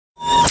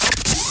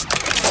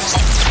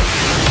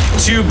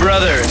two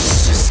brothers,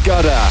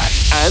 Scudder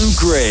and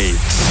Griggs.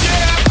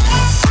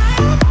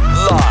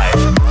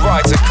 Live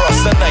right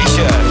across the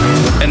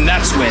nation. and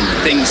that's when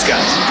things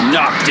got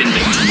knocked into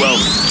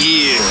 12th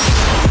gear.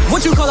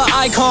 What you call an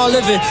icon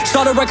living?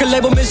 Start a record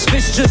label,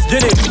 Misfits just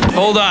did it.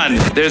 Hold on,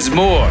 there's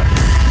more.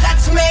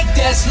 Let's make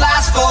this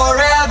last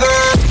forever.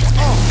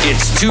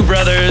 It's two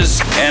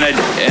brothers,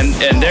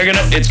 and they're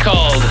gonna. It's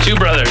called Two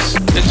Brothers.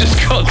 It's just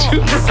called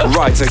Two Brothers.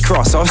 Right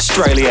across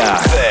Australia.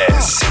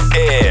 This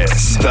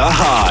is The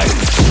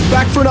Hype.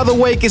 Back for another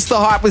week, it's The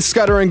Hype with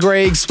Scudder and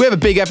Griggs. We have a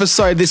big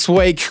episode this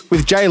week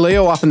with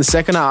JLEO up in the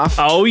second half.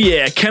 Oh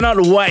yeah,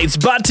 cannot wait.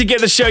 But to get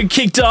the show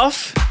kicked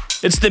off,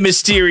 it's the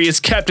mysterious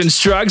Captain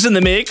Strugs in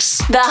the mix.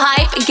 The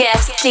Hype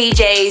guest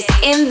DJs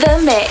in the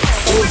mix.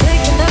 You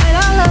take the night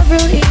I love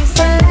real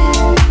easy,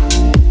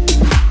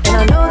 and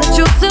I know that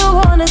you still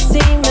wanna see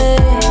me.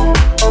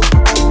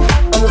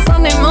 On the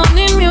Sunday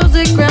morning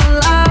music real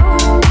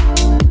loud.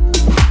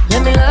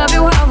 Let me love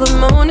you while the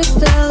moon is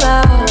still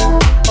out.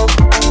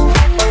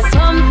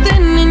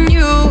 Something in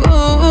you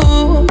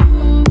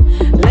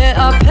lit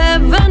up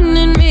heaven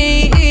in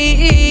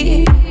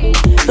me.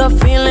 The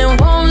feeling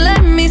won't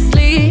let me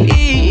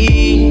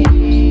sleep,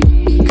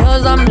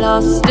 'cause I'm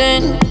lost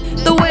in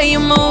the way you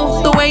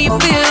move, the way you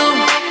feel.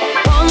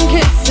 One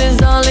kiss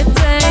is all it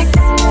takes.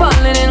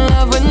 Falling in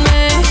love with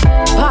me.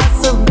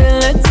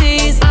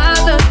 Possibilities, I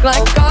look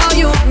like all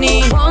you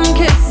need. One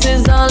kiss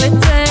is all it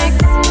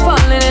takes.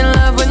 Falling in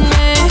love with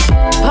me.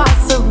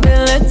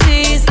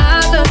 Possibilities, I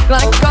look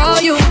like all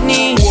you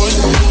need.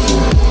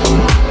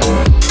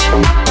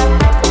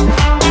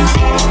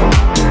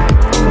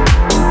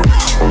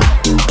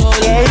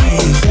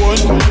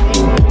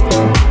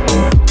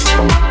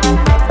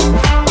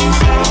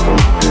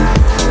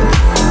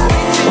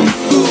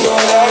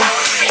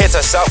 Hit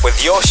us up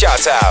with your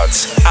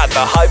shout-outs at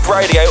The Hype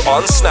Radio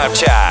on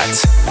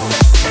Snapchat.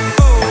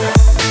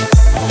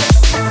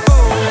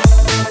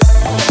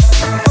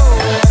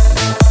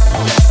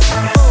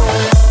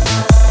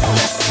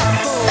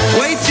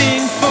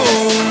 Waiting for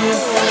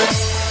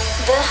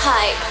The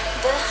Hype,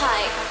 the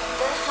Hype,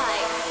 the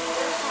Hype,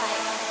 the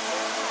Hype.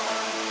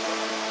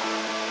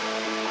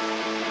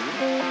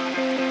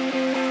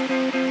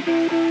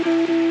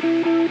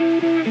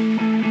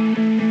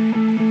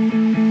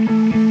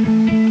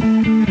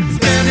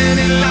 standing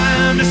in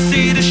line to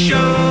see the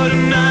show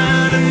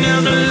tonight.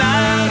 Another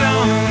light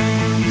on,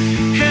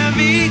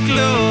 heavy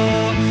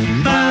glow.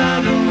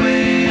 By the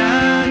way,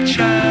 I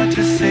tried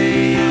to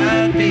say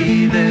I'd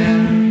be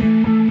there.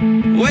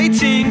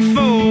 Waiting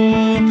for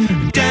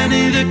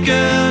Danny, the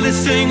girl is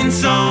singing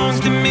songs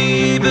to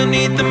me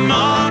beneath the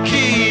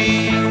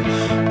marquee.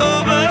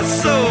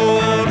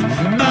 Oversold.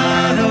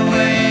 By the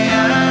way,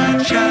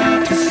 I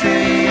tried to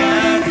say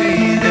I'd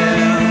be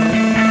there.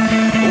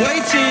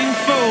 Waiting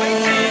for.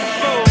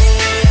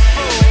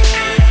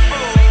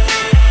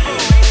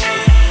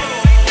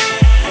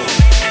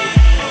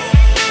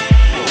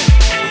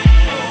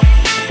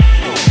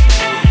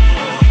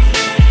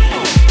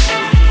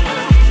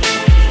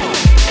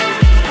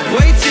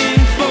 Waiting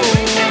for.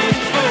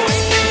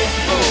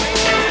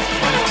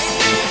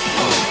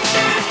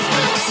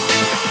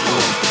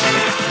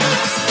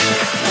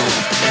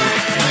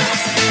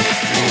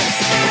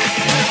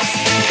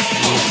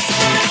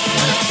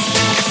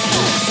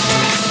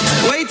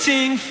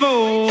 Waiting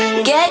for.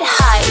 Get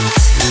hyped.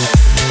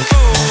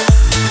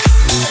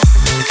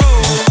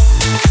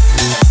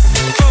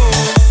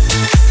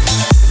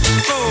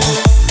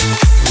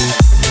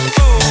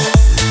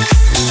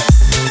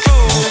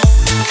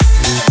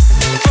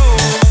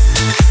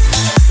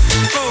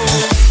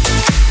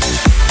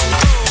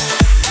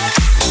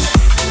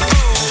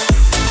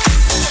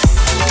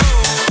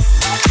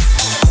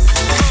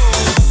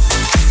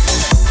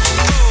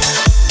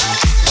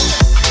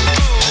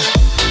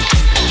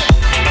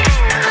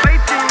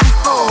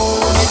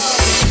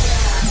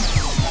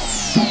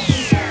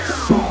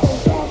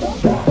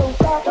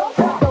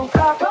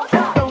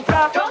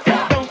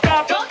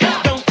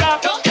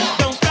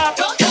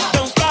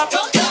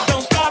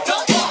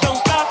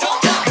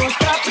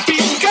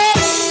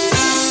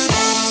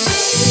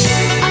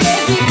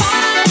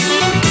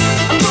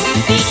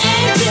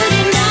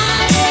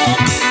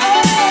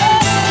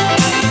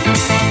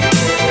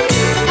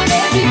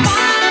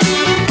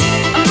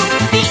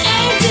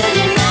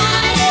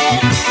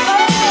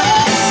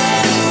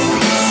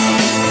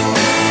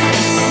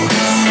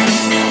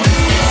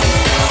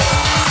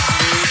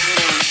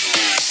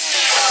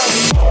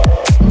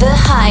 The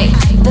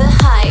Hype, the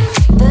Hype,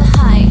 the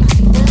Hype,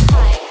 the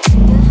Hype,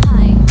 the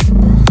Hype,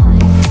 the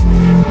Hype.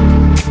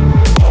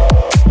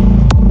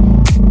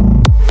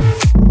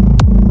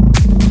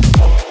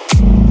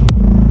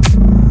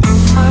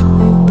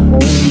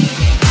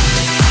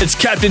 It's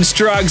Captain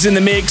Strugs in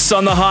the mix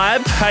on The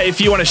Hype. Hey, if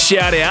you want to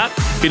shout out,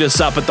 hit us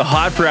up at The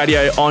Hype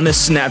Radio on a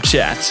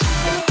Snapchat.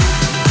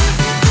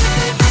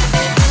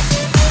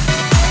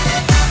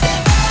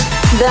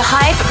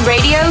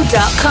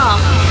 TheHypeRadio.com.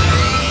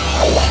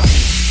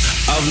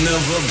 I've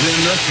never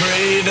been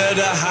afraid of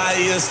the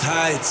highest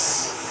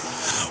heights.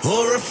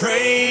 or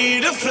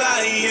afraid of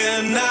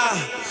flying.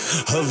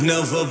 I've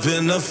never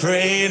been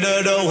afraid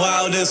of the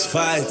wildest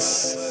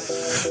fights,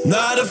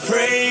 not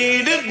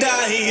afraid of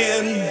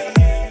dying.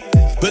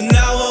 But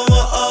now I'm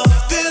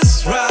off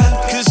this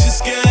ride, 'cause you're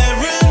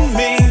scaring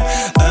me,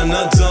 and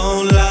I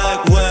don't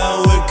like where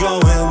we're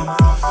going.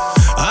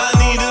 I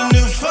need a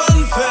new fun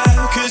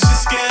fact, 'cause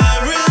you're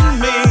scaring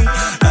me,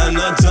 and I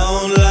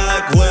don't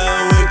like where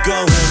we're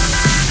going.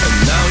 And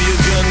now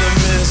you're gonna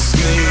miss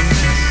me,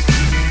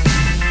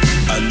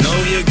 I know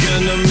you're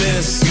gonna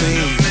miss me,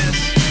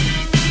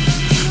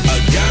 I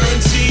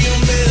guarantee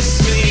you'll miss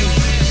me,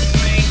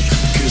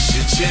 'cause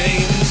you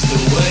changed the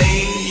way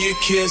you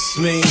kiss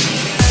me.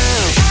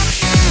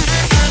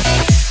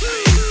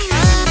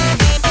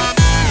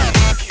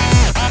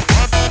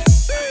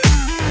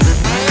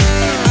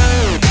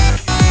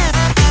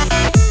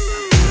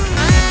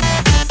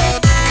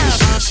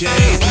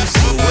 Change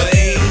the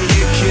way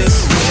you kiss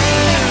me.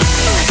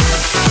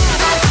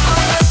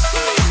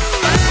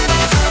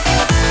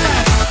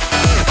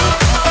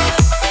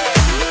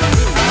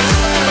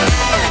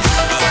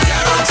 I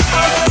guarantee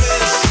you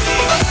miss me,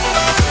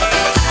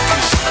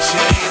 'cause you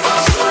change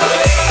the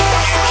way you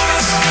kiss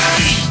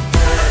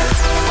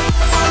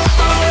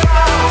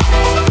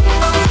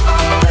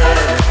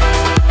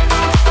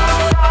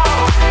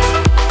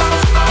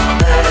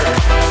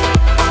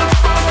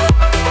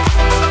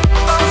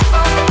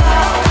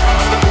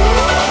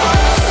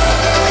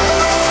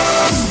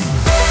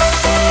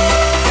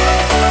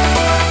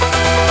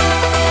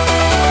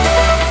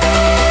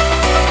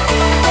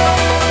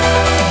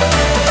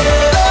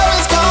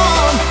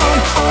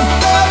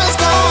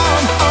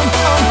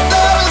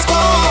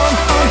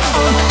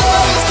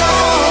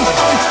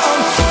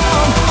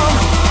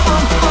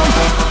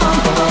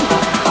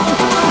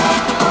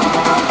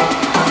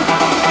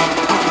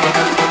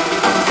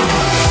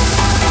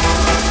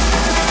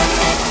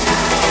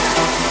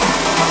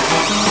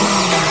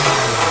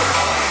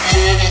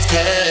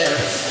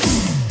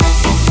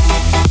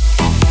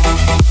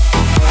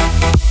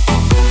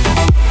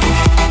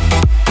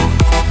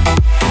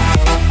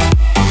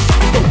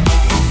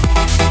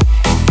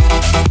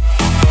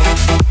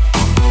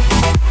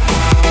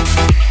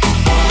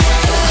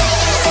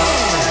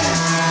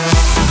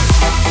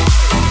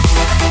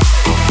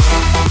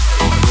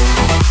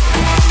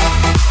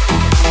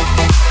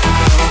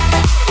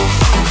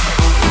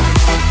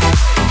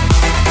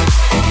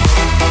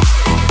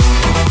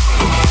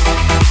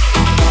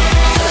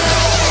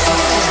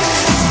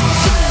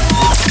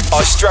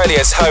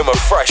Australia's home of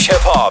fresh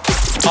hip-hop,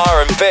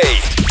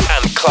 R&B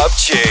and club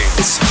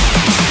tunes.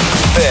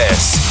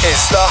 This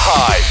is The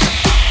Hype.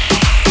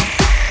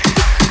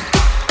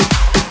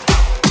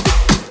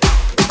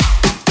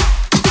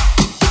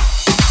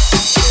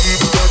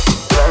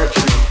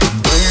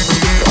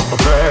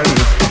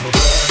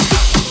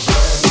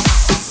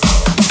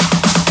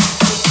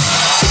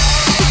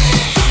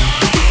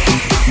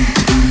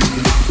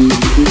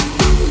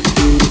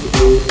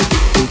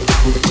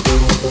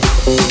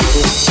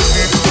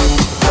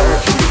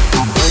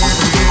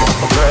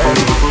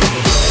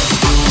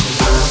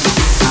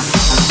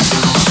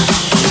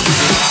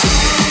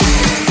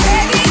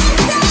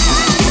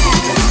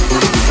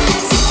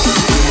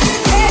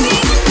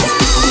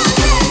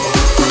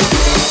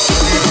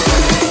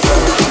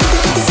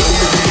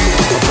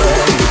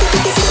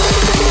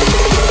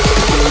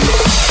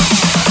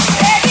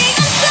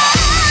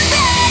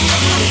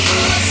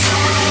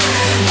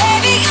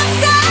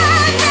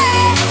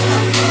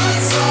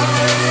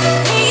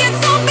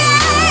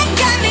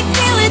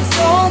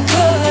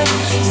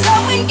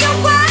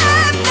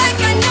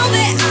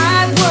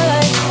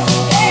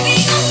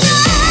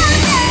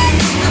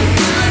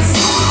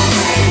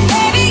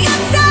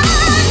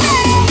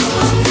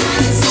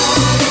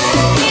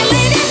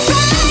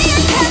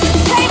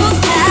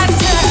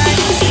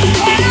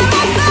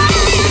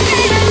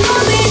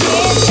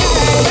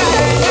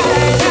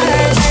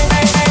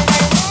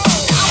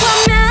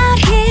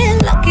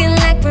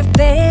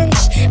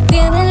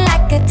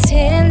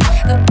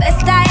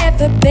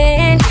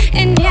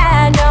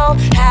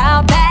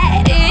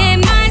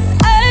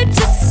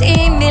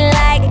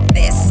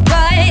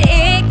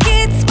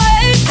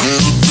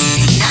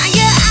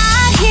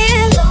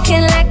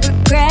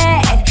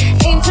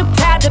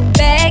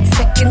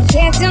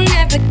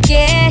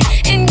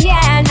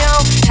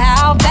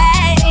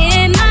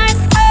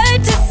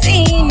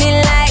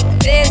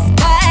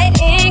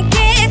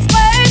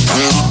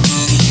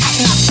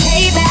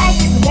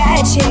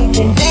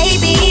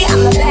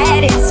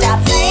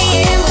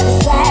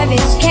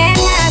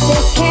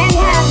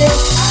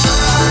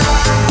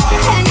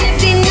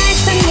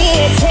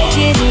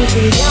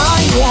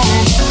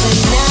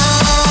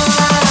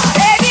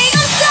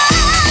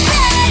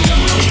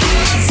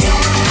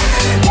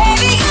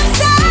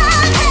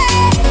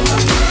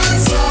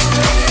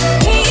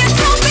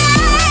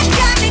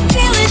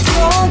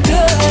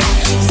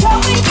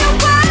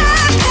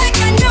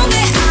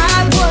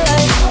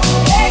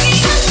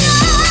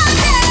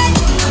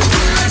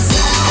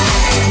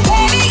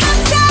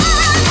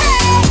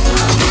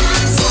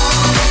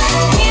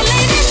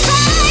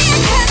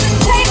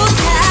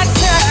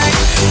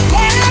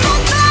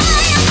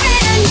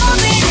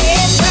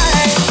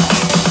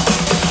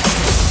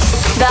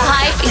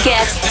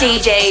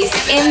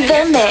 DJs in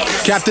the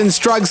mix. Captain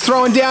Strugs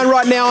throwing down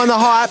right now on the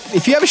hype.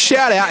 If you have a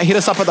shout out, hit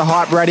us up at the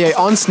Hype Radio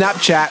on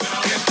Snapchat.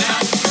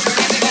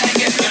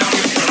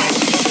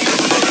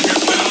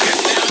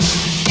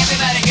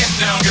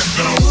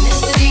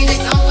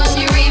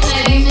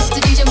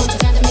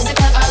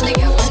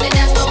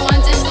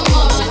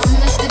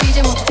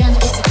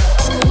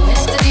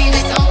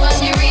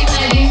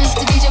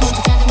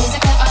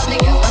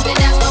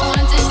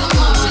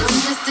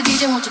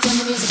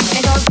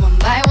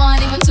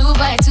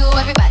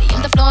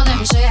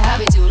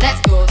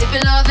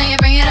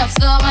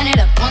 Slow, run it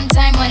up one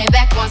time, run it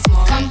back once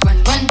more. Come run,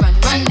 run, run,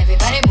 run.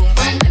 Everybody move,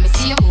 run. Let me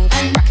see you move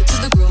and rock it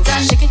to the groove.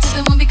 Done. Shake it till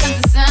the moon becomes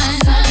the sun.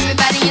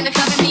 Everybody in the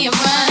club with me and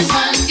run,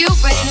 run. If you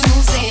ready to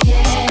move, say it.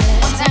 Yeah.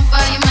 One time for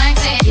your mind,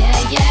 say it.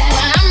 Yeah, yeah.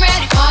 When I'm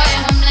ready for you,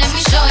 let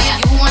me show you.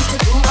 You want to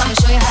move? Wanna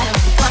show you how to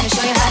move. Wanna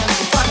show you how to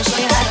move. Wanna show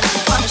you how to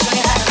move. Wanna show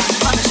you how to move.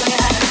 Wanna show you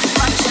how to move.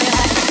 Wanna show you how to move. Wanna show you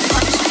how to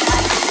move.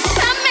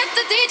 Time,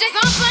 Mr. DJ's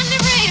on fun to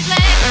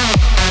replay.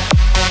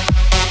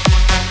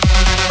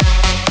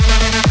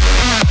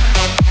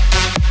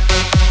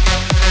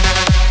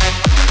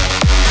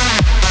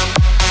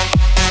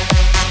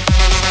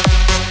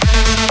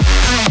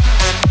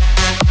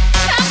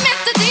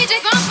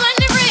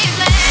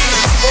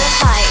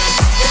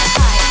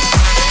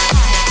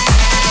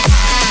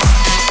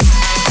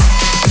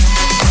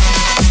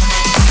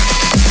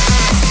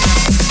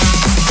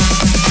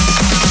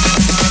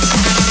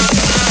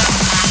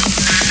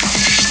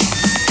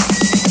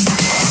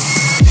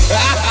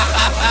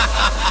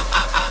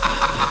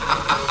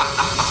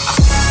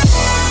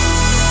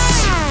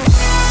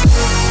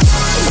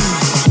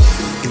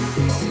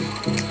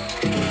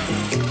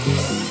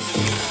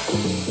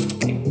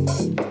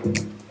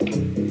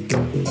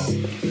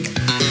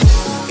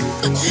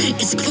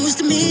 It's close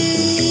to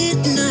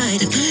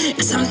midnight.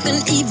 Something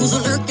evil's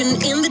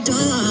lurking in the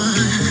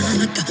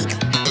dark.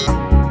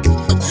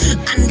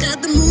 Under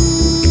the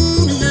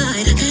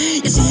moonlight,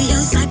 you see a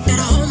sight that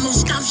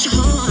almost stops your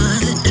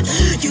heart.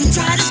 You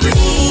try to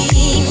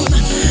scream,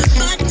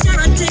 but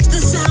terror takes the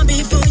sound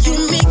before you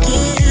make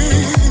it.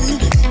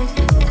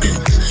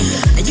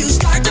 You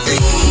start to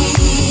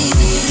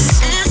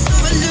freeze as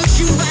someone looks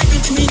you right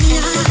between the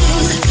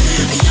eyes.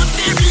 You're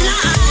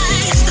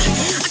paralyzed,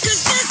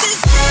 'cause this is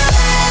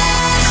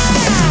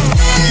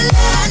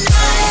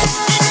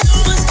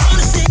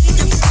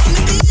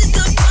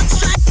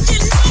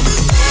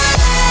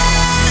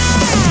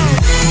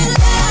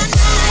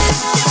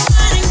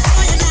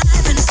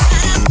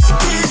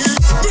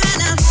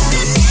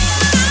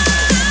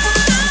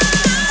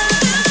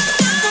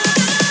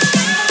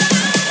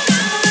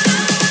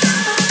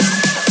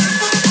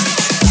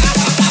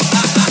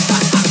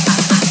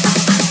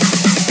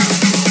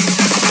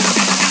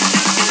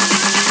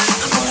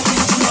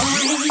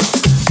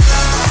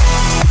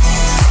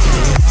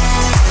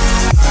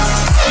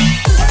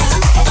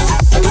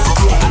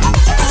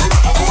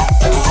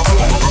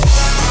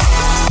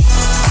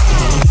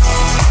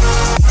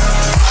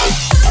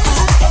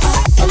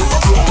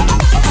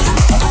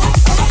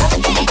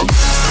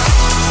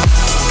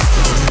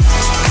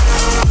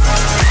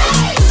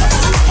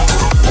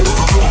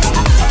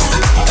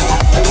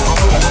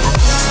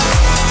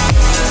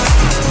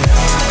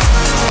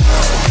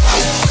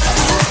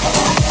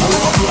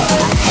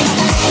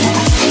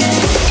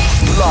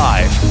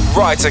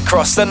right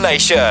across the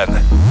nation.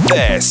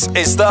 This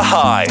is The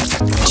Hype.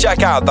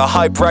 Check out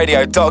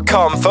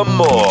thehyperadio.com for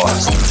more.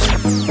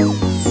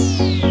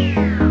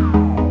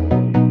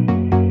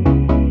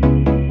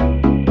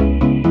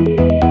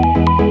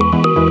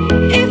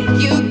 If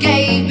you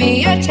gave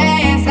me a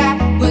chance, I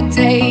would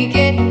take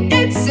it.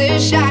 It's a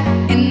shot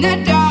in the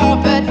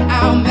dark, but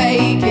I'll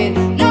make it.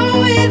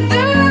 No, with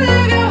all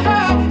of your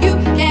heart, you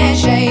can't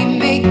shame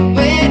me.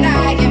 When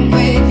I am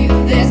with you,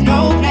 there's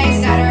no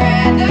place I'd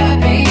rather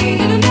be.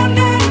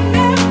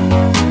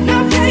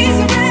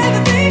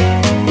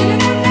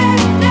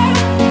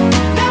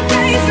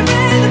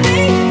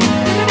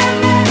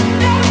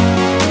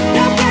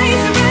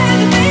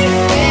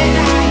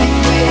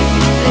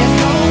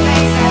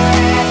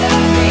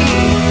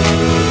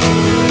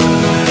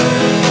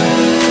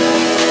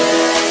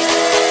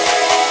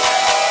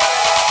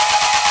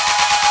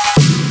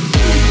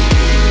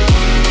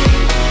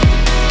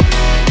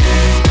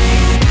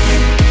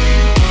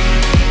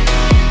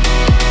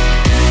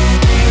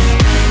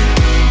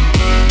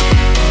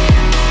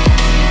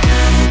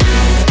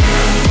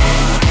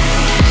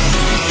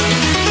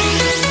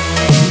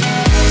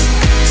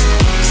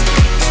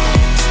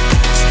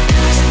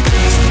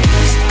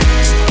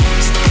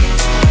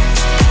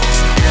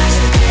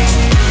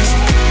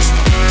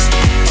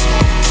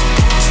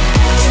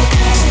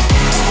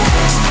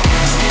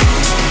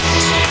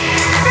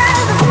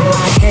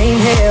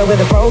 With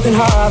a broken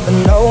heart but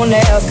no one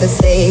else could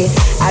see.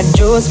 I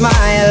drew a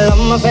smile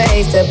on my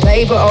face to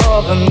paper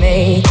over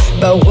me,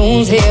 but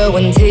wounds heal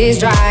when tears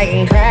dry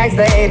and cracks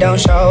they don't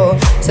show.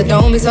 So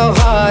don't be so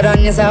hard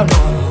on yourself, no.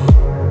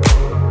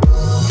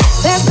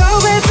 Let's go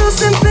back to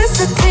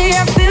simplicity.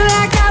 I feel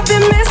like I've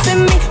been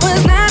missing me.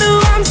 Was not who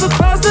I'm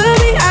supposed to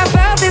be. I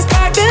felt this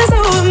dark like this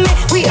over me.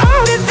 We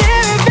all get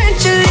there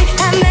eventually.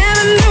 I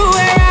never knew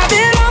where I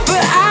belonged,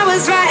 but I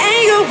was right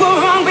and you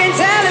were wrong. Been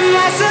telling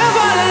myself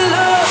all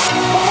along.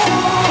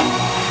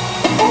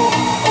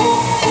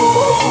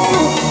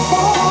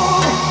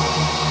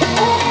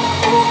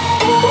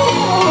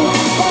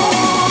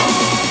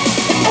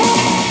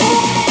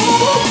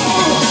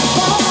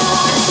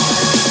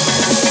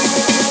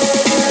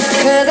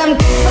 Cause I'm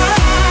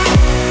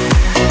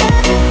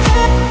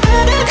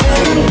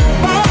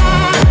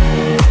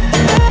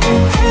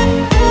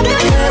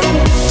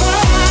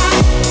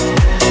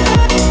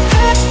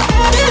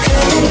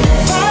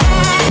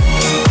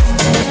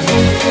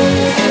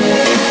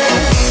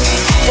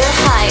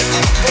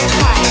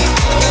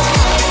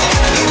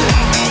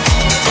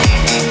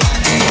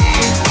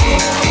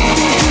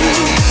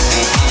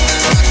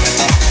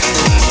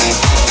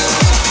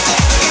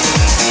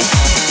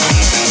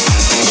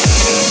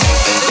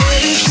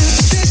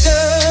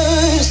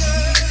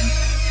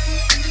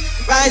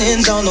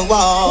writings on the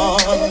wall.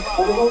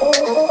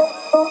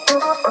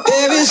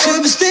 Very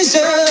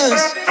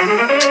superstitious.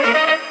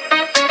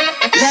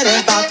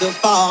 Letters about to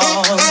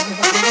fall.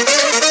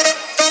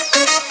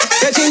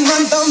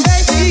 13-month-old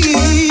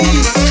baby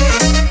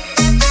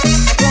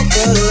broke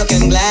the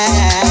looking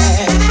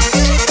glass.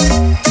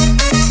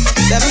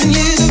 7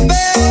 years of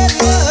bad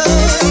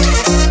luck.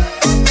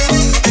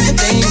 The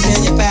things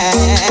in your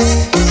past.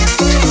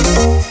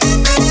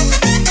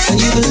 When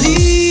you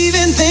believe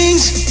in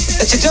things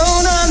that you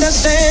don't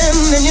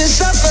understand and you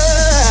suffer.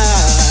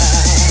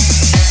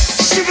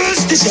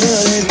 Superstition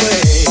way.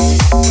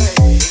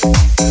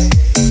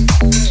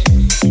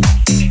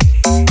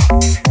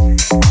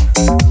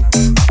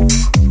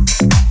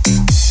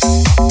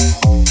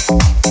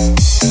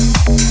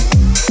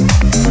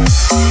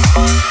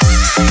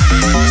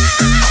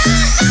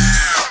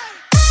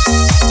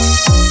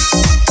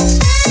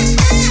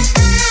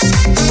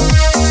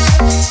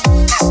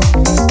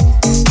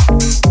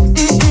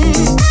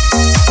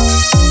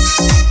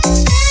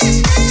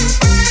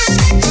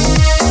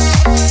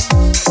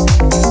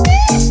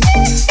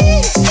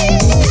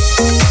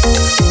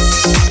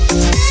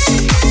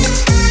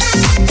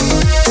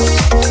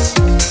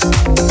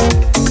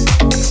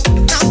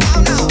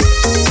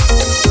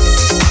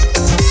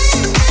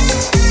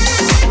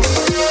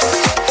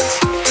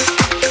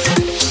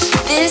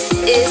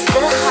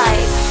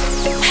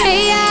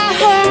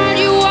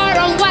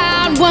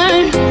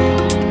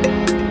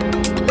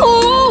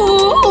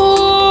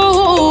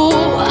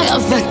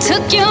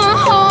 You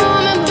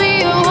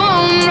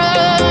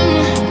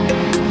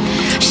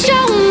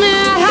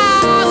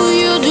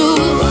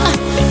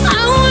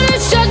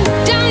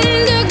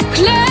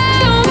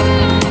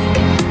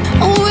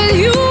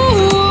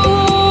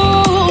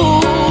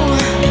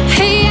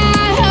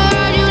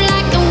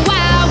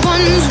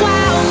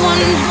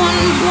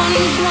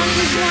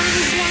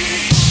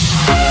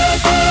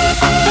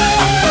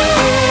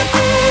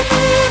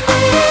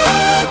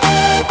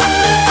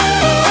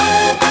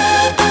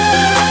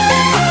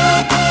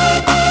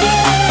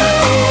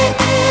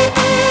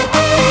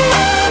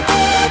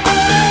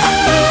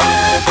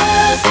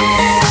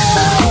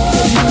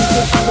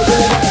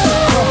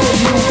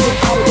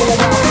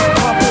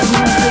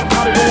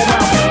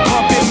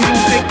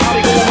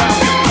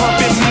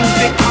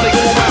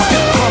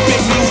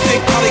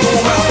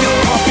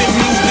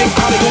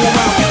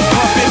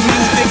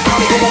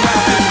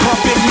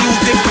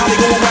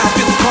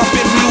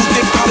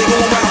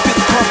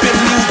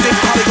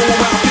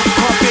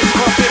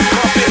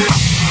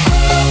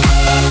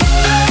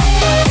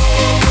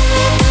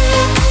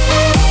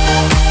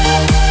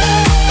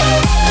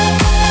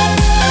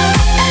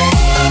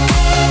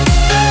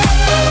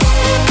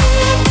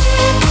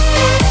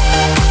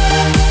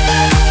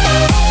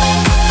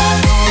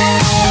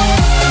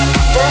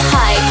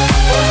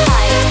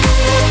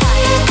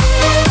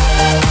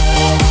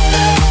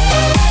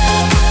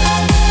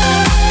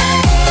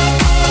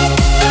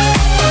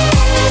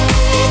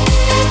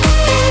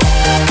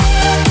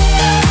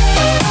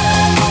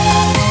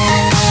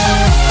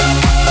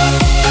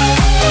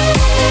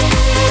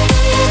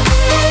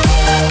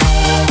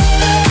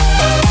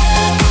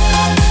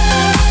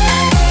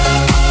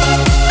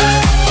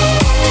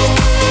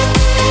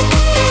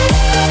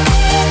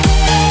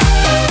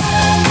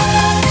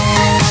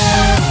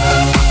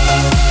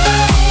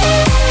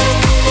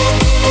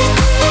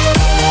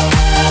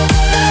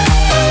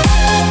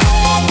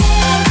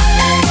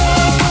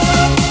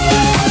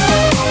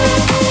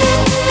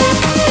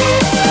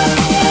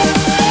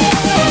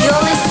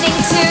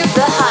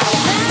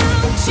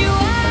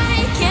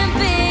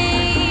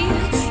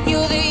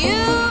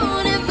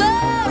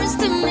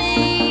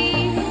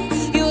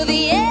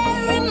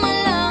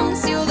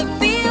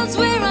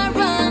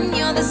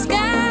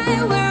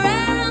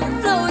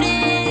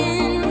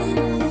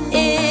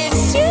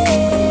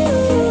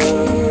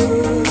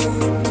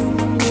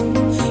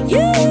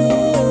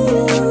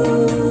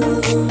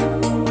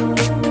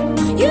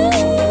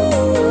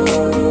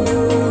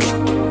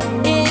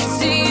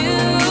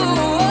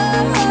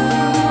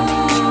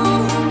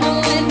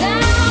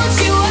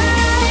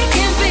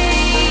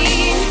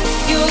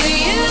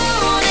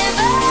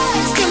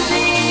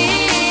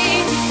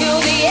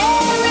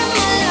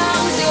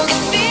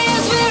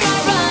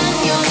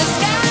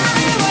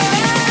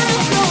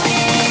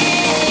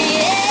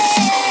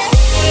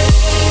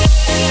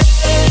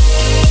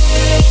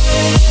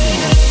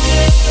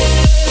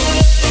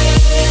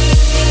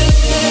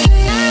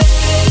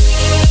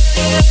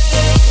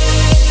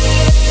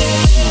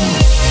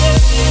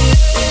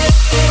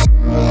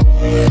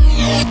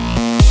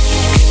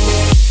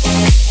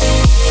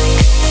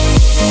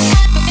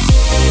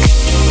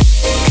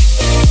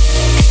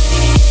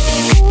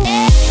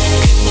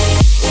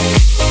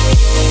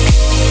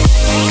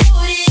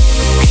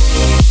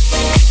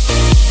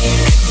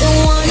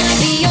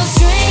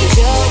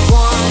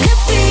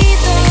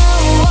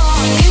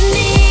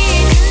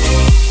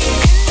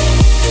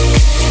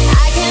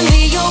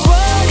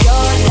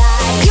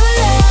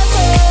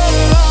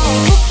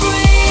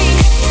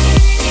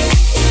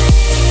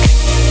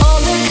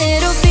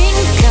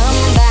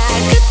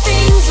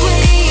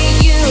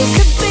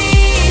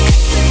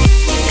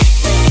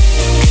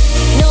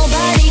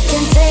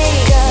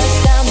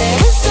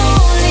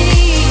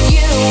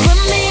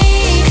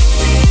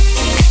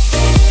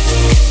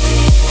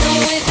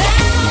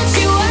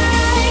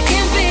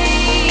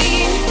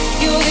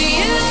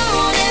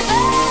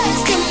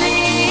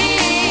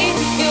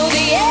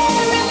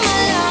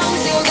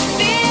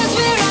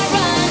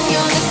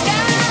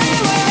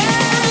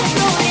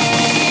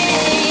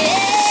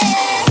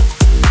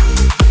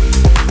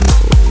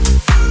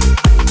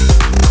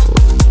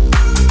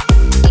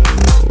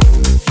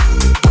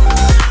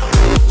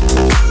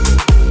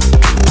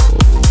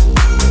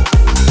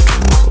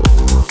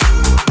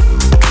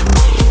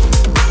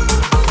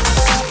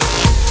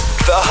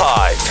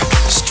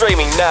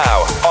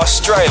Now,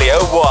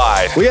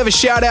 Australia-wide. We have a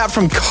shout out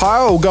from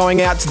Kyle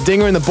going out to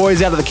Dinger and the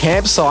boys out of the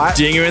campsite.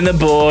 Dinger and the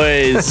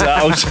boys.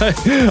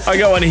 I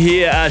got one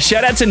here.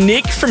 Shout out to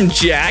Nick from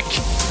Jack.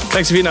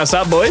 Thanks for hitting us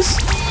up, boys.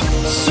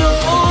 So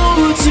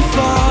would you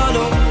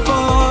follow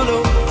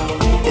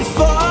if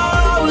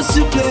I was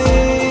to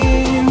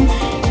blame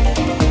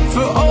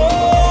for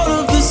all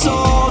of the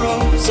sorrow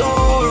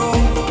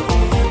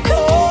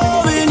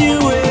coming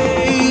your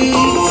way?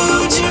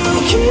 Would you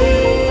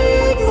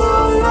keep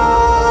my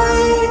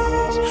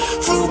life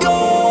from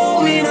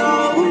going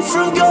on,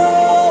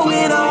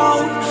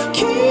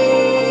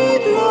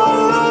 keep my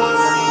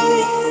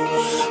life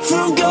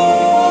from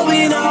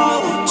going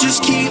on,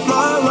 just keep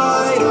my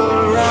light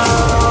around.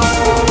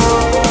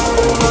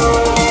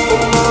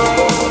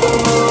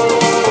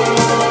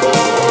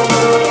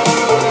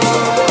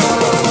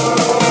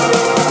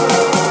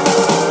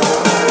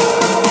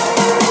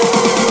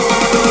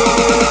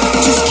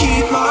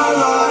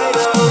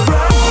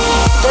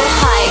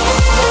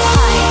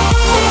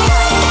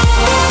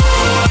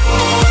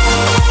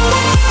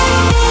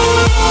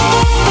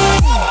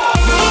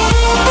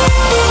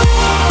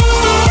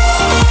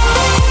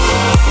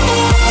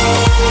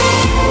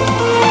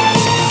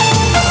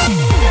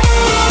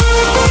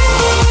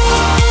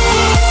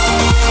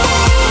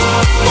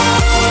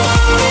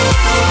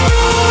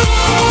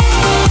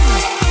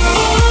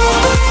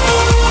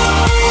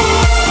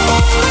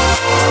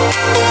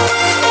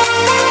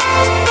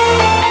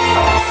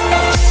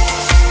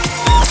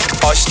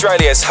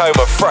 Australia's home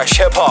of fresh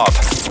hip-hop,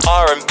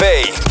 R&B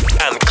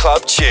and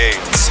club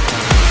tunes.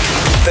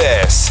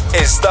 This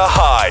is The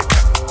Hype.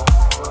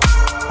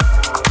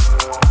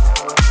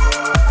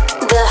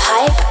 The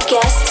Hype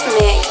Guest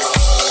Mix.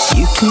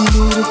 You can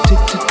get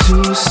addicted to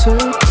a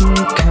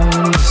certain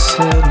kind of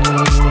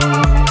sadness,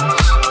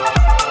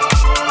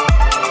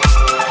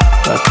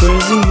 like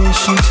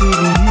resignation to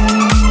the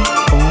end,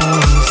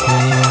 always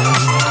there.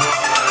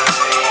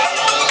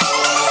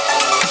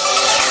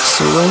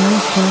 So when I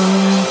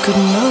found it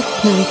could not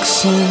make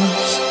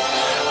sense,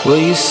 well,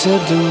 you said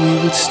that we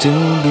would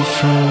still be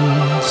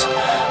friends,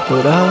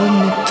 but I'll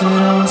admit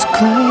that I was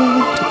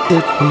glad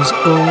it was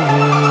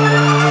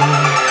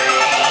over.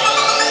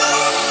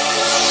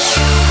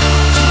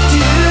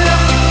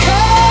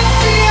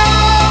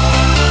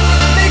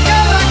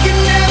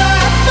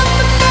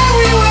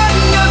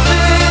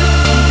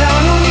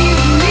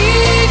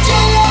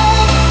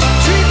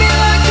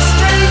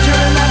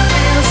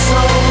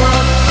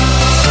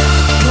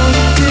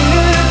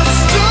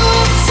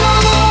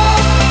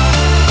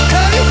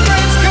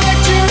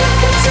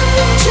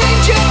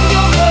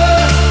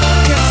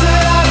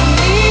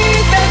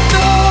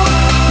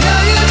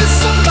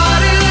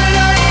 Somebody that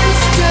I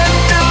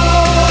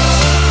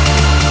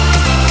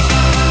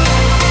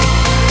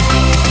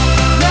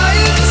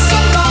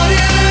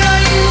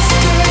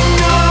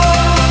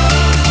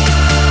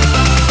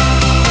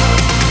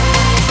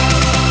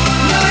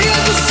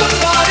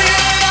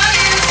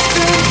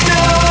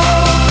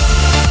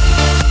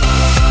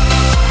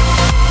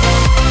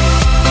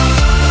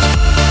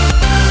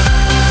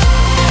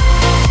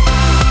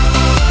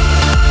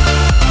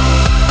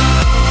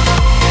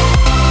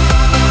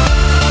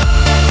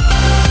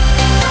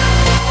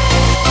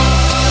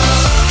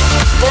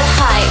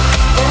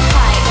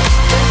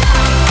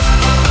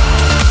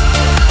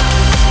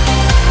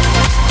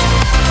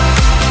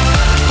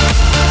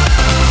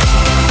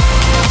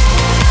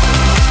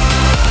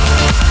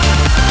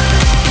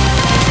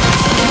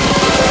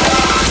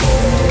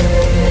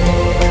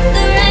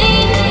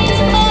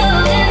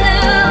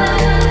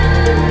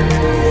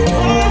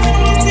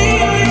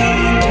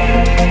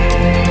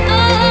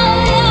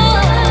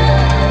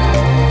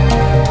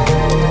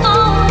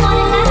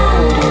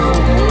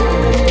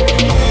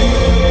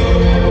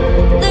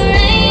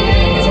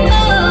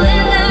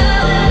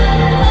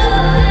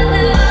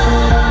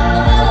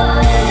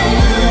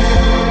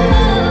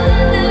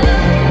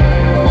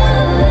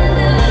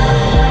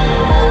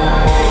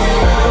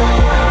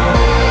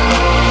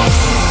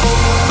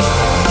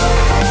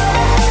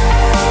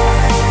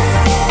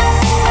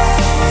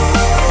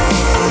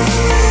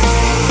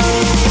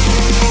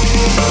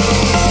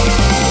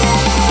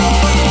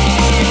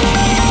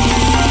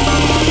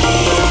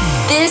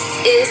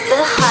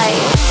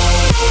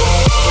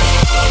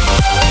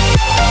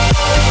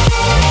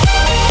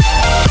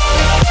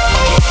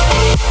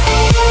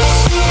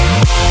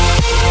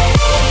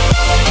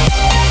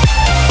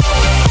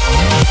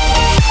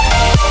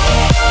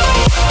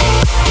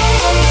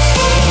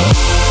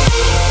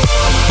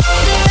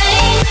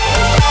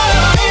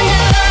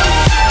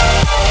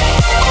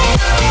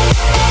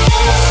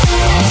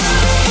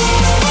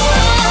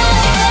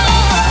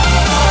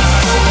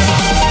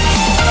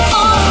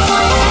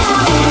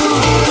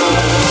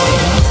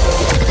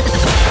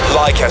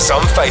like us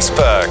on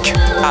Facebook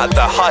at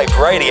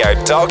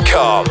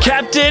thehyperadio.com.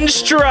 Captain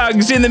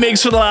Strugs in the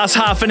mix for the last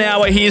half an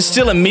hour. He is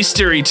still a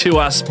mystery to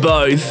us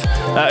both.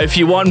 If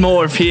you want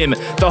more of him,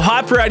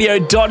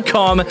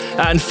 thehyperadio.com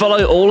and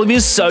follow all of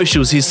his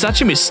socials. He's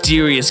such a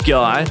mysterious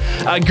guy.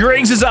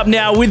 Griggs is up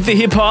now with the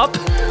hip hop.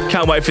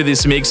 Can't wait for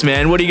this mix,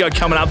 man. What do you got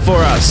coming up for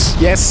us?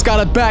 Yes,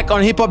 Scudder back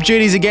on hip hop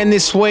duties again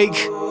this week.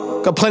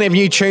 Got plenty of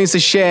new tunes to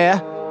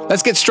share.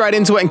 Let's get straight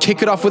into it and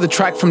kick it off with a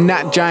track from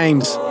Nat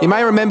James. You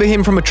may remember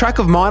him from a track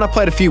of mine I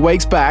played a few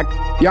weeks back.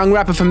 Young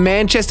rapper from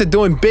Manchester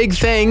doing big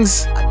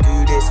things. I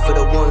do this for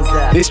the ones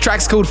that... This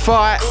track's called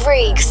Fight.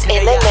 Freaks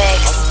in the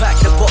mix. Unpack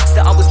the box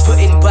that I was put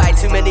in by.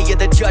 Too many of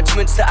the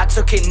judgments that I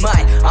took in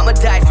mind. I'ma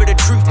die for the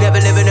truth,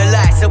 never living a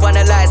lie. So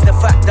analyze the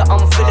fact that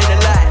I'm feeling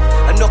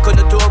alive. A knock on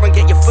the door and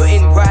get your foot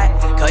in right.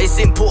 Cause it's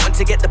important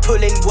to get the pull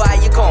in. Why?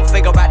 You can't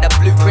figure out the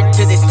blueprint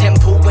to this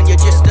temple when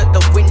you're just at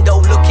the window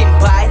looking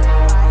by.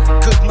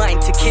 Good mind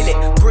to kill it,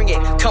 bring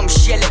it, come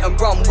shell it and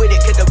run with it.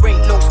 Cause there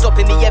ain't no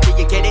stopping me ever,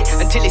 you get it?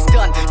 Until it's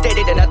done, dead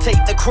it and I take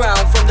the crown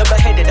from the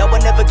beheaded. I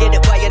will never get it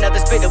by another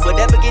spitter, would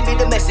ever give me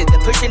the message. The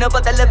pushing up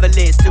at the level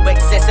is too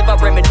excessive, I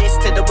reminisce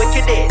to the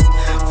wickedest.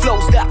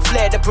 Flows that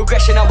flare, the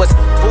progression, I was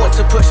born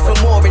to push for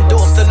more.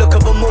 Endorse the look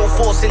of a more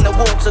force in the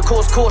wall to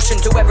cause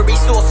caution to every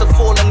source of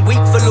fallen,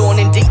 weak,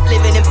 forlorn. In deep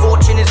living in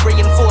fortune is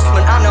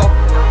reinforcement, I know.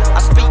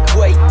 I speak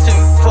way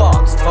too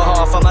fast, for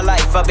half of my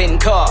life I've been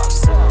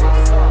cast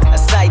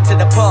aside to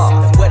the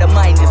path where the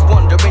mind is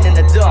wandering in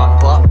the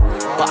dark, but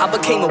I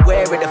became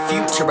aware of the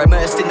future,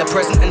 immersed in the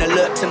present and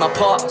alert to my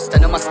past,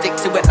 and I'ma stick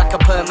to it like a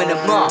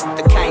permanent mark,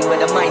 the kind where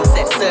the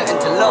mindset's certain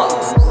to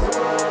last.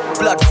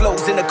 Blood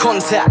flows in the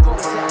contact,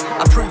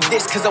 I prove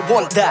this cause I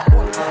want that.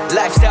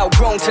 Lifestyle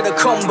grown to the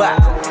combat,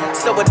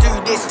 so I do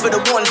this for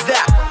the ones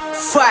that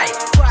fight,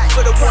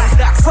 for the ones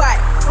that fight,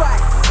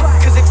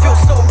 cause it feels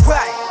so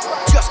right.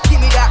 Just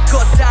give me that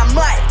goddamn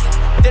mic,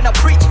 then I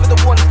preach for the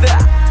ones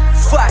that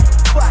fight.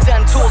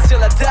 Stand tall till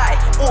I die.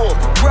 All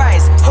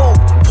rise, hope,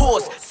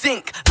 pause,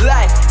 think,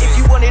 life. If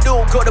you want it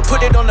all, gotta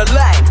put it on the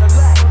line.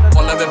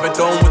 All I've ever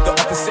done with the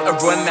opposite of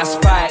run, that's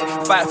fight.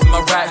 Fight for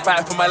my right,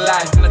 fight for my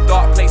life. In a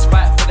dark place,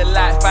 fight for the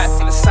light. Fight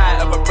for the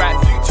sight of a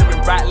bright future and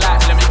bright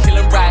light. Let me kill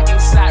 'em right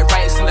inside,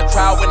 right in the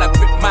crowd. When I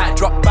grip mic,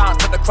 drop bounce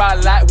to the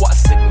crowd like what a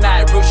sick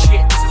night. Real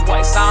shit, this is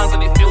what it sounds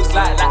and it feels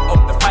like. Light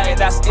up the fire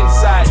that's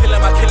inside. Kill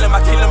 'em, I kill 'em, I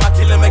kill 'em, I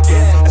kill 'em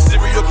again. A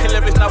serial killer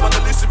is now on the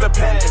loose with a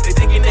pen. They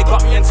thinking they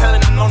got me and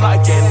telling them no, not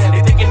again.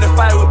 They thinking the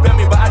fire will burn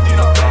me, but I do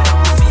not care.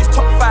 You see his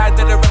top 5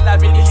 that are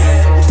alive in the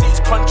air. You see his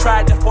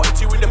contract, they're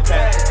 42 in the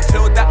pen.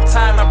 Till that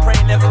time, I pray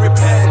never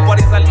repair. The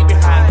bodies I leave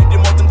behind, they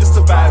want them to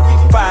survive. We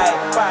fight,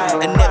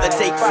 and never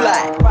take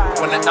flight.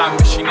 When I'm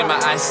machine in my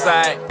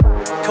eyesight.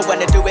 Cause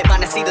when I do it,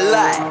 man, I see the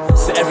light.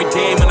 So every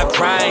day, man, I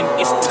grind,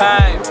 it's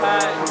time.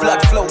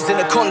 Blood flows in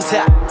the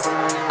contact,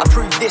 I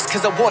prove this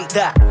cause I want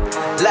that.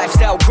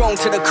 Lifestyle grown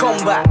to the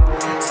combat,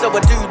 so I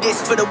do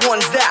this for the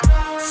ones that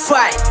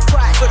fight,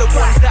 for the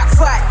ones that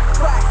fight,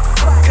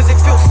 cause it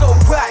feels so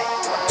right.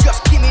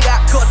 Just give me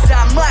that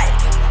goddamn mic,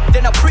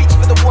 then I preach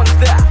for the ones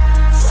that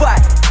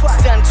fight.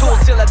 Stand tall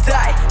till I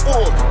die.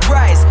 All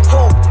rise,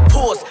 hope,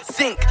 pause,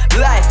 think,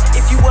 life.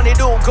 If you want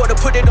it all, gotta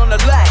put it on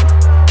the line.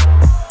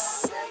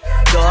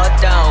 Guard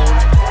down,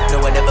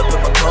 no I never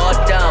put my guard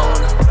down.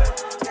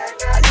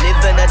 I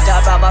live and I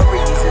die by my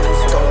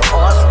reasons, don't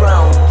pass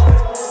round.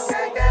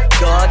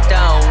 Guard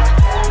down,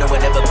 no I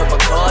never put my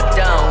guard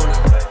down.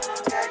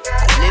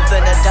 I live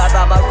and I die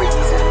by my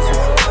reasons.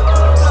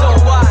 So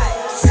why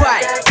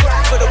fight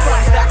for the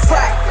ones that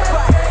fight?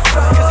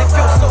 Cause it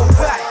feels so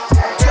right.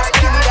 Just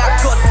give me that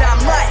goddamn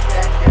mic,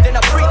 then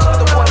I preach for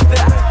the ones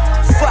that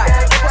fight.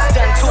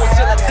 Stand tall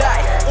till I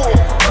die. All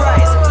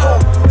rise,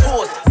 hope,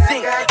 pause,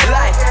 think,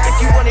 life. If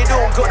you want it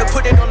all, gotta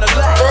put it on the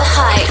line. The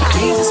Hype.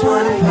 We just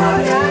wanna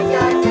party,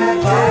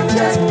 party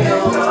just for you.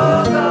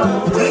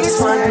 We just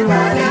wanna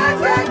party,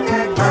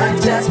 party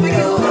just for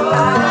you. I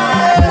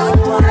don't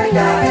wanna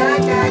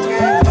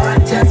die,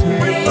 party just for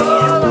me.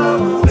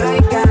 Girl,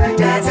 you gotta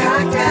dance,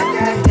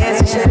 dance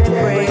and shake the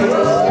breeze.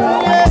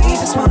 We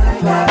just wanna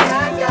party,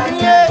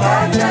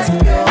 party just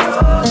for you.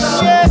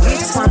 We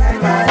just wanna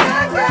party,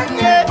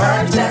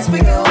 party just for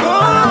you.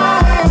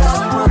 I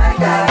don't wanna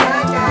die,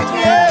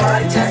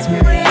 party just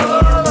for me.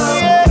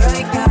 Girl,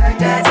 you gotta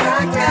dance,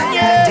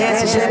 dance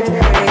and shake the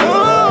breeze.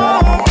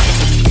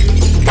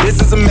 This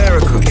is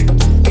America.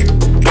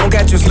 Don't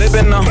catch you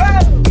slipping now.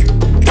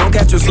 Don't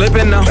catch you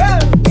slipping now.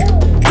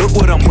 Look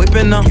what I'm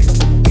whipping now.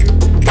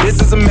 This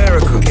is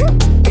America.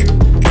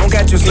 Don't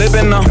catch you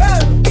slipping now.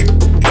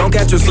 Don't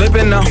catch you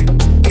slipping now.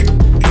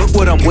 Look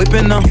what I'm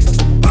whipping now.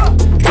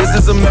 This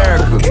is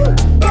America.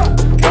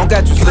 Don't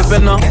catch you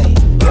slipping now.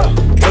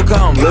 Look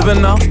how I'm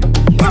living now.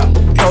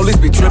 Police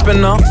be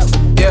tripping now.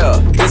 Yeah,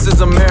 this is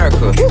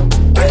America.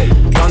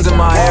 Guns in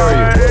my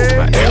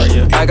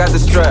area. I got the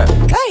strap.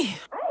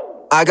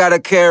 I gotta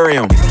carry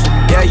 'em.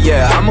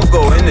 Yeah, I'ma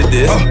go into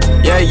this.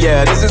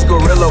 Yeah, this is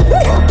gorilla.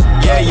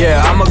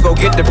 Yeah, I'ma go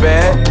get the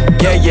bag.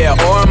 Yeah,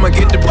 or I'ma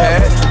get the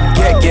pad.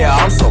 Yeah,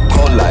 I'm so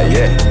cold like,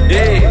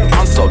 yeah.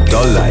 I'm so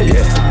dull like,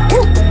 yeah.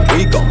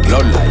 We gon' blow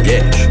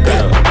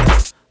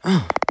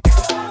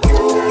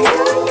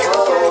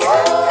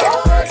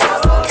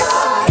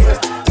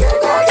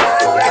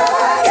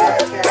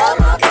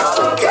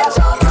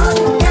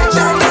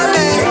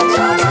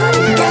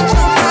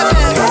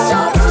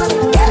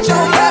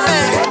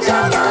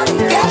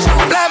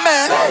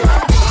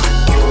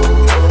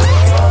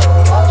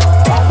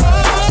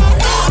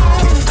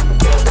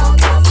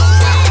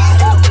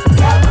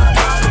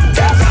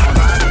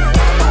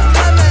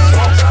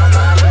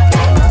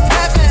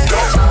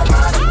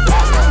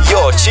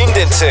tuned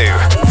into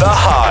The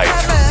Hype.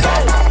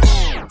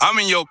 I'm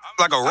in your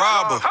like a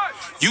robber.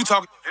 You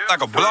talk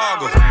like a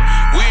blogger.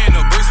 We in the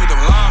bricks with them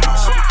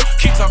llamas.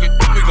 Keep talking,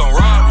 we gon'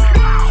 rob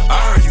you. I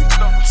heard you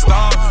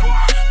starving.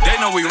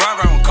 They know we ride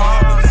around with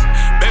carbons.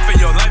 Bet for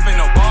your life ain't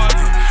no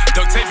bargain.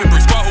 Duct tape and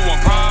brick squad, who want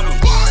problem?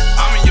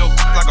 I'm in your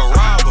like a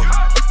robber.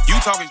 You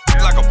talking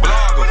like a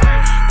blogger.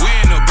 We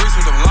in the bricks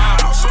with them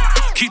llamas.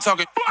 Keep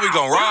talking, we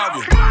gon' rob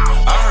you.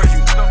 I heard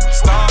you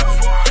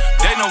starving.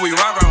 They know we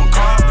ride around with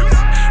carbons.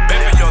 Bet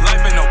for your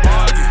life ain't no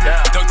bargain.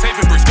 Duct tape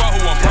and brick squad, who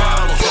want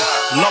problem?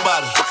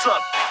 Nobody. What's up?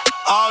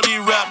 All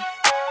these rap.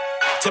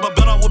 Tip a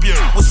belt off with your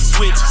with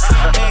switches.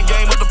 Hand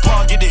game with the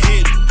park, get the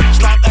hit.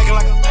 Stop acting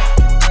like a.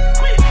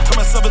 Turn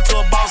myself into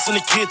a boss in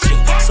the kitchen.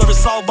 So the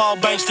softball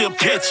bank still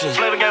pitching.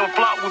 Flavor game with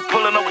flop, we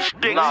pulling over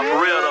sticks. Nah,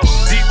 for real though.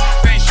 Deep,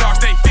 they ain't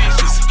sharks, they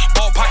fishes.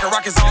 Ball pocket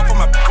rockets all for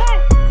my.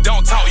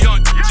 Don't talk,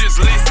 young,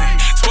 just listen.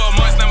 12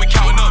 months now we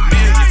counting up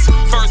millions.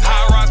 First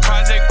high rise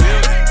project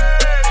building.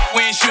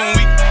 We ain't shooting,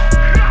 we.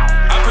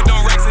 I put them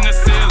racks in the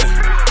ceiling.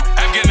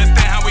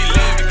 Afghanistan, how we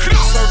living.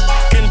 Surf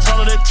in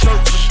front of that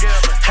church.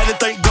 Had to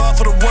thank God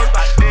for the work.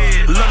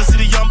 Love to see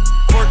the young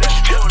work.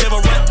 Gave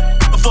a rap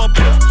for a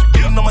pill.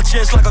 Beating on my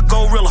chest like a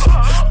gorilla.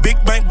 Big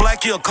bank,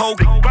 black, you a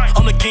coke.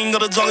 I'm the king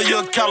of the jungle, you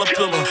a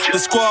caterpillar. The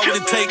squad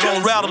with the take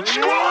gon' rattle.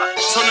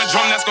 Turn the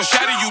drum that's gon'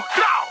 shatter you.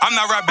 I'm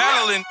not rap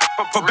battling.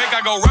 For big,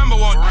 I go Rambo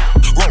on.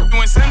 Roll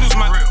you in sandals,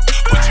 man.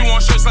 Put you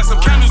on shirts like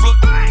some candles, look.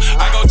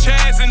 I go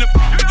Chaz in the.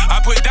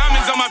 I put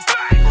diamonds on my.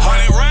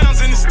 100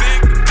 rounds in the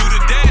stick. Do the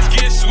dash,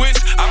 get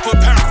switched. I put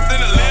pounds in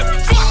the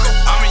lift.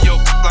 I'm in your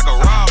like a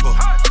robber.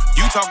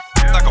 You talk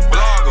like a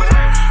blogger.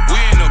 We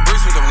in the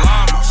bricks with them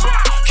llamas.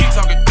 Keep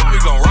talking, we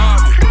gon' rob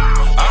you.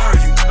 I heard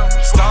you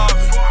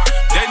starving.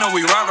 They know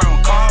we ride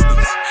around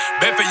carbons.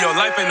 Bet for your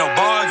life ain't no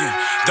bargain.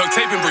 Duct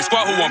tape and brick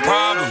squad, who want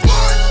problems?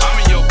 I'm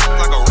in your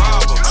like a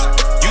robber.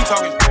 You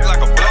talking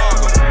like a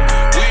blogger.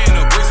 We in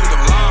the bricks with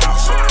them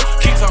llamas.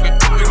 Keep talking,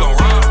 we gon'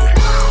 rob you.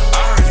 I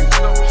heard you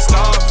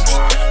starving.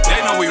 They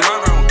know we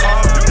ride around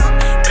carbons.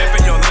 Bet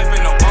for your life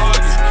ain't no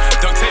bargain.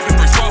 Duct tape and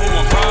brick squad, who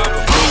want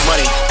problems? New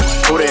money,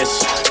 who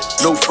this?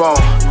 New phone,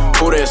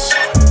 who this?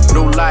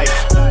 New life,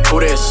 who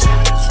this?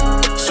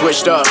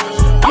 Switched up,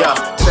 yeah.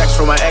 Text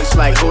from my ex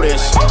like who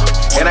this?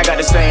 And I got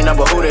the same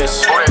number, who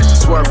this?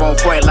 Swerve on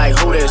point like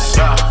who this?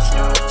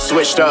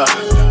 Switched up,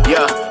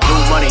 yeah.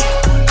 New money,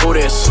 who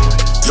this?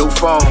 New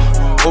phone,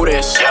 who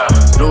this?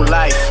 New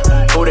life,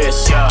 who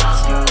this?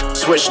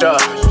 Switched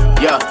up,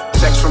 yeah.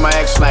 Text from my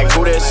ex like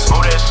who this?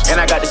 And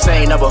I got the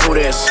same number, who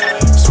this?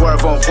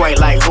 Swerve on point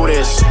like who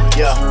this?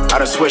 Yeah, I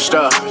done switched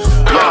up.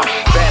 Yeah,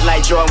 bad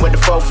like Jordan with the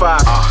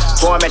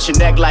 4-5. Boy, I'm at your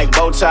neck like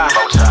bow tie.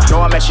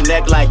 No, I'm at your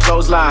neck like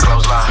clothesline.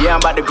 Yeah, I'm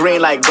about to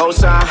green like go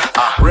sign.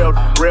 Real,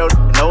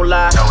 no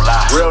lie.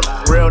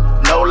 Real,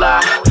 no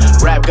lie.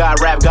 Rap God,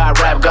 rap God,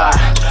 rap God.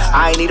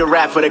 I ain't need a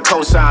rap for the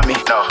cosign me.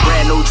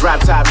 Brand new drop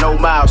top, no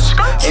miles.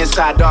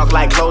 Inside dark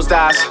like closed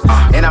eyes.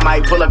 And I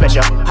might pull up at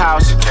your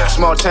house.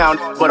 Small town,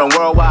 but I'm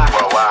worldwide.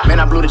 Man,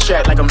 I blew the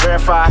check like I'm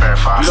verified.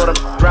 You know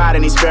the ride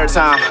in these spare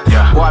time.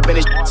 Boy, I been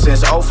this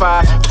since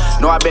 05.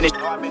 No, I been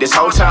this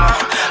whole time.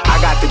 I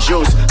got the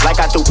juice, like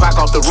I threw Pac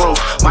off the roof.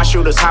 My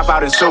shooters hop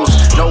out in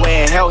suits. No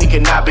way in hell he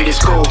cannot be this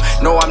cool.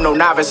 No, I'm no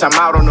novice, I'm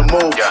out on the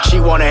move. She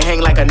wanna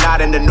hang like a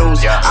knot in the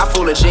news. I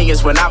fool a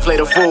genius when I play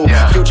the fool.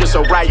 Future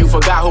so bright, you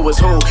forgot who was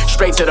who.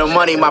 Straight to the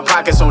money, my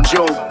pockets on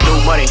June.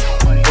 New money,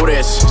 who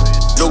this?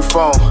 New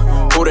phone,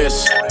 who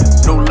this?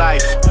 New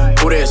life,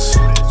 who this?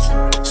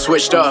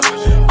 Switched up,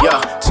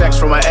 yeah. Text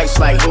from my ex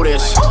like who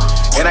this?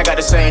 And I got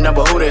the same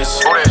number, who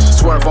this?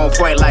 Swerve on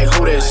point like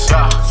who this?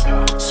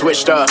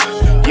 Switched up,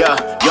 yeah.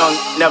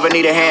 Young, never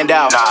need a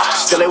handout.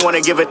 Still they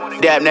wanna give a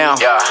dab now.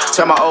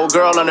 Tell my old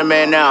girl I'm the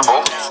man now.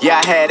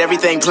 Yeah, I had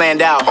everything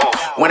planned out.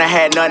 When I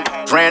had none,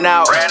 ran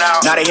out.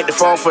 Now they hit the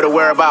phone for the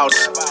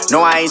whereabouts.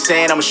 No, I ain't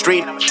saying I'm a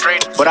street,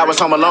 but I was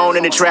home alone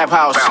in the trap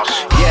house.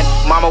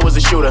 Yeah, mama was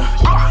a shooter.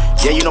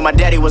 Yeah, you know my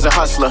daddy was a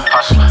hustler.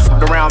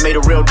 Fucked around, made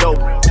a real dope.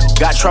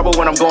 Got trouble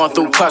when I'm going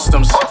through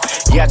customs.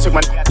 Yeah, I took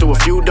my through a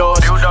few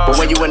doors. But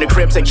when you in the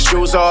crib, take your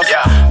shoes off.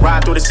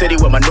 Ride through the city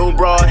with my new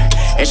broad.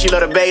 And she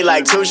love the bay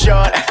like Too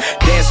Short.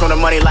 Dance on the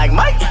money like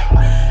Mike.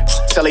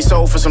 Sell they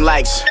soul for some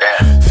likes.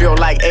 Feel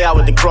like AI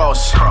with the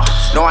cross.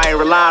 No, I ain't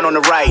relying on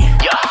the right.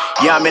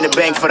 Yeah, I'm in the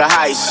bank for the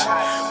heist.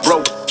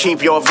 Bro,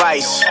 keep your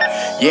advice.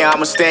 Yeah,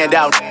 I'ma stand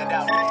out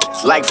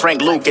like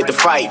Frank Luke at the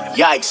fight.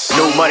 Yikes.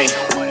 New money,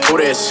 who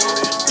this?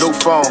 New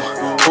phone,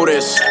 who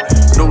this?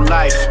 New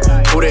life,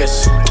 who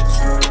this?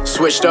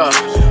 Switched up,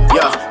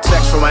 yeah.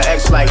 Text from my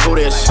ex like who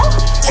this?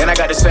 And I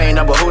got the same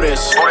number, who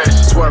this?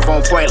 Swerve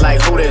on point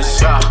like who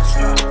this?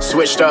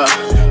 Switched up,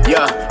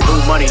 yeah.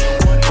 New money,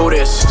 who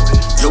this?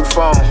 New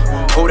phone,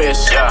 who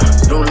this?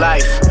 New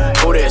life,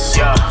 who this?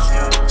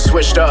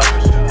 Switched up,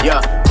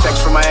 yeah.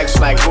 Text from my ex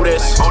like who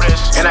this?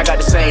 And I got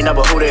the same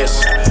number, who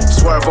this?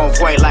 Swerve on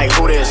point like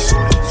who this?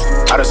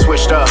 I done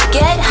switched up.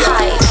 Get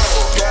hype.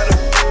 Got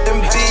a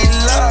MD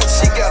lock,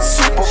 she got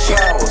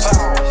superpowers.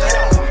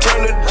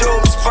 Turn the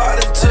dope spot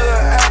into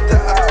after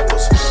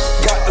hours.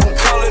 Got them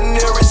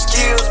culinary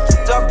skills,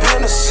 I've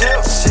been a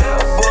chef.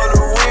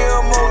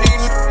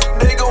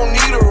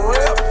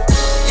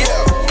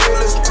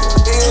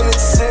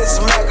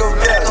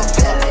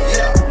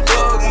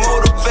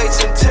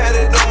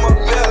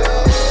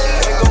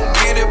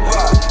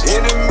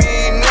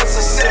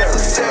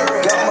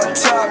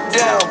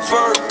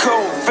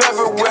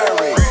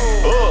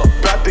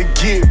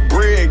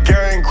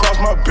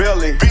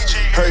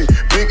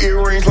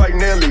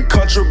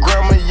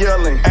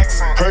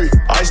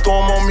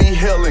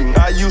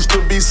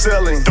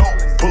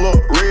 Pull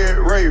up red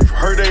rave,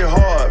 heard they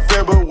hard,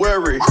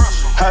 February.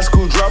 High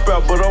school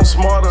dropout, but I'm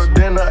smarter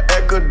than the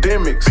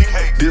academics.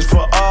 This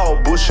for all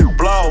bullshit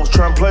blogs,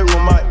 tryna play with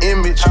my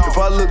image. If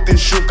I look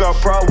this shook, I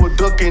probably would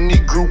duck and knee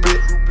group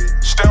it.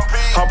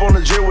 Hop on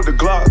the jet with the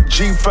Glock,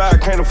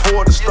 G5, can't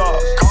afford to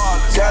stop.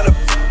 Got a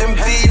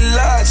MV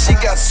line, she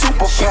got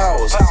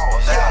superpowers.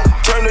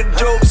 Turn the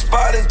dope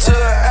spot into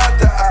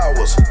after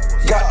hours.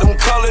 Got them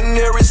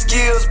culinary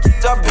skills,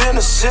 I been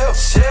a chef.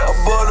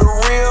 Above the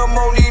rim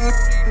on these,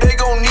 they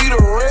gon' need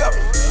a rep.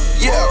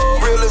 Yeah,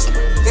 realest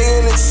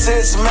in it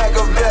since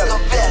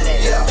Machiavelli.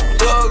 Yeah,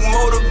 thug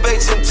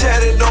motivation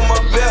tatted on my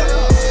belly.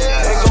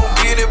 Ain't gon'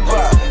 get it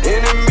by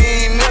any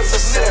means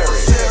necessary.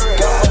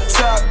 Got my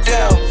top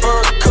down,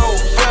 fur coat,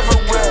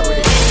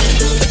 February.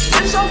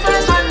 I'm so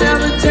fast, I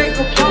never take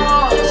a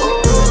pause.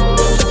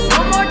 No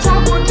more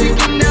talk, we're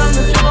kicking down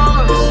the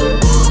doors.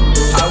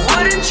 I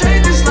wouldn't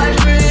trade this life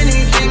for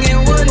anything, it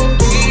wouldn't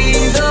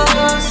be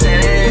the same.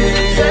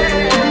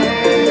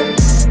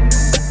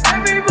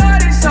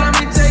 Everybody's saw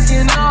me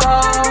taking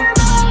off.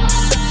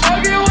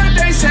 Forget what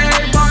they say,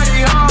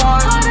 party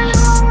hard.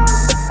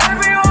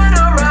 Everyone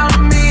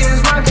around me is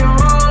rock and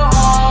roll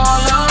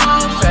hall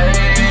of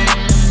fame.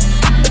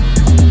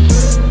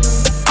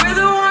 We're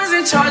the ones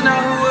in charge, now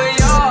who are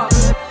y'all?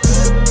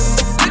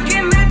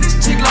 Looking at this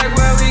chick like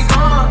where we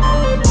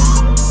gone?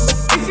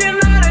 If you're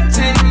not a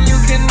 10, you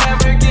can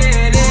never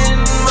get in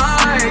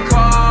my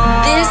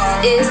car. This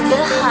is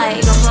the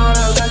hype. Jump out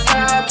of the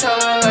cab, tell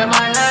her let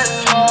my head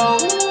go.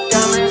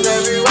 Diamonds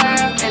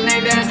everywhere, and they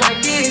dance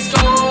like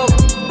disco.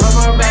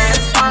 Rubber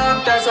bands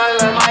pop, that's why I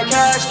let my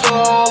cash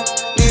go.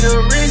 Need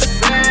a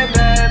wristband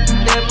that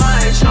it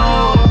might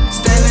show.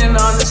 Standing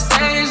on the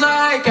stage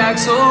like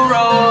Axl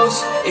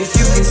Rose. If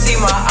you can see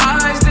my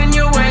eyes, then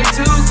you're way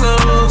too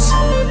close.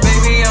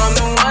 Baby, I'm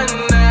the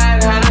one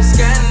that had a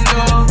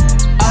scandal.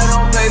 I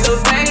don't play the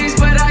bass,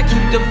 but I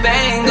keep the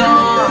bang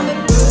on.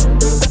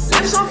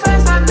 Live so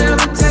fast, I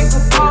never take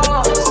a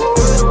pause.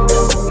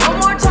 No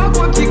more talk,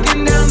 we're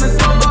kicking down the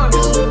doors.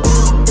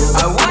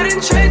 I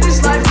wouldn't trade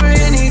this life for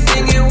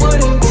anything, it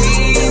wouldn't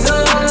be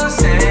the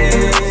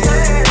same.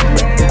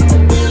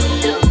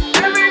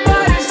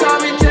 Everybody saw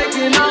me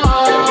taking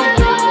off.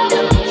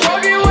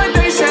 Forget what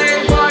they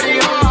say, party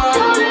hard.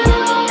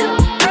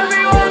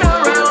 Everyone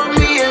around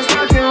me is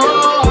rock and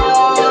roll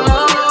hall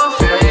of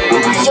fame.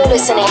 You're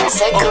listening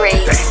to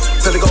Greeks.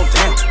 Till it go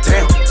down,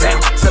 down, down.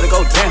 Till it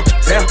go down,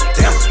 down,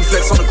 down. You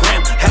flex on the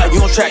gram. Hell, you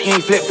don't track, you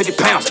ain't flip 50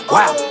 pounds.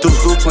 Wow.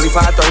 Deuce,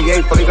 25,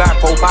 38, 40 Glock,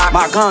 45.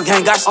 My gun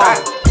gang got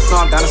style. No,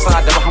 I'm down the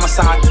side, double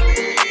homicide.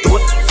 Do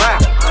it, foul.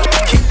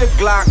 Keep the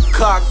Glock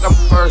cocked, I'm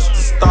first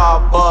to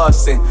start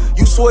busting.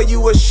 You swore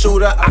you a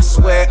shooter, I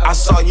swear I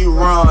saw you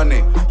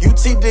running.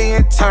 UTD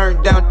and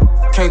turned down,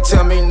 can't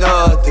tell me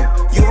nothing.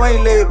 You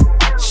ain't lit,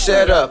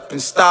 shut up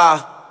and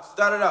stop.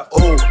 Start it up.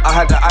 Ooh, I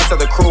had the ice of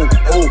the crew.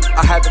 Ooh,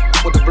 I had the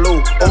with the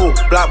blue. Ooh,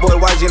 black boy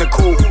YG in the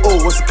cool.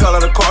 Ooh, what's the color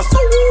of the car? So,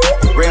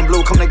 red and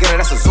blue come together,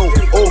 that's a zoo.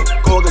 Ooh,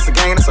 go against the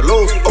gang, that's a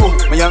lose. Ooh,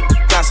 my young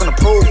got something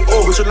to prove.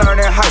 Ooh, we should learn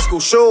in high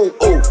school. Shoot.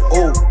 Ooh,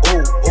 ooh,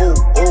 ooh, ooh,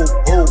 ooh,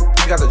 ooh.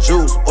 You got the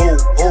juice. Ooh,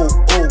 ooh,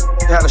 ooh.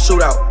 They had a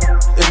shootout.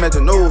 It made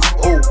the news.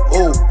 Ooh,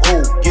 ooh,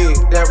 ooh. Yeah,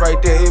 that right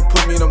there, it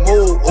put me in the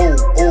mood. Ooh,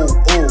 ooh,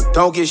 ooh.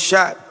 Don't get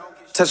shot.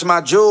 Touch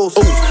my jewels.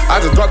 Ooh, I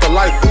just dropped the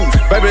light. Ooh,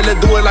 baby, let's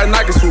do it like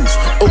Nike shoes.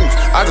 Ooh,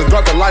 I just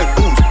dropped the light.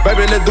 Ooh,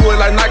 baby, let's do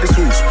it like Nike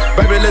shoes.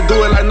 Baby, let's do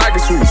it like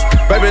Nike shoes.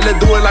 Baby, let's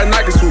do it like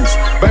Nike shoes.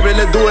 Baby,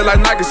 let's do it like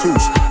Nike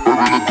shoes.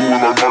 Baby, let's do it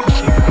like Nike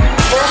shoes.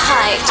 The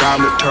hype. Time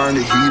to turn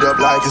the heat up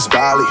like it's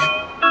Bali.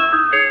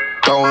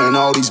 Throwing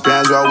all these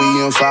bands while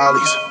we in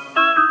follies.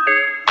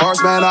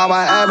 Horseman on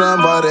my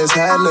emblem, but it's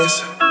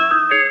headless.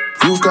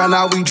 Roof gun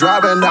out, we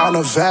driving down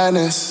to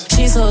Venice.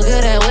 She so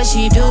good at what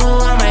she do,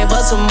 I might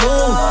bust a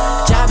move.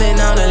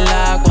 Dropping on the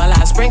lock while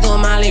I sprinkle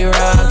Molly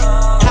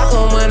Rock. How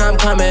come when I'm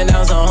coming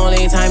down's the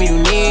only time you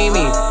need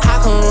me?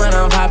 How come when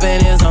I'm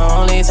popping is the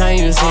only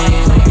time you see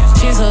me?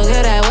 She so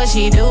good at what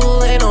she do,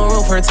 ain't no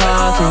room for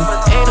talking.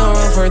 Ain't no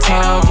room for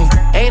talking.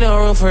 Ain't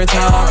no room for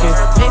talking.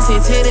 Mix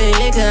it to the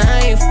liquor,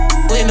 I ain't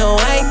with no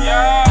white.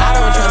 I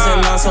don't trust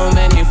in on so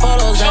many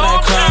photos that I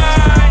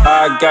crop.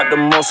 I got the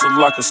muscle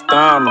like a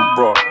Steiner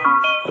bro.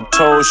 I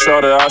told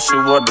Shorty I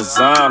should wear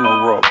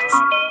designer robes.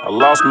 I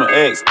lost my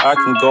ex, I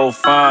can go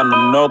find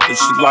another.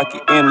 She like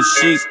it in the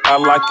sheets, I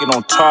like it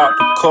on top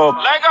the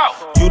cover.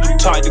 You the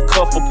type to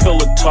cuff a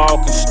pillow, talk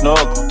and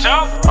snuggle.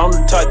 I'm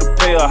the type to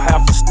pay a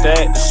half a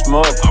stack to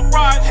smuggle.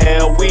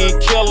 Hell, we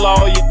kill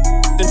all your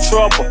in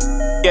trouble.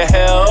 Your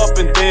hair up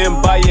and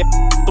then buy your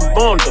the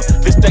bundle.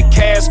 This that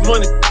cash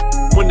money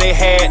when they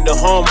had the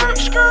Hummer.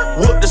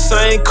 With the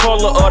same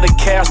color of the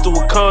cast of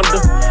Wakanda.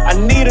 I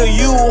need a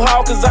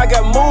U-Haul cause I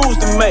got moves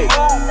to make.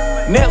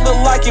 Net look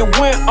like it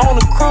went on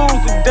a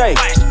cruise today.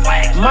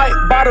 Might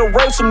buy the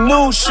rape some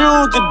new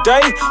shoes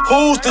today.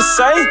 Who's to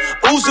say?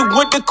 Uzi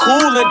with the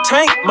cooling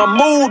tank. My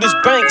mood is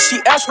bank.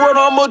 She asked what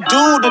I'ma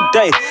do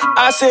today.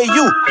 I said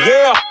you,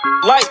 yeah,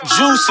 like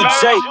Juicy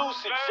J.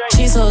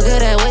 She so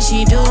good at what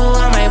she do,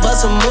 I might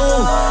bust a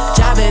move.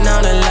 Dropping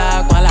on the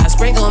lock while I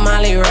sprinkle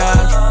Molly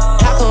Rock.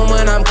 How come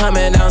when I'm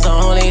coming down's the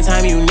only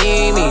time you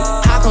need me.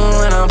 How come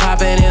when I'm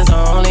popping it's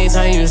the only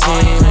time you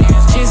see me?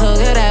 She's so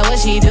good at what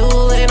she do,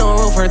 ain't no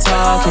room for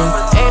talking.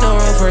 Ain't no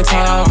room for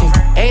talking.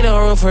 Ain't no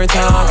room for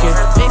talking.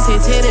 Mix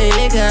it to the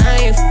liquor,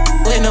 I ain't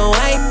with no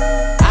white.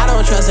 I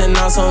don't trust in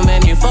all so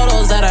many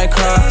photos that I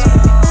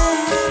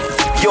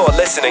cropped. You're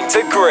listening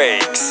to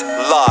Griggs,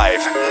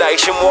 live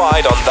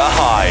nationwide on The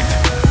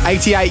Hype.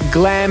 88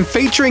 Glam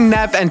featuring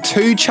Nav and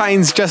 2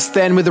 Chainz just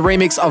then with the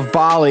remix of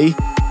Bali.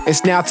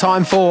 It's now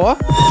time for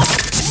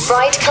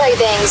Right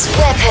Clothing's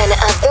Weapon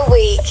of the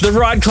Week. The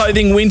Right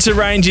Clothing winter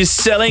range is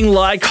selling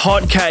like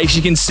hotcakes.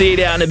 You can see it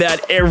out and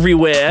about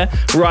everywhere.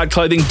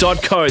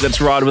 RightClothing.co,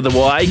 that's right with a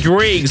Y.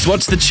 Griggs,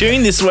 what's the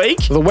tune this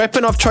week? The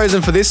weapon I've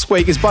chosen for this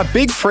week is by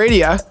Big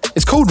Fredia.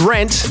 It's called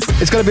Rent.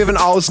 It's got a bit of an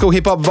old school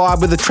hip hop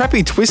vibe with a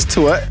trappy twist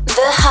to it. The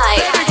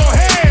Hype.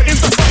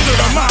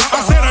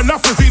 I said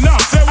enough is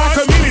enough. Said I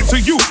committed to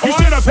you. You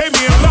should have paid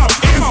me in love.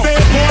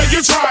 Instead, boy,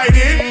 you tried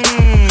it.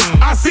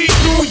 I see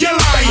through your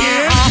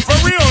lying. For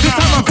real, this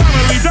time I'm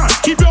finally done.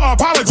 Keep your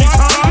apologies,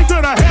 son. You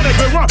could have had a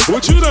good run.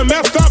 What you done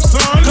messed up,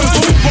 son? Cause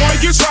ooh, boy,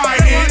 you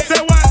tried it.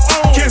 Said what?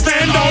 Can't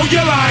stand all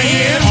your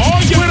lying.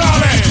 With all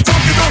that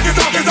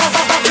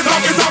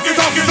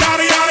talking,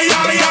 yada, yada,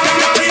 yada, yada,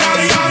 yada,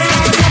 yada, yada.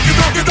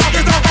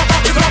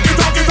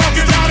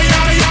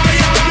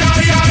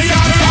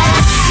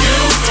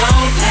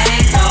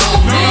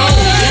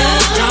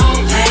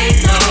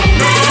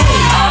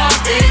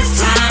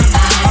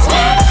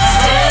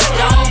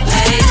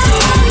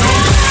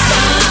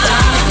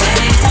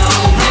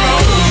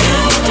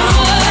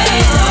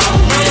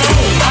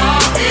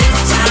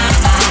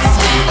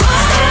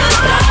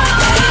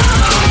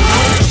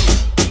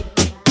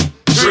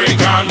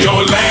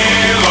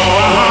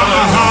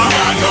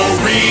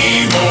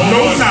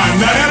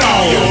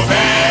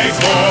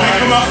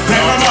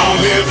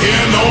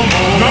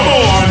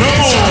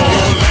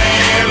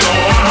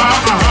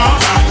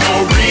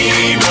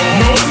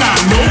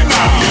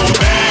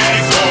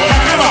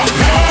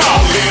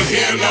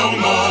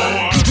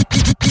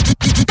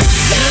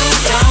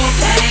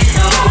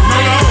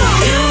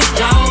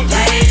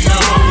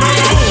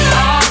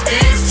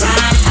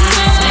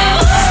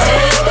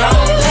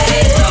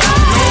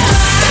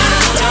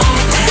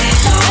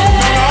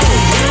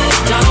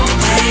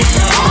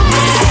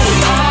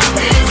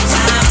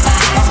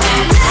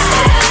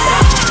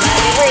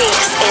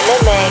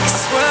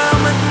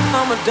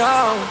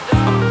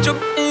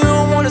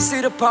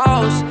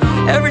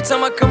 Every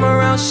time I come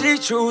around, she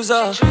chews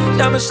up.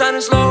 Diamond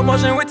shining slow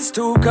motion with these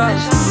 2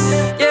 cups.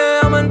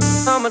 Yeah,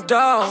 I'm a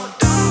dog.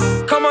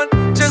 Come on,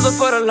 chisel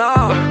for the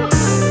law.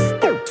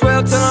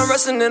 12 till I'm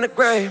resting in the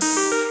grave.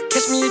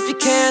 Catch me if you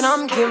can,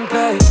 I'm getting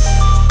paid.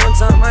 One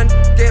time I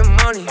get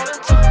money.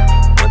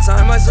 One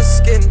time I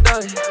just getting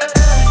done.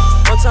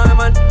 One time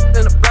I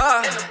in the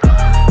bar.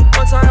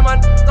 One time I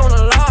on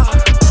the law.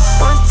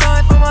 One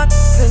time for my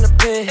in the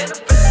pen.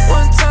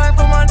 One time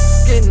for my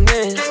getting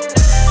in.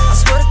 I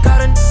swear to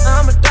God,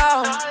 I'm a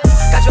dog.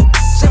 Got your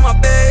bitch in my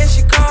bed,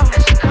 she call.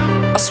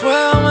 I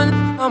swear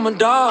I'm a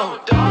dog.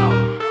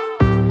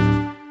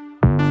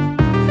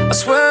 I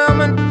swear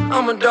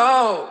I'm a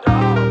dog.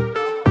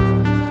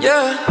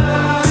 Yeah.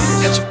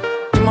 Had you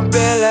in my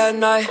bed last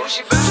night.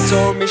 She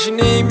told me she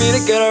need me to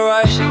get her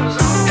right.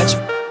 Had you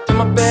in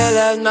my bed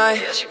last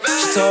night.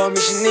 She told me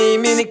she need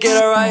me to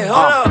get her right.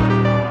 Hold up.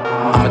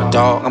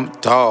 I'm a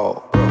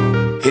dog.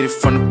 Hit it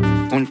from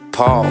the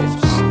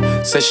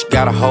pause. Said she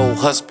got a whole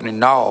husband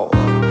and all.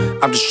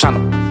 I'm just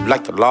tryna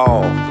like the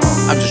law.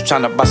 I'm just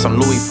tryna buy some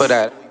Louis for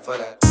that.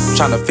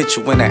 Tryna fit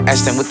you in that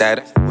Ashton with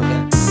that.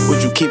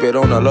 Would you keep it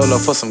on the low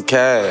for some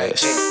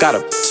cash?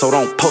 So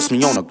don't post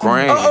me on the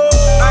gram. I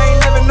ain't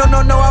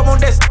living, no, I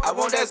want this.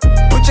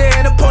 Put your hair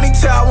in a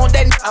ponytail, I want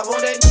that.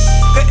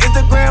 The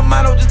Instagram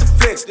model just a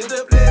flex.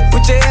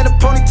 Put your hair in a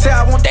ponytail,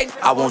 I want that.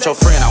 I want your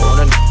friend, I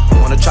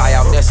wanna try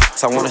out this.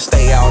 So I wanna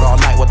stay out all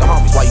night with the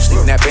homies while you sleep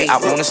in that bed. I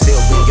wanna still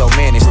be your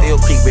man and still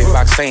creep big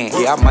box saying,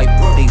 yeah, I might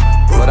be deep,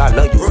 but I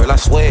love you, girl, I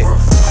swear.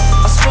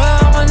 I swear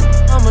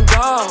I'm a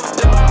dog.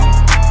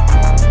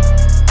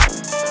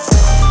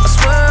 I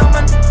swear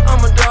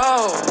I'm a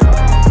dog.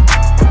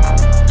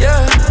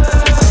 Yeah.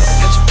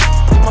 Had you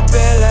in my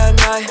bed last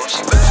night.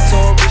 She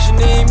told me she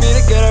need me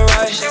to get her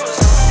right.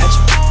 Had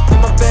you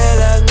in my bed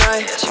last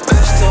night. She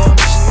told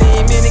me she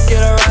need me to get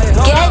her right.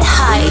 Get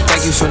hyped. Who you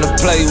think you finna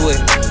play with?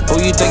 Who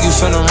you think you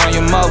finna run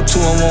your mouth to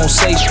and won't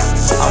say shit?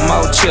 I'm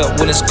out here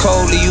when it's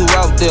cold, leave you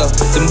out there.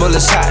 Them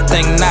bullets hot,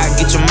 think not,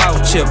 get your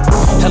mouth chipped.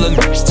 Hella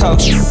niggas talk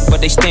shit,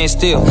 but they stand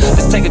still.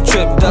 Let's take a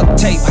trip, duct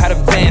tape, how the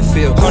van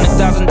feel.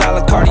 $100,000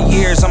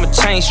 Cartiers, I'ma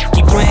change.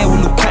 Keep playing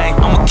with Luke Kang,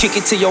 I'ma kick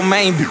it to your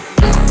main beat.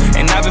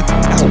 And I've been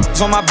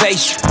on my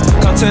base.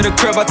 Come to the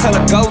crib, I tell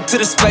her go to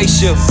the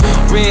spaceship.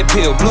 Red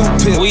pill, blue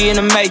pill, we in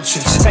the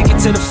matrix. Take it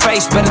to the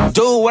face, better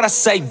do what I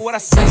say.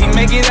 He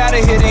make it out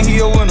of here, then he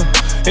a winner.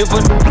 If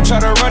a try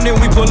to run, then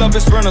we pull up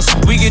in sprinters.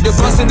 We get the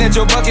bustin' at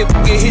your bucket,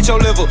 get hit your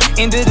liver.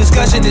 In the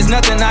discussion, there's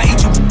nothing, I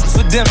eat you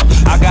for dinner.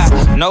 I got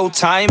no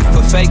time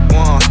for fake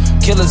ones.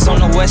 Killers on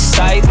the west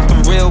side with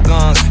them real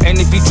guns. And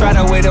if you try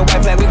to wear the white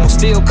flag, we gon'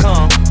 still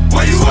come.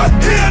 Where you at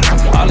here?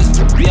 All this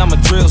I'ma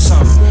drill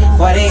something.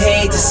 Why they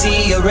hate to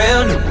see a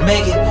real nigga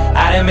make it?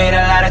 I done made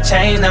a lot of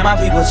change, now my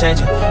people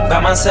changing. By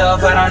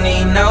myself, I don't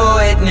need no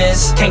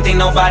witness. Can't think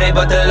nobody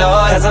but the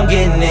Lord, cause I'm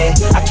getting it.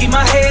 I keep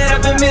my head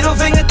up and middle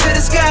finger to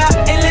the sky,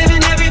 and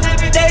living every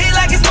day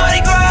like it's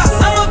Mardi Gras.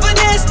 I'ma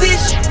finesse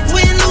this,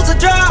 win, lose or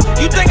draw.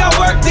 You think I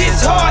work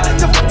this hard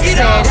to get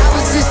off? Said I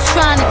was just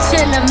trying to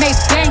chill and make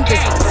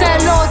bangers.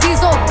 Tell all these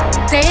old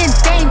they in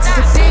danger.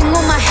 The thing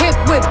on my hip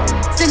whip,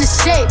 it's in the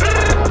shape.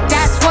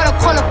 That's what I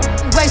call a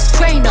waist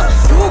trainer.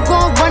 You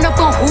gon' run up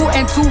on who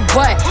and do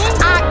what?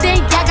 I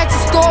think I got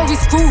your story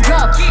screwed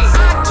up.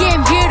 I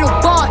came here to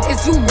bar,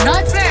 is you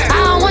nuts? I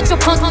don't want your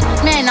punk,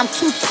 man, I'm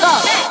too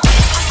tough.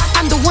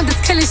 I'm the one that's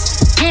killing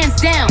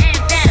hands down.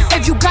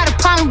 If you got a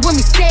problem with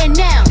me, say it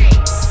now.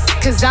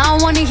 Cause I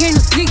don't wanna hear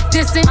no sneak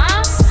dissing,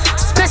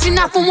 especially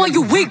not from one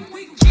you weak.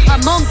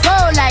 I'm on go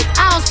like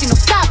I don't see no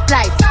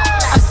stoplights.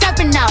 I'm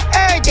stepping out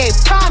every day,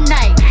 prom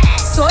night.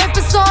 So if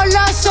it's all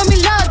love, show me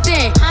love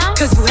then.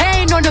 Cause you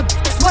ain't on the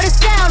what it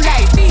sound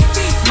like.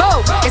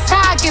 Mo, it's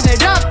how I give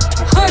it up.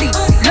 Hoodie,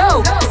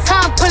 low, it's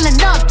how I'm pulling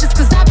up. Just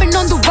cause I've been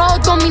on the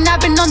road, don't mean I've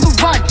been on the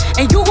run.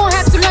 And you gon'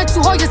 have to learn to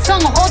hold your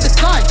tongue or hold the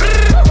gun.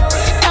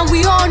 And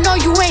we all know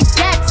you ain't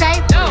that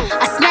type.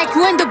 I smack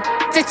you in the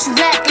that you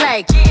act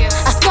like.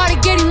 I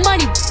started getting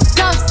money,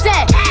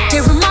 upset.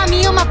 They remind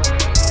me of my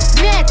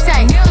mad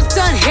type. Nails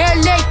done, hair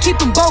laid, keep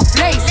them both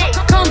blazed.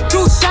 Come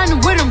through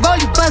shining with them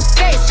rolly buzz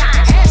face.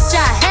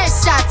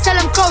 Headshot, tell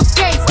them close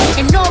gates.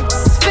 And no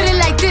spitting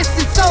like this,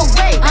 it's so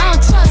way. I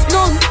don't trust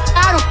no,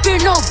 I don't fear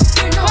no.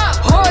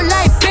 Whole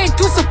life been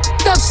through some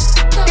up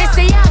shit. They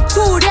say I'm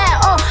too that,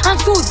 oh, I'm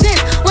too this.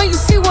 When you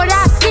see what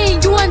I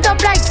seen, you end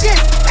up like this.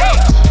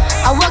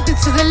 I walked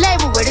into the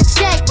label where the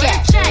check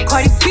at.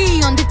 Cardi B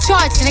on the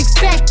charts and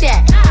expect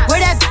that. Where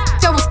that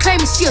that was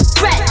claiming she a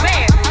threat.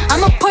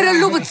 I'ma put a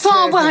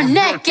Louboutin with her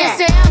neck at.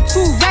 They say I'm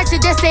too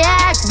ratchet, they say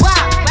I act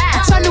wild.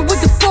 I'm tryna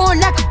with the phone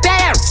like a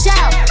bad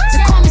child. They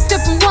call me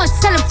slipping once,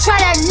 tell them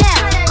try that now.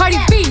 Cardi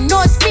B,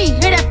 know it's me,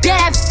 hear that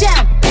bad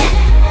sound.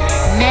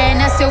 Man,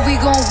 I said we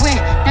gon' win.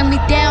 Knock me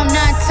down 9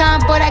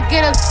 times, but I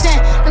get up 10.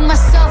 Look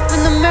myself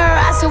in the mirror,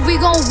 I said we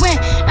gon' win.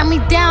 Knock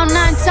me down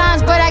 9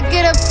 times, but I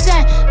get up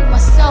 10. Look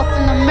myself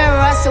in the mirror,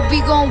 I said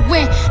we gon'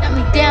 win. Knock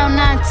me down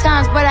 9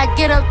 times, but I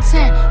get up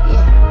 10.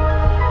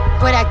 Yeah,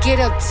 but I get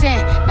up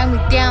 10. Knock me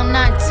down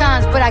 9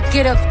 times, but I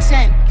get up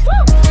 10.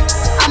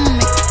 I'ma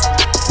make it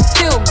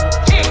feel me.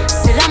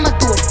 Said I'ma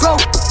do it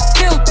broke,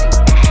 filthy.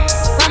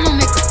 I'ma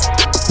make it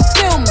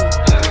feel me.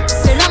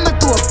 Said I'ma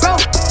do it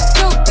broke,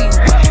 filthy.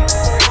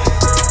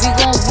 We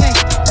gon' win.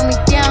 Knock me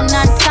down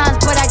 9 times,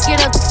 but I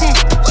get up 10.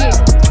 Yeah,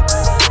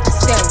 I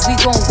said we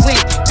gon' win.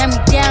 Knock me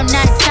down 9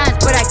 times,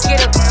 but I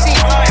get up 10.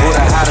 Who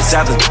the hottest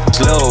at the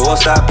JLEO?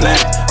 What's that plan?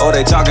 Oh,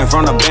 they talking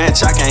from the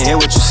bench, I can't hear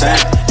what you saying.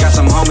 Got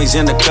some homies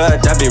in the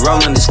cut that be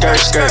rolling the skirt.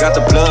 Got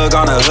the plug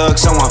on the hook,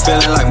 so I'm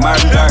feeling like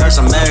murder. Heard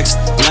some ex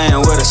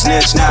playing with a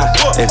snitch now.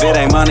 If it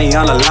ain't money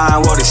on the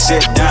line, won't he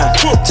sit down?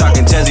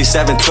 Talking Tezzy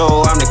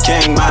 7-2, I'm the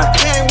king, man.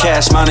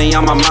 Cash money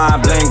on my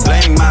mind, bling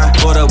bling, man.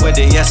 Put up with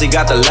it, yes, he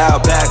got the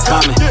loud pack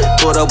coming.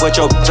 Put up with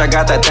your bitch, I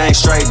got that thing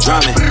straight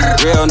drumming.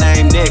 Real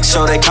name Nick,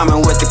 so they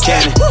coming with the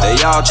cannon. They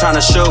all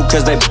tryna shoot,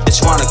 cause they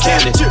bitch want a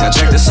candy. Now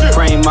check the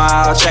Supreme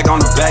mile, check on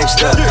the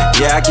Baxter.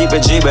 Yeah, I keep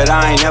it G, but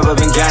I ain't never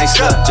been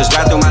gangster. Just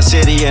ride through my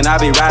city and I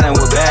be riding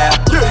with bad.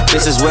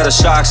 This is where the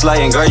sharks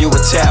lay, and girl, you a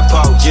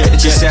tadpole.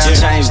 She say I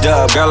changed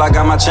up, girl, I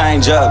got my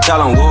change up. Tell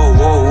them whoa,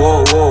 whoa,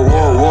 whoa, whoa,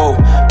 whoa, whoa.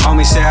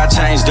 Homie say I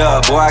changed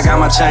up, boy, I got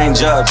my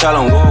change up. Tell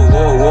them whoa,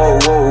 whoa, whoa,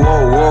 whoa,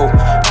 whoa,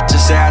 whoa.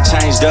 Just say I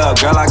changed up,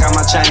 girl, I got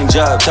my change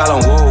up. Tell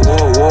them whoa,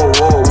 whoa, whoa,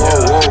 whoa, whoa,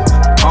 whoa.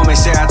 Homie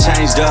say I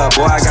changed up,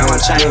 boy, I got my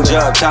change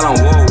up. Tell them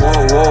whoa,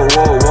 whoa, whoa,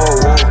 whoa, whoa,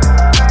 whoa.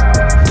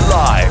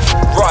 Live,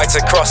 right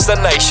across the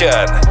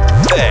nation.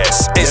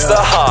 This is The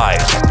Hype.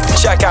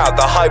 Check out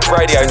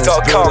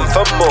thehyperadio.com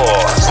for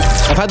more.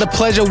 I've had the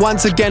pleasure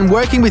once again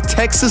working with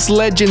Texas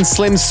legend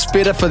Slim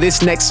Spitter for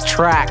this next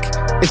track.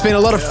 It's been a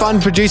lot of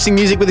fun producing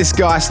music with this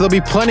guy, so there'll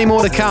be plenty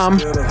more to come.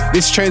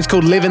 This tune's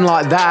called Living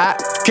Like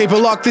That. Keep it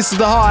locked, this is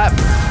The Hype.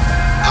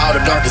 All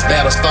the darkest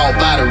battles fought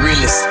by the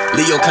realest.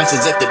 Leo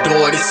conscience at the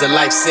door, this a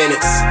life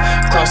sentence.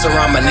 Cross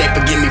around my neck,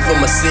 forgive me for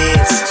my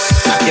sins.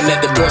 Knocking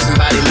at the door,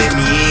 somebody let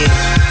me in.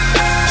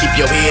 Keep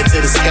your head to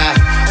the sky.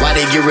 Why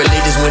they get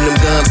religious when them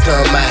guns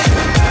come out?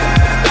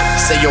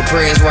 Say your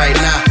prayers right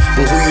now,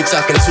 but who you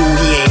talking to,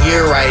 he ain't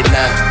here right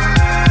now.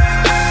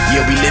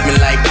 Yeah, we living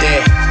like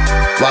that.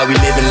 Why we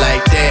living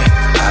like that?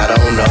 I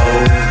don't know.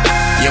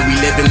 Yeah, we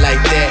living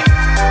like that.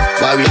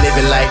 Why we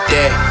living like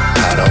that?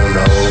 I don't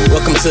know.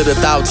 Welcome to the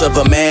thoughts of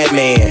a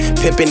madman.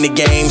 Pimping the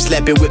game,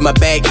 slapping with my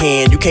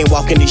backhand. You can't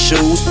walk in these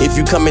shoes. If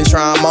you come and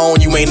try them on,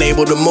 you ain't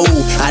able to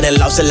move. I done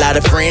lost a lot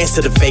of friends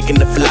to the fake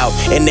and the flout,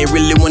 and they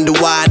really wonder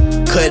why I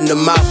cutting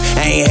them off.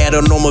 I ain't had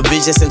a normal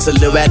vision since a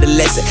little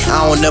adolescent.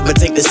 I don't ever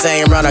take the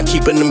same route, I'm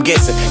keeping them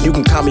guessing. You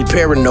can call me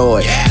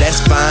paranoid, that's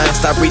fine.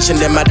 Stop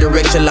reaching in my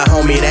direction like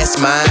homie, that's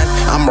mine.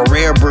 I'm a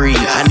rare breed,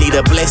 I need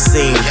a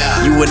blessing.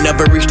 You would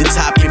never reach the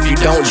top if you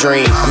don't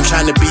dream. I'm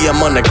trying to be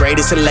among the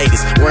greatest and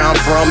latest. Where I'm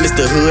from, it's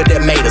the hood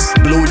that made us.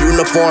 Blue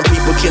uniform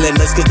people killing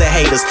us cause they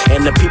hate us.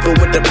 And the people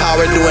with the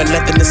power doing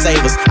nothing to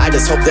save us. I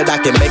just hope that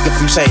I can make a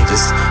few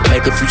changes.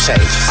 Make a few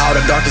changes. All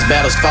the darkest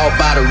battles fought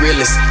by the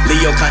realest.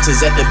 Leo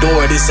conscience at the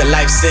door, this a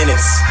life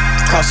sentence.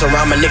 Cross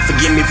around my neck,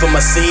 forgive me for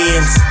my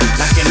sins.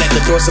 Knocking at the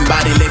door,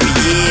 somebody let me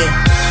in.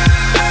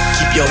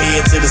 Keep your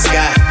head to the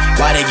sky.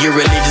 Why they get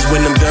religious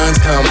when them guns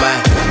come by?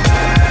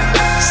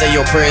 Say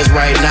your prayers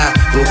right now,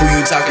 but who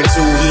you talking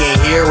to, he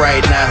ain't here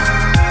right now.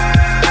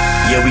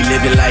 Yeah, we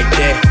living like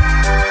that.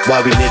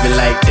 Why we living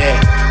like that?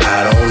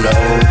 I don't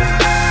know.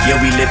 Yeah,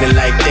 we living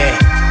like that.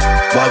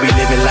 Why we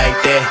living like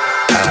that?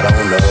 I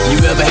don't know. You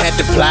ever had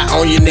to plot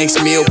on your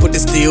next meal? Put the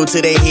steel to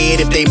their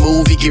head if they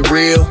move, it get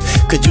real.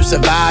 Could you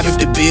survive if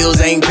the bills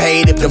ain't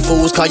paid? If them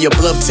fools call your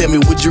bluff, tell me,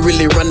 would you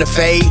really run the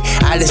fade?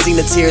 I done seen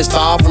the tears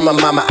fall from my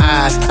mama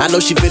eyes. I know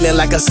she feeling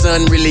like her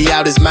son really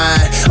out his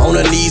mind. On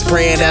her knees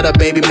praying that her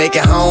baby make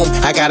it home.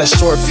 I got a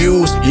short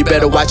fuse, you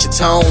better watch your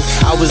tone.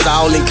 I was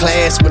all in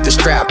class with the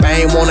strap.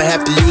 I ain't wanna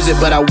have to use it,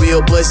 but I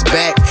will bust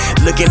back.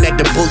 Looking at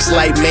the books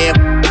like, man,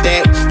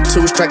 that.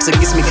 2 strikes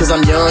against me cause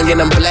I'm young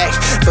and I'm black.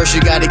 First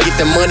you gotta get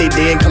the money,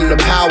 then come the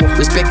power.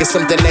 Respect is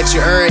something that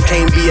you earn,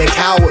 can't be a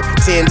coward.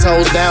 10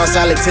 toes down,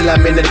 solid till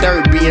I'm in the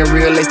dirt. Being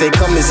real as they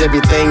come is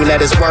everything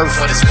that it's worth.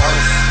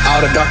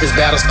 All the darkest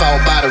battles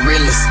fought by the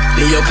realest.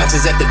 Leo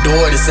conscience at the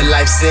door, this a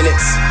life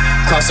sentence.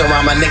 Cross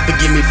around my neck,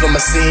 forgive me for my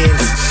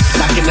sins.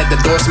 Knocking at the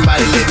door,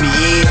 somebody let me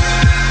in.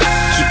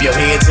 Keep your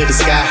head to the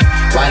sky.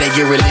 Why they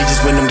get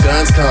religious when them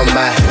guns come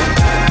by?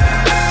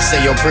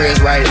 Say your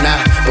prayers right now,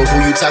 but who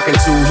you talking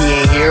to, he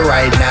ain't here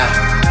right now.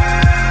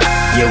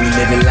 Yeah, we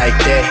living like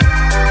that.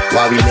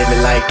 Why we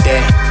living like that?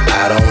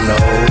 I don't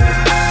know.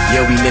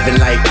 Yeah, we living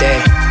like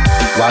that.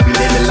 Why we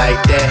living like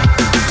that?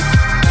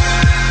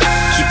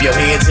 Keep your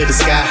head to the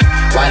sky.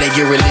 Why they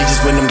get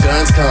religious when them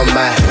guns come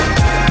by?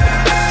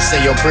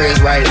 Say your prayers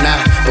right now,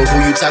 but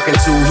who you talking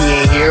to, he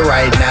ain't here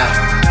right now.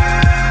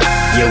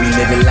 Yeah, we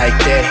living like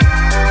that.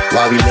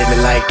 Why we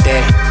living like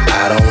that?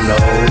 I don't know.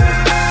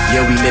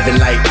 Yeah, we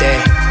living like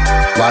that.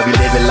 Why we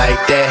living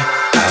like that?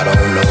 I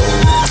don't know.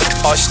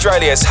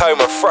 Australia's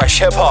home of fresh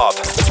hip-hop,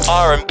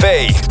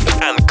 R&B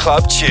and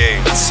club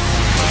tunes.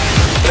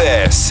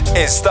 This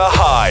is The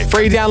Hype.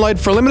 Free download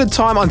for a limited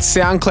time on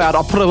SoundCloud.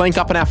 I'll put a link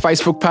up on our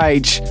Facebook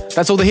page.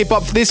 That's all the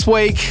hip-hop for this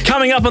week.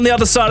 Coming up on the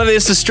other side of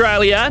this,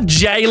 Australia,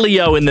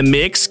 JLEO in the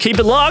mix. Keep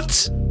it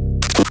locked.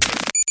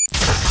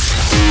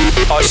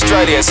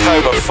 Australia's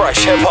home of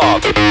fresh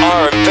hip-hop,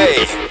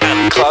 R&B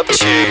and club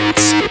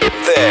tunes.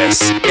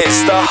 This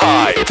is The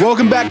Hype.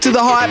 Welcome back to The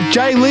Hype.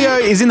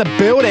 JLEO is in the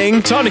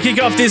building. Time to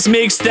kick off this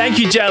mix. Thank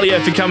you, JLEO,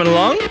 for coming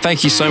along.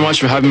 Thank you so much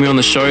for having me on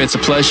the show. It's a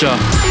pleasure. I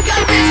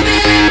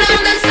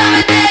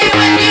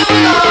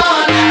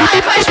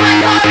crashed my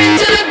car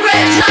into the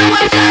bridge. I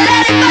watched I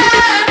let it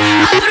burn.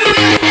 I threw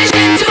it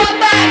into a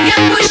bag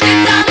and pushed it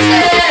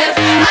downstairs.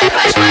 I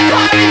crashed my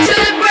car into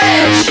the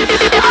bridge.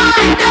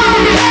 I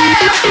don't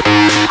care.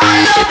 I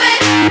love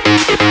it.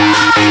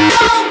 I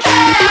don't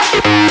care.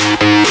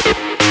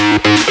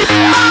 I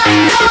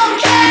don't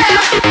care.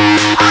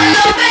 I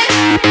love it.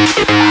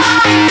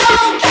 I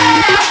don't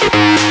care.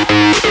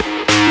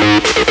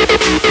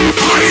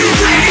 Are you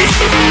ready?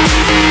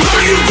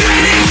 Are you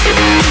ready?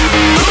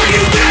 Are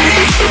you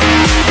ready?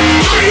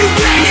 Are you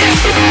ready?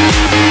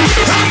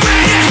 I'm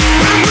ready.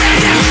 I'm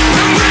ready.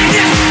 I'm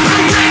ready.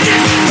 I'm ready.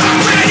 I'm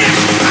ready.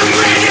 I'm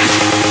ready.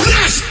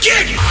 Let's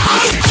get it.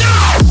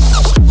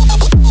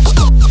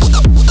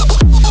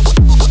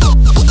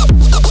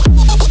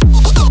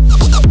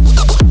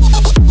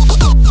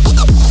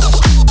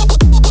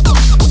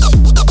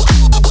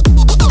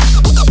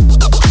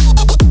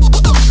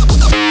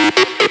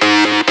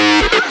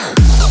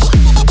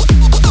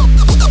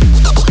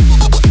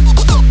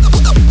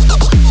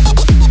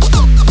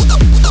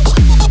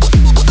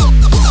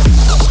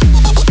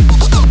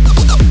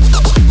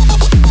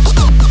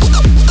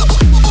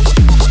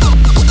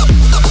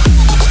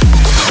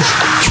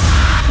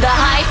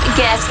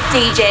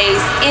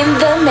 DJs in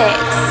the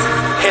mix.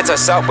 Hit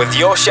us up with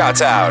your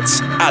shout-outs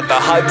at The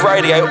Hype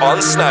Radio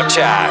on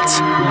Snapchat.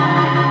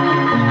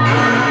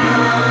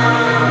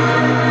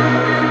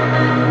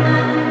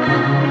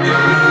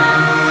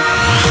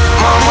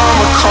 My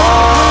mama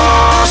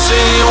called, see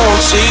you on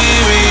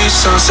TV.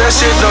 Sunset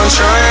shit done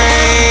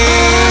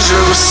change.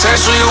 Ever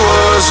since we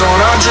was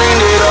on, I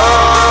dreamed it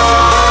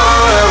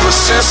all. Ever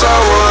since I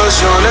was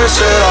young, they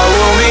said I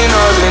won't be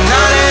nothing.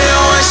 Now they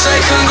always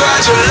say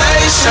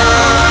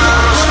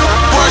congratulations.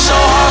 Worked so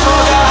hard,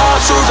 forgot how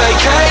to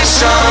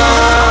vacation.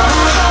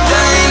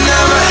 They ain't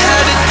never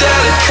had the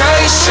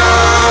dedication.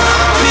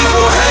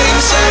 People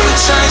hating, say we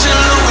changing,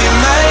 look, we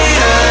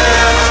made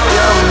it.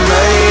 Yeah, we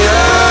made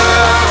it.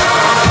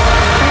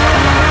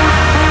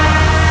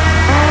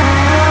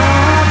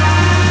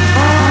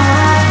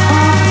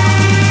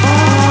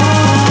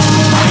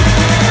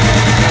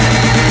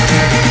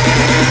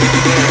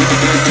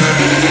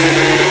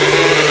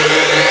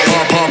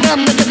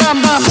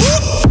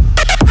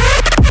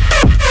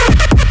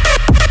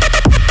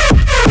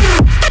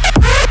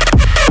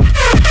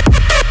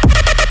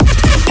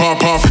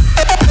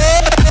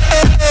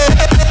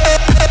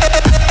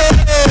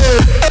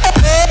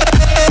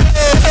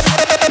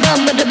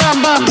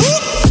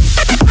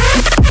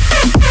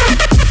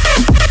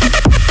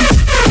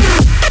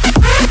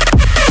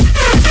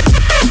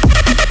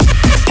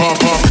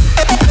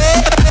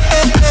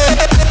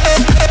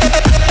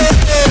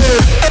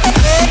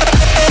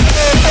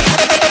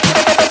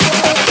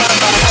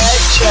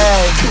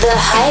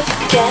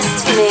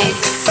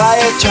 by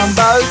a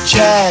jumbo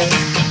jet.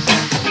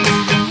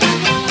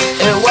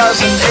 It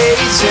wasn't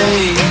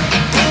easy,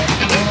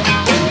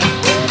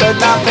 but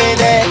nothing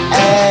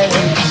ends.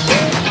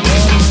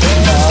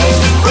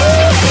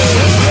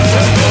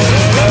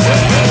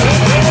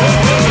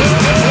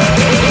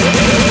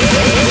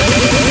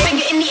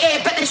 Finger in the air,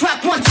 but the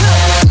drop 1, 2.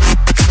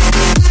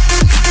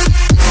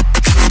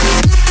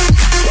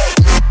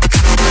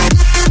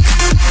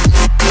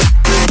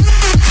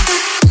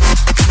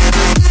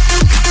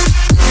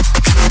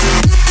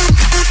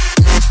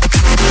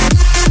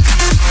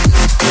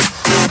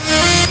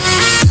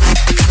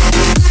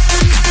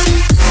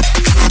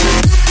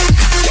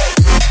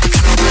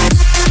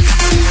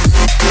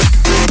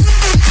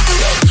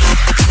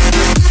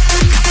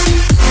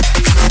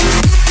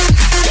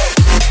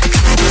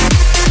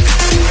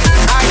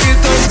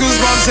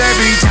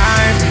 Every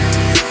time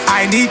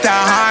I need the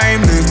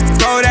Heimlich,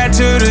 throw that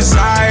to the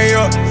side.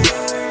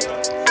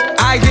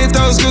 I get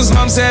those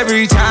goosebumps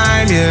every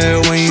time,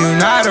 yeah. When you're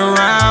not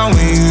around,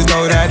 when you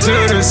throw that to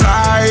the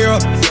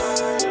side.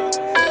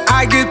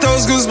 I get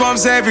those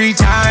goosebumps every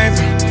time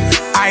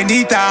I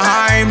need the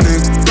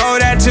Heimlich, throw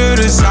that to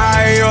the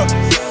side.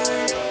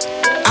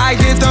 I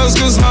get those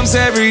goosebumps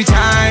every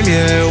time,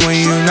 yeah. When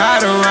you're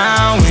not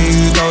around, when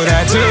you throw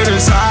that to the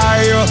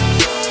side.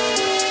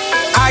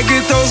 I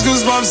get those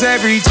goosebumps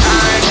every time.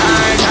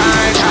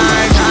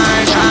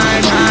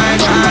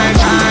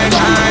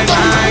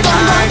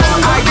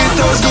 I get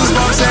those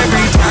goosebumps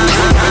every time.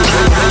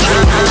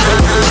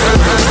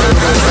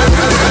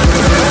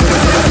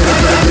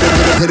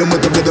 Hit him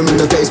with the rhythm in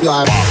the face,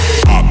 like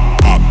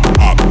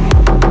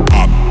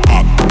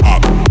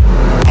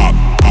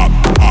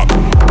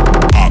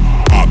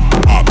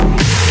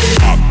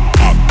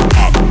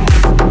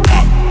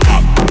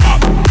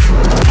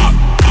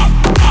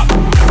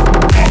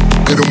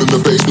hit him in the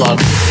face, like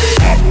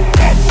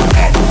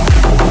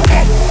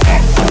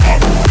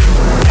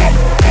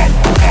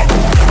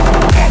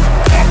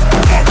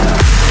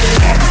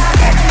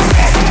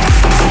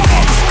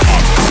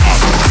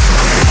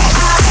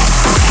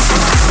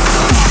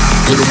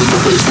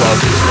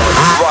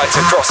right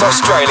across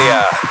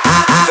Australia.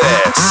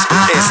 This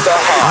is The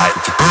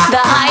Hype.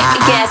 The Hype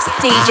guest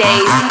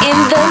DJs in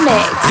the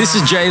mix. This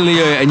is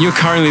JLEO, and you're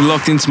currently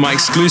locked into my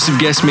exclusive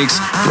guest mix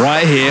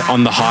right here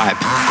on The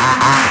Hype.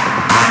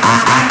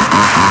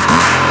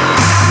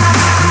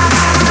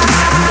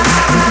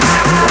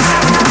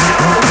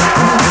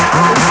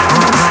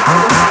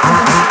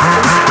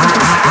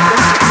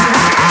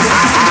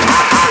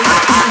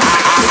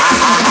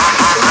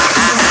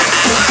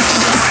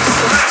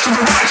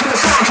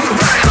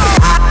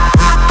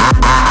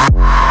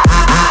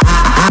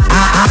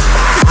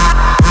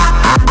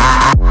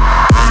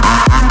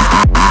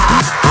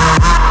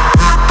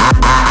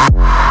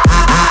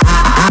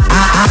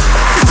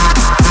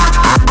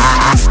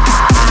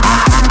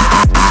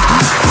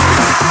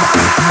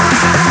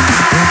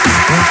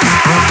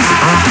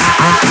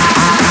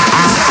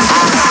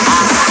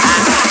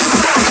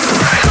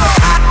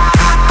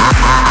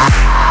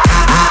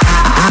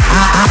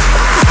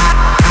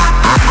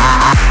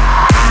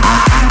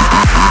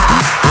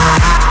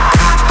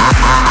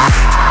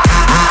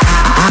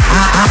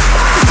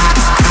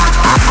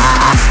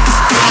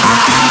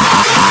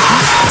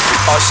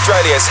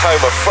 Australia's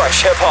home of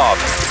fresh hip-hop,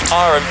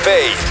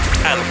 R&B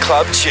and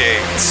club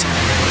tunes.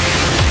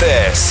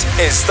 This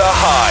is The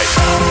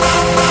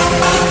Hype.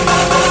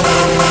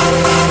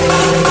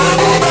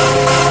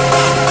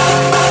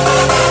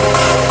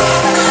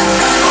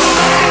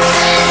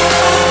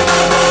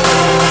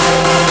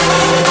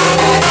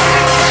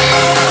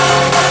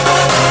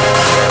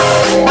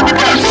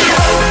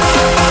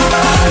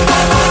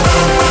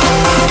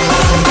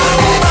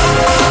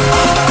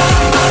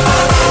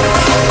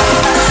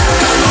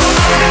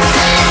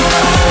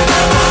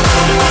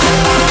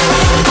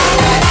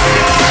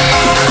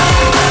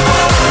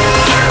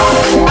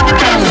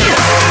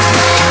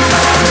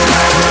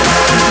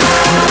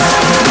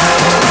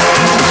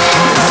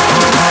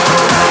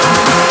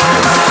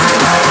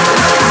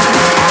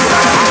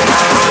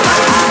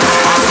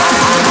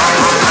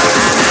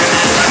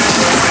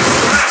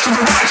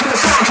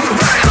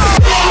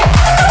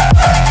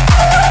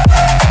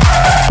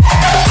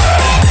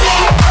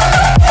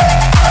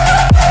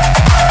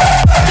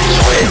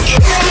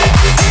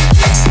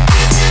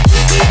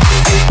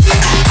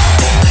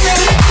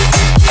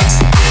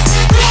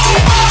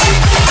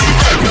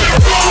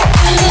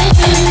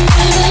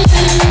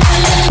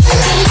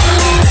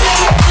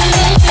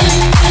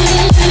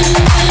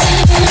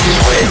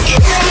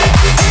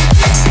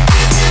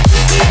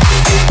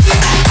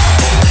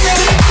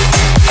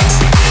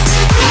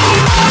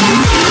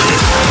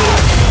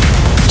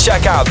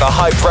 Check out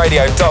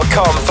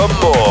thehyperadio.com for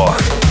more.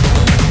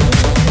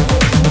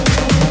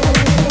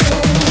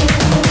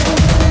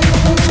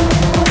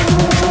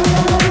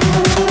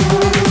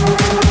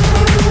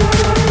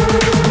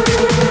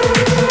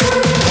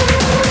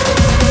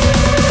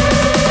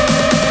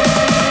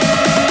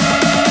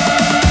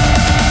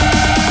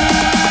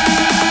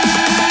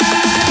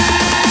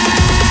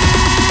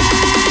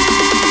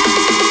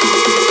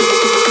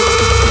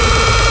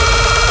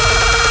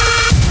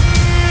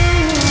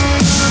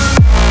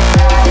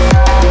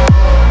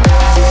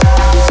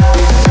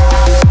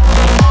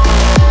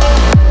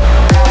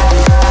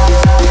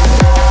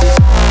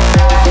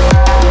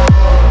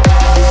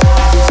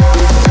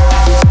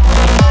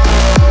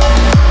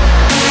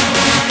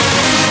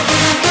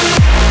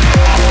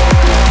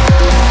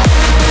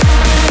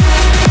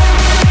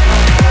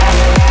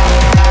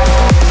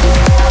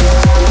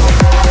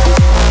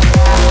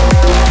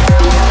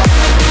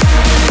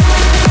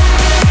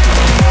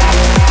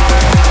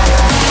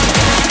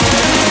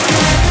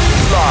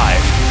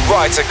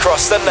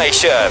 across the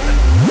nation.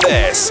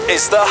 This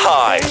is The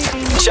Hype.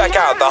 Check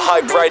out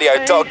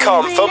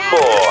thehyperadio.com for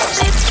more.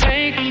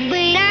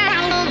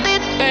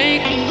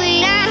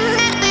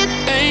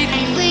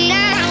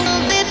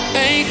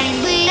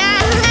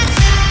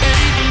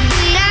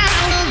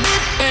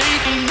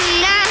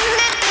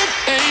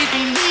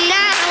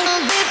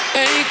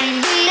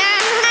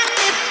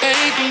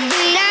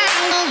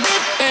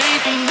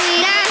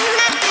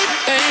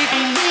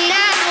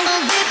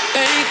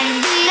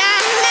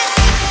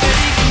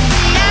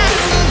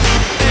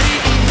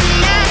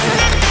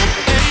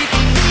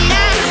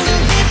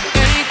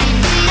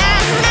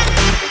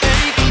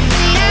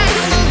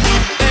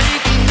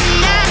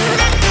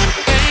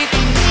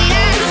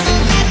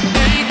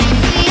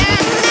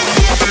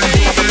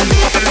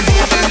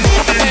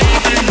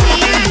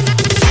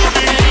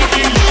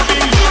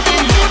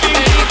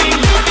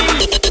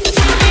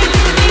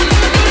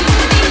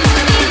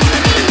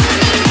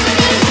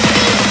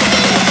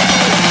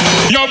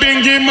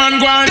 Man,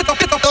 go on.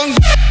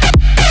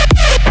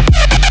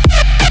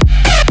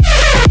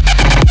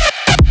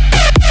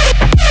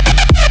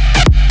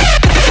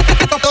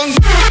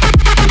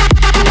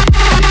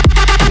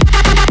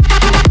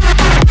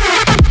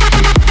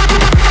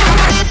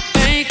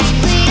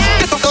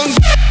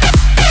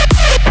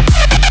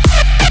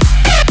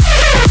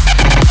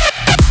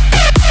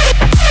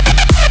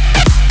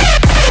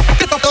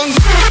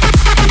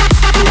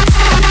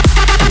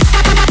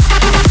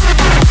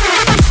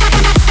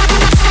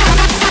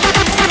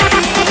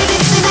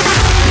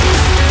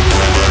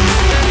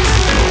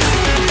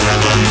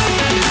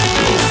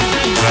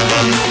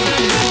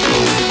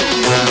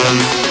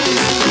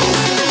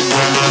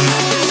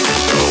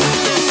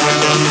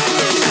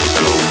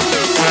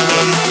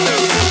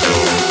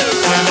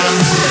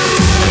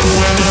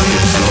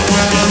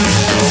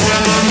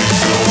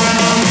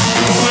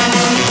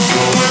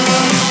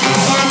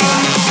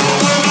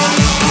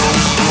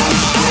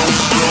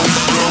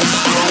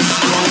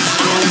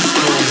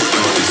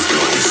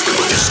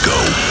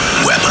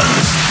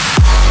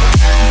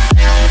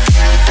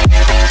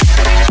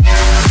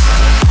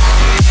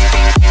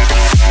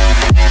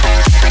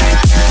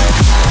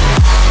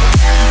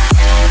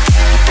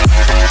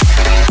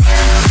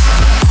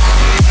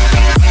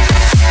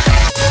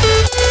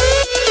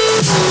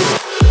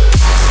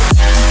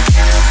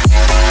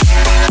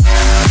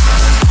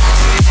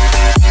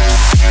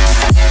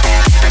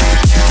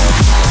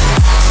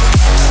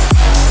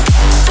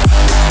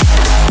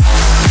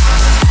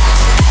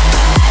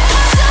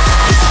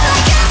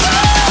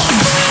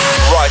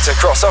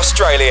 Across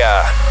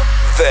Australia,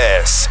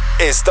 this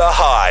is The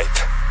Hype.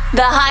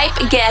 The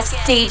Hype guest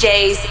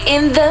DJs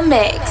in the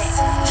mix.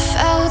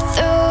 Fell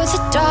through the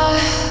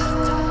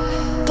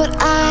dark, but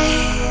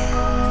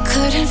I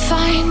couldn't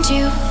find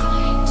you.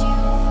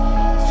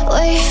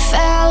 We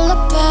fell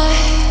apart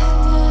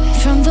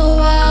from the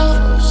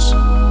walls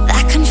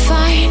that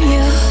confine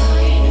you.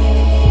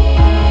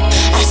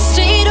 I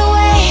stayed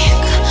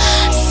awake,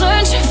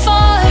 searching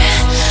for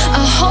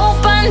a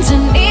hope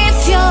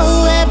underneath your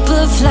web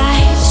of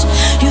light.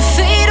 You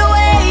fade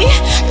away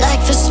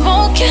like the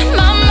smoke in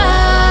my mind.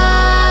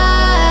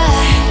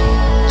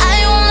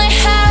 I only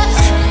have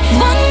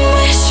one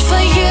wish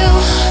for you,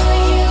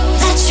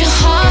 that your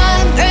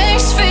heart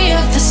breaks free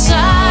of the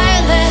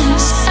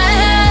silence. I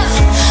have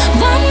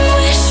one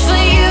wish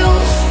for you,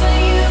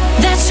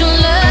 that you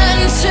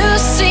learn to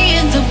see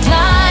in the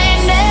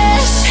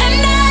blindness. And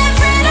I've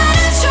run out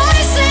of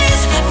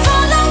choices,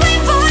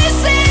 following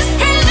voices,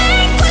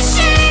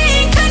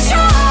 relinquishing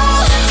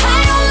control.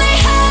 I only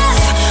have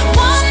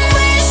one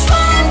wish,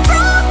 one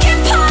broken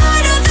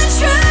part of the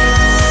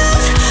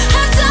truth.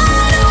 I've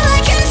done all I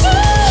can do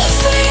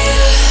for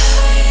you.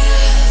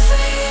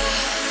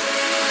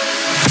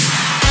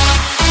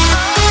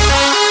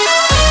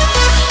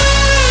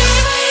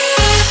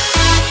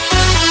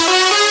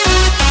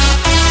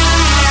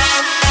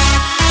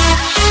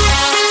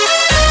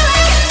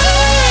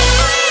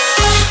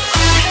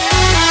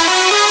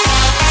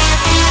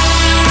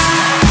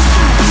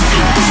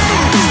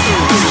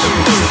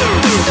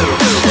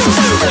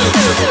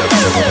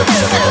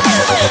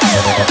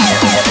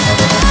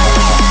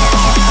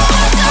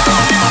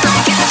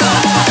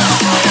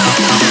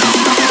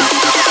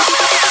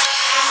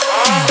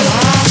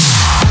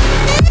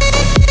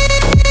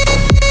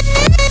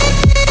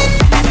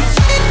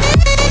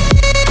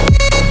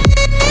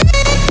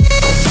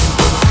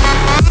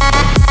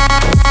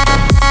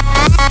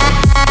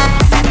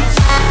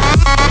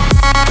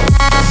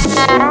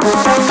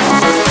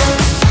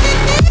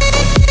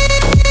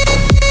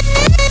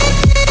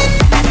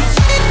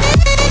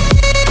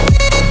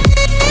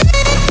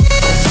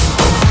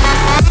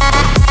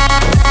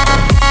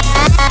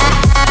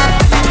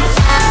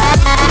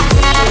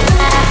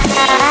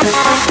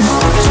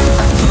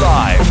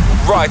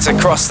 Right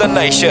across the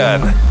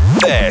nation,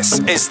 this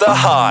is The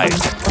Hype.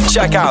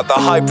 Check out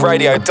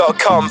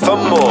thehyperadio.com for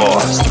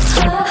more.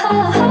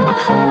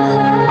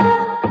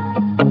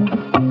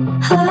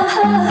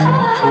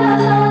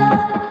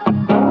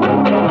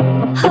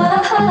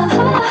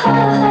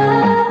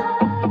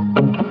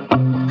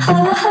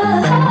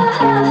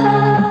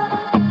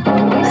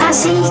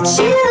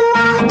 She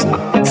won't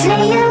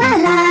flay you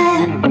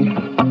alive.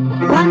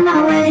 One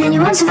more word and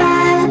you won't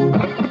survive.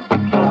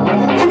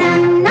 And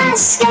I'm not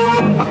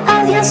scared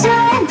of your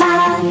story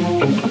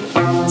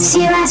power.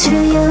 See right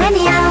through you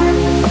anyhow.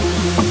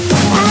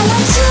 I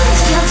won't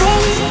soothe your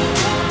pain.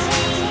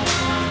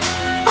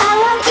 I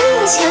won't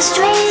ease your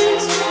strain.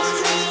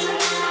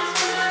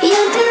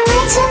 You've been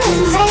waiting in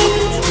vain.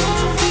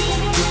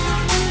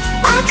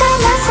 I got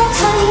nothing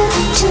for you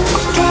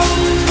today.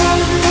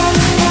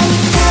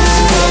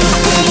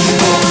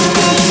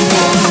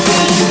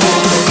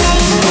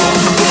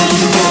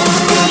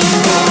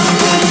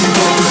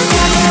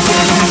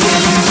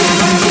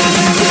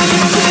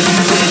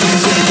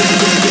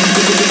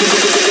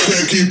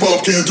 Can't keep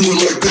up, can't do it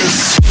like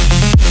this.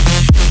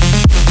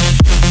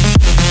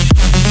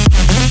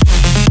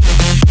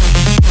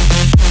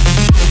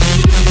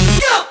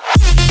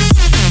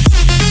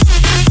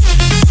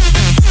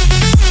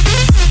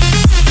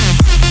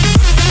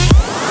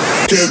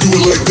 Can't do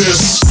it like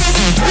this.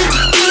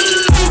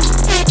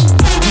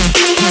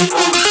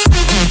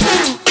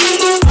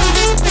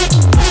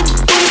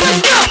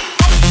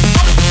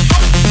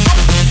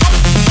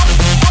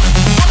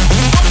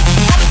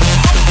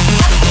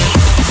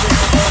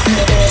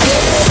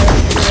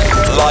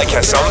 Like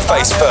us on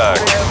Facebook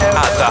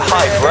at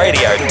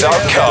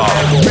thehyperadio.com.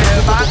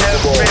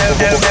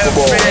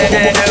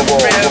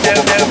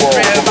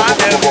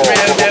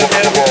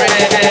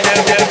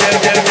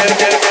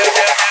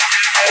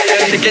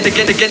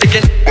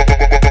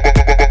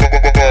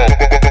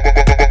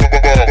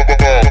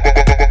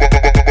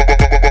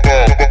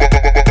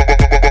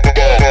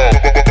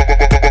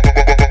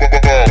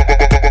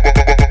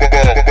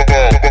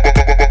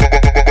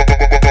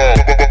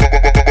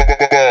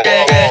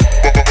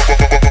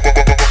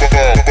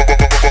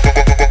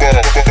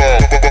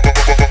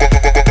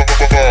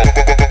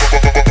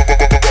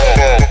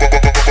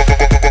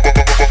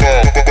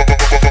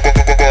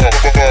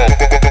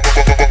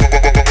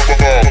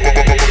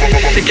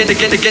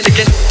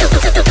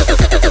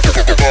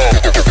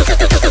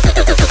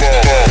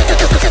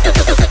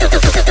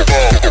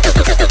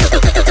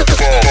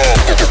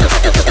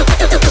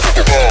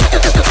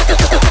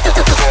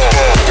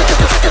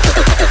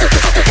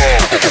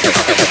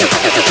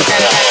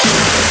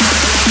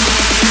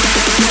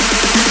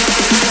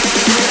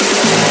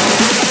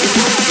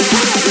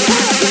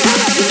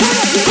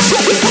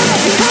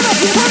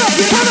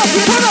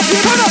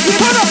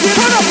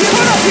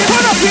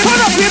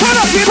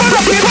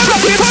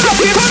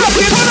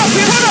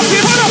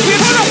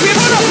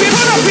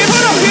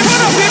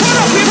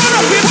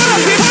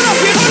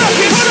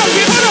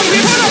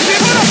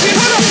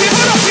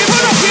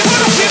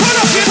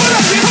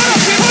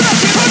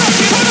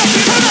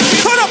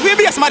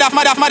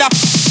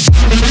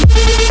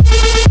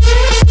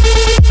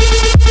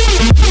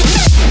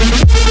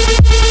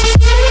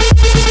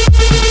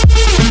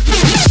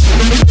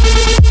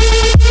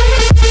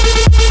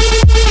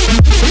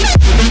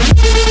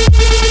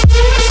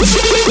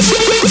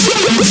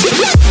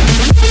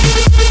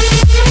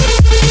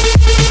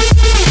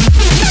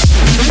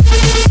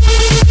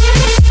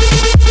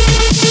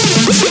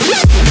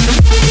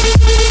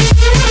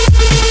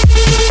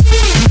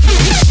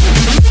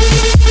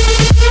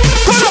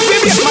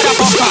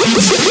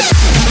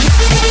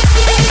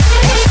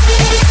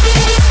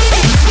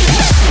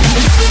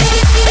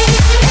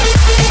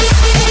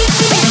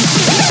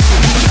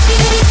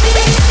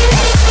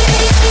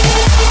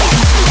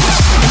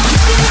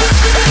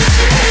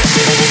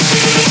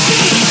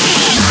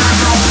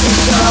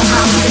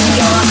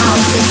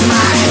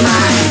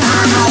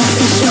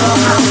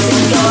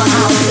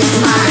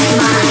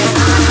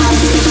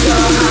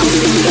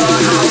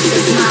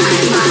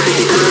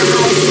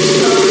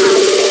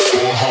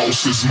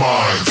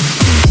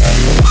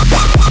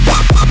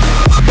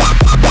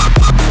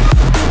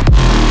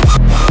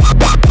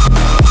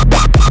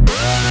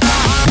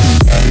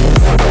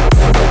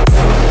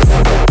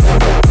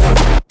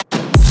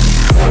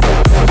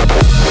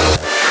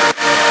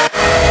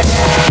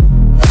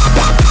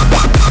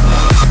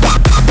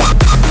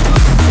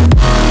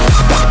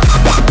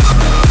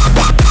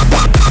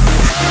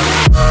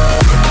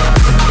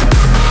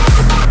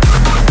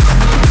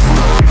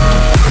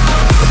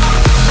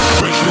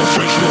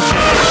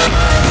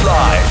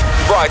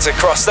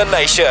 Across the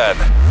nation.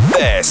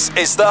 This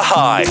is The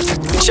Hype.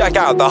 Check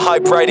out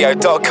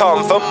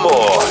thehyperadio.com for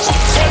more.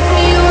 Take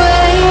me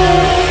away,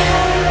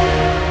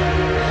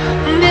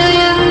 a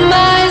million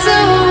miles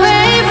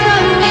away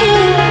from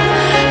here.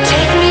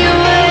 Take me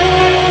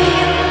away,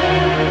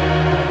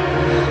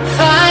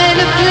 find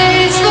a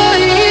place for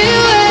you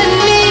and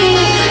me.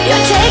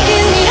 You're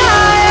taking me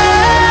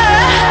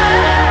higher,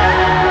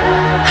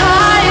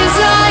 high as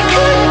I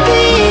could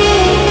be.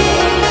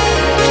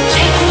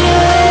 Take me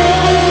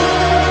away,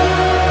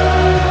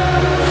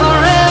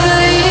 forever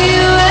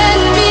you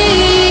and me.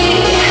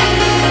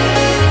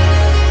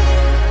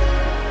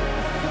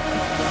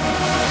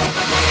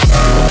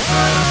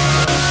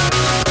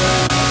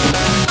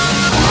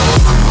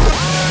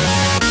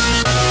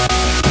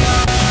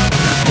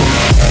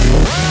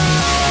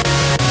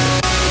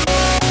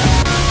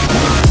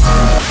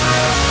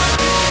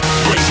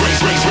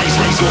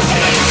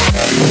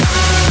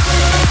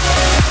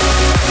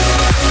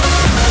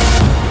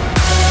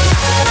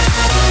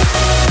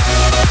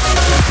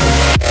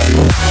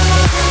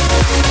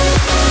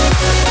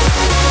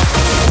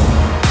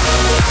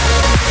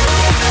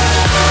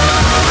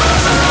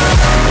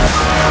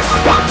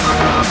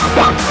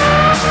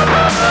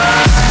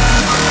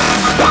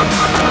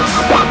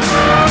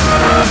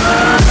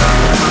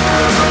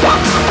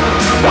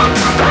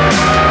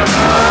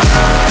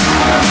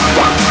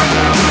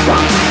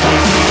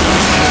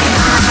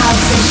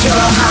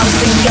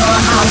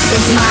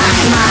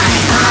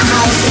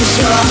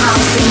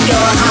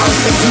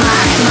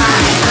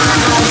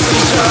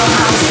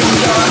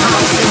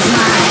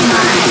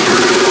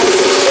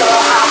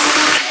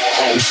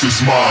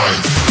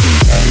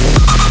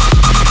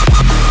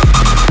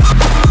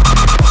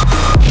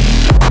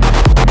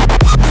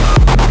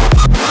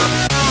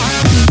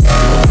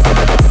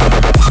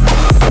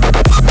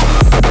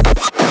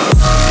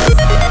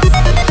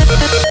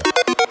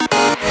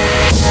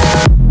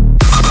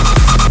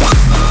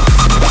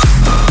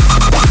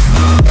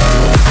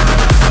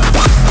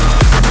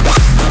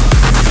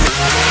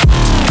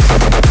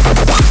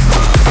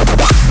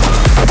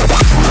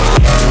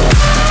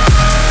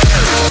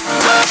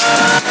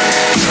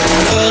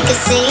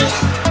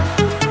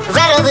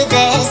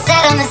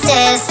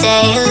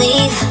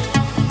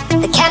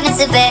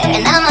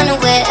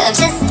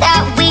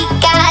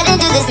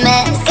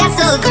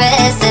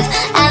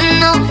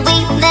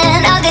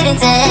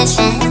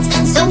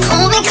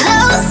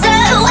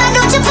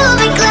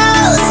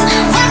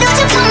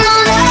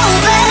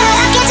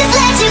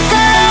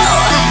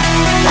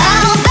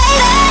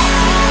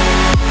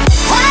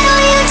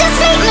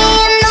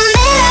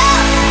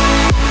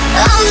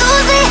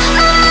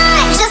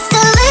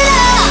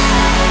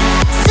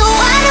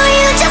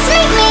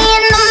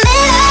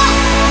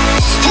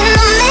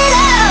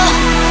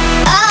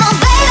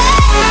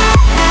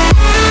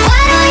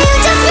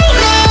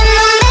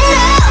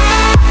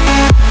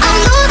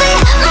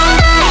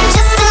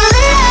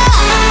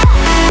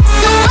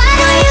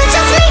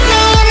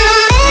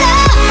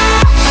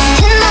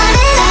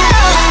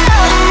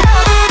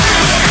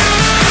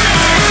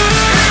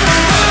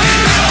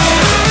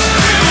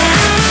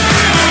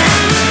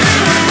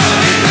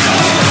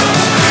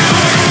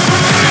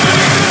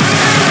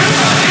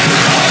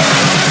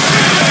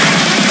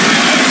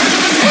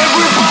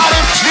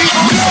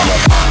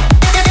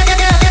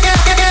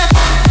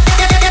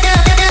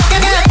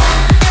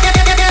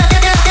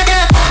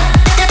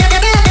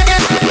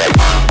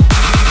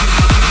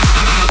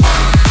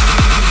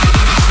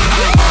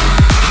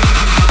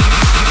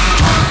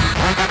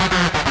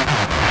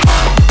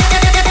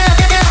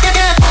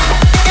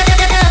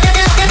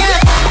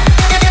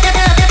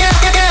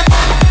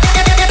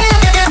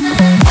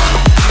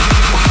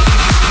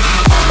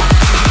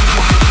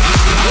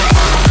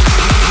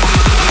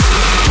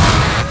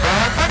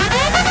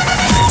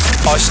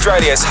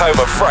 Australia's home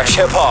of fresh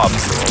hip-hop,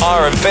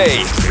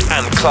 R&B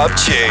and club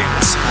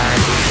tunes.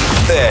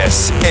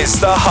 This is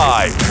The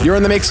Hype. You're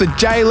in the mix with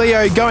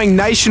JLEO going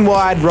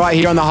nationwide right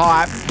here on The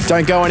Hype.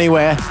 Don't go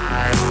anywhere.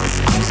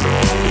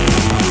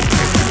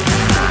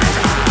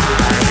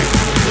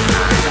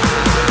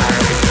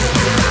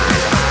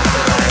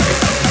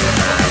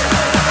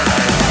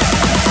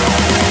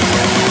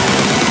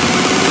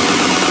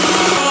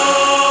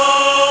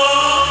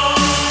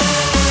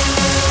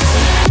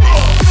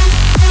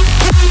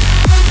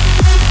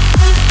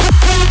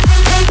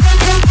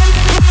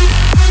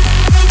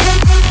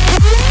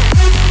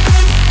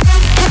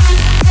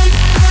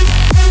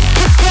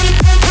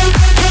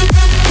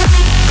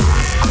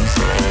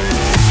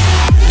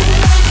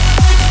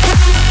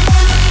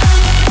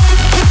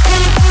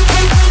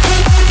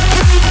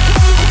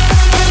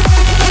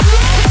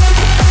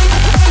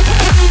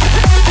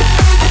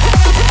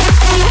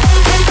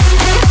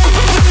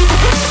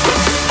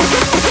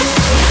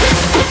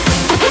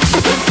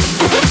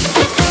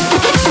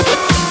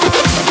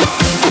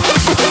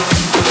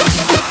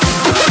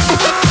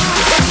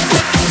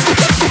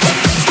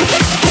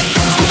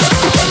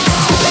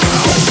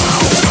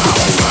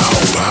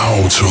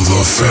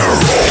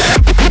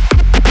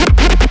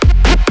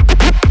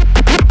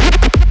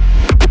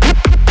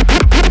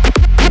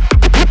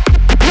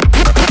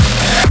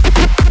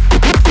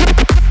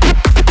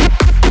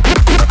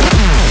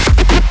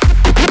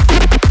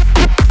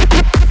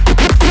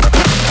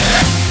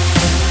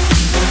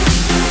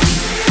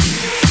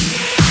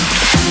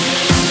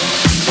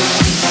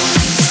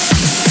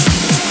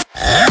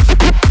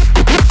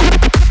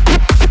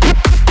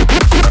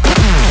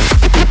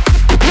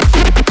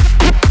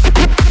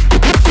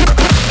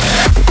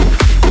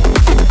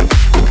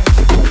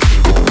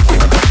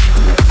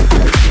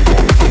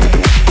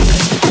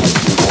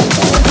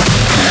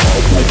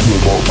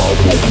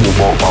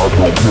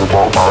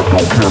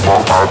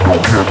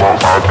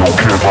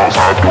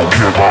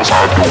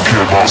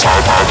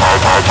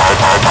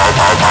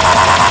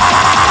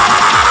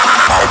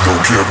 I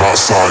don't care about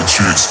side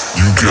chicks,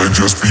 you can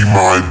just be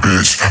my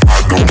bitch.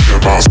 I don't care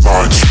about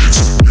side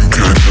chicks, you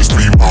can just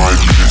be my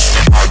bitch.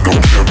 I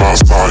don't care about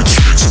side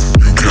chicks,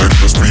 you can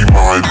just be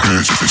my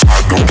bitch.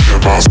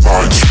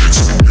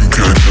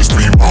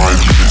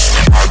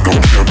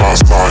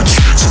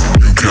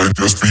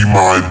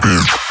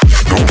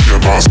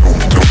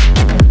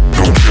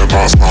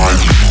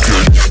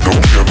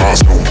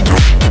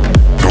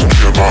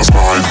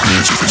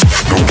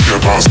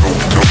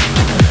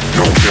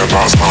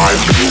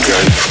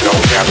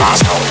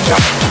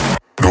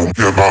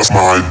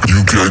 mind.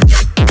 You can.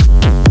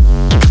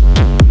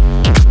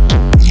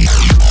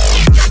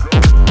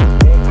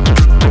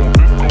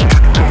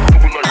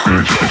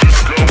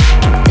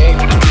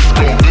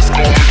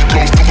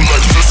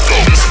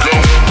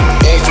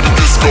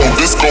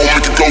 Disco,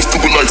 make it go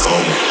stupid like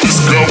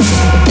disco.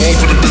 All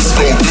for the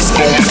disco,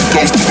 disco, make it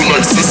go stupid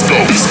like Cisco.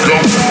 Disco,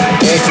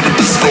 all for the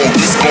disco,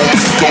 disco,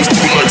 make it go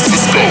stupid like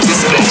Cisco.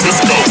 Cisco,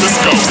 Cisco,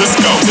 Cisco,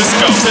 Cisco,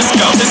 Cisco,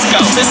 Cisco,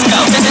 Cisco,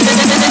 Cisco.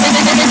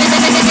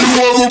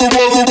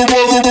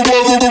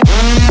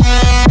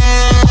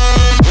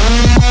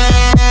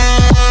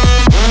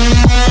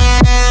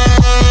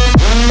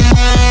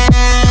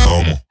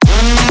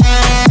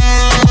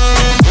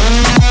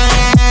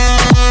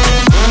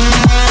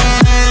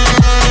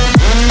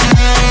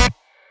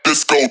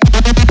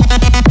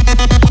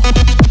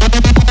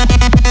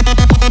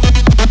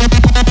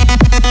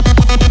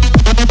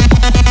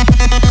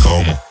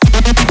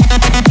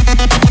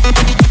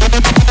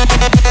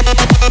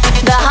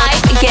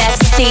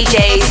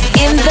 DJs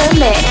in the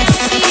mix.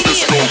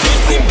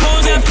 Esse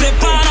bonde é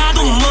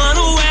preparado,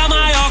 mano, é a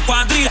maior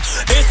quadrilha.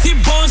 Esse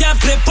bonde é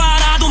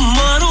preparado,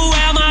 mano,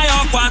 é a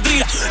maior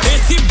quadrilha.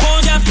 Esse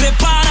bonde é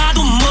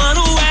preparado,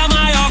 mano, é a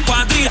maior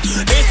quadrilha.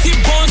 Esse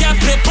bonde é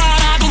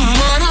preparado,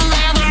 mano,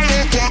 é a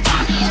maior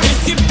quadrilha.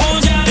 Esse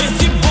bonde é,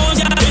 esse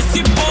bonde é,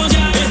 esse bonde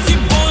é, esse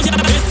bonde é,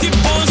 esse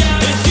bonde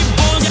é, esse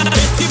bonde é, esse bonde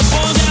é,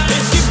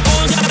 esse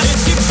bonde é,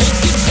 esse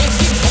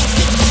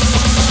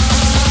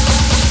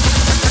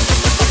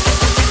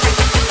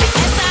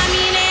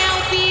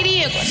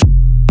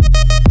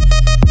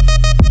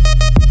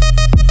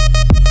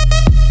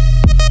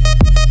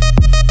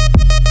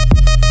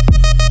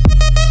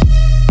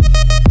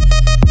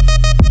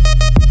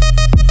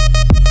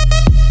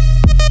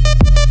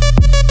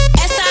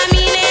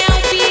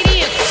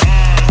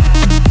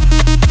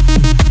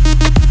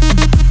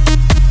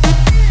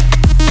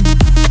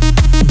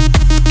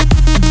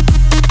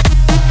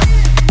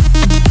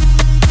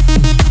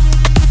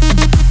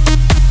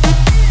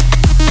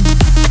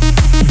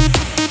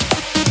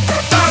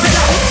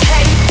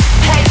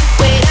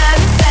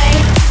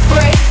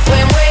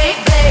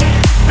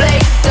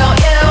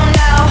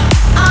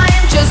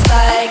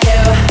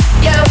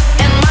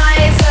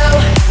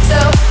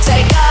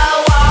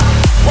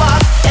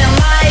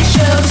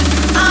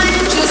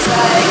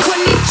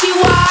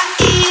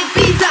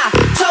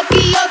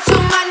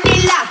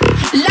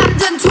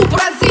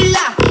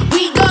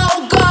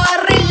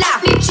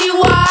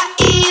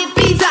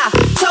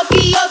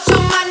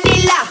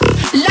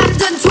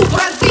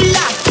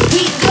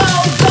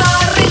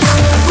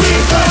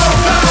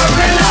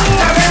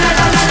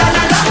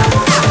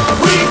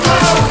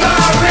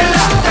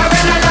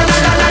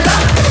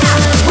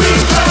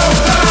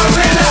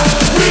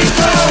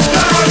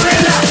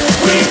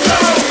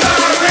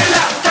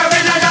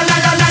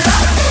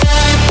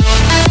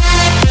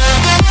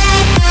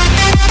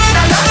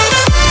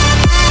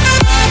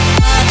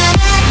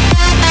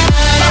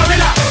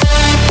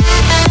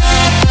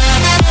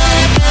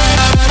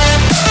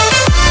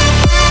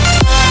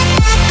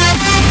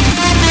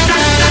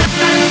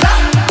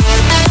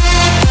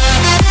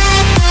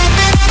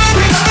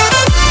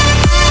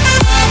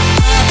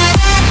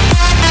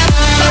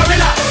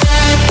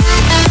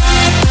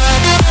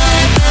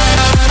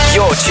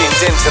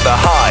Into the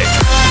Hype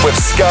with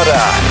Scudder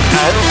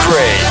and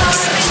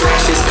Griggs.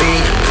 Smash this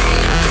beat,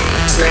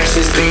 smash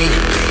this beat,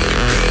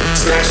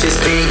 smash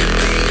this beat,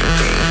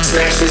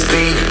 smash this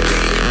beat,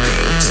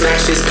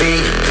 smash this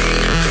beat,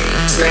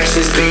 smash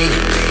this beat, smash this beat,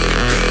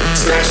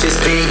 smash this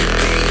beat,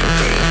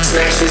 smash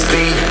this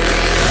beat,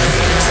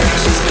 smash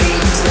this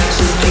beat, smash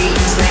this beat,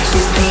 smash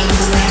this beat,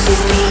 smash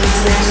this beat,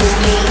 smash this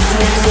beat, smash this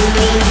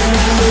beat.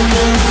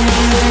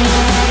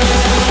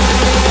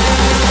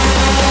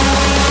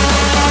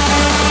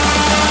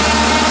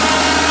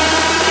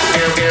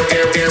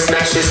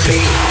 Smash this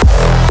beat.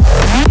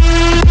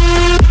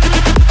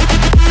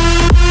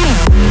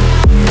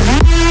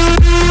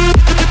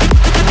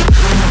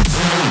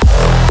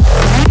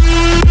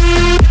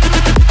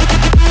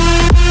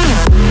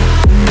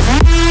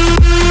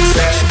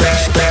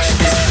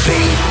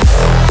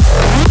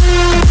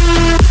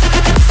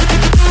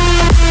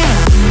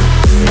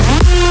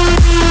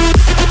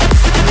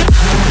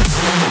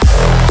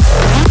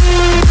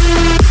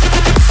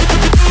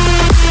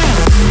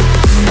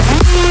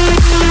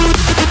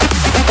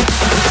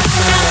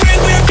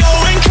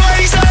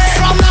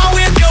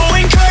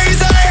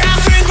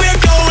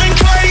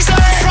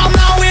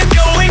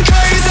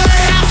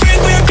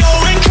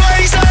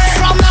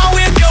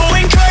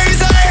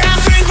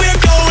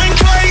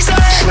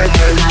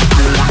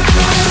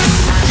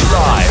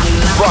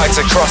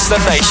 Across the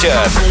nation.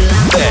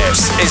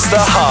 This is The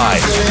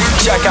Hype.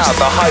 Check out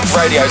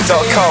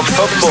thehyperadio.com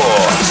for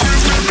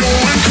more.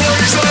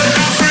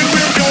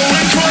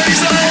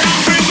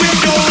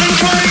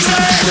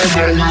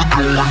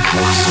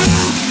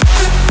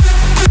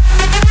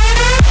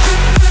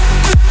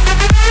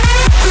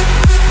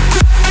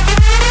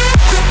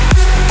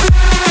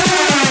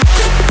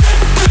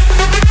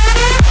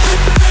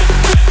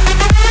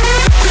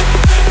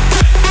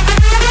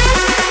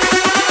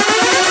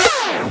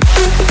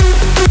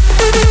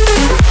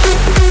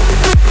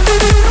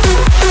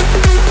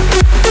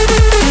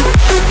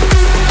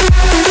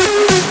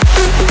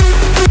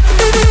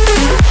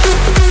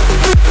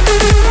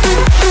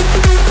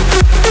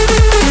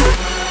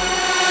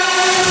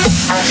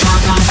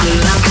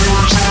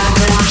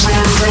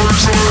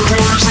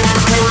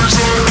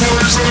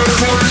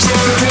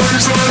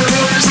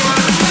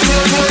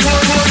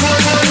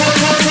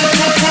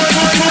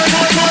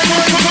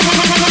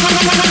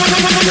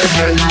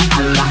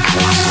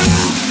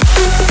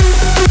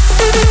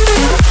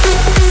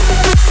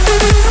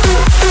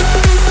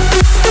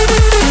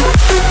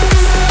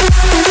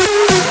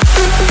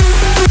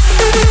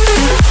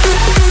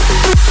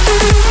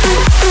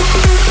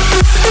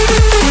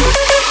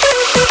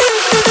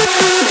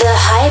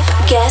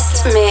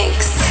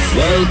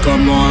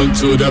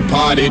 to the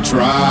party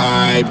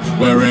tribe,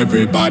 where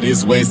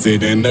everybody's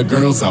wasted and the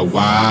girls are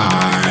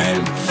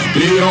wild.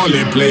 The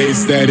only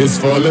place that is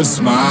full of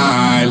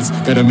smiles.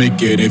 Gotta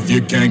make it if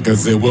you can,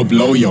 cause it will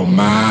blow your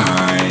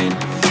mind.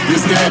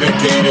 It's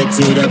dedicated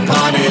to the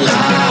party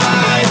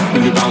life.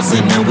 We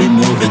bouncing and we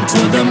moving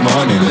to the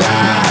morning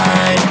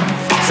light.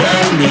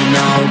 Tell me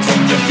now, can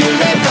you feel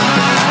that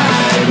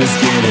vibe? Let's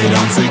get it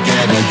on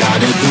together,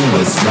 gotta do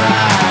what's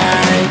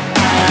right.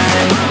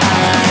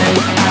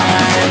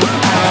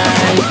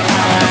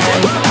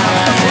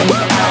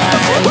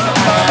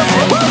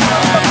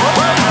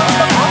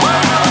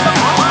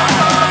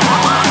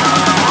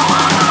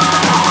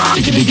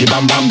 Diggy diggy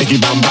bam bam, diggy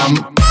bam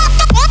bam.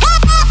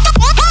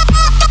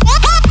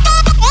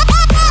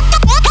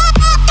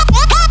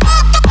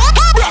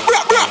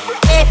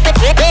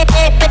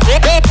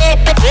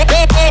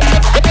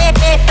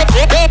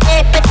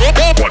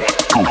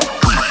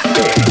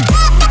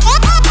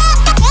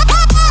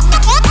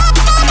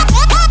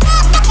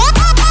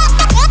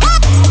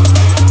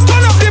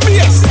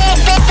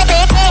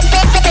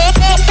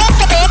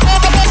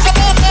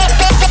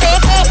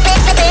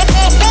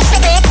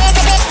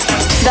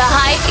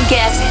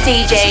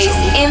 DJs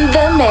in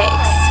the mix.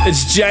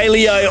 It's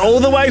JLEO all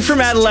the way from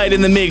Adelaide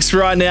in the mix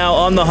right now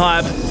on The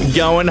Hype,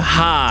 going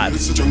hard.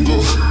 It's a jungle.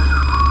 It's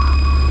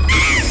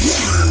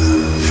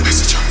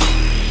a jungle.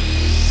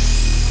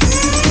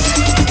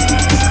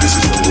 It's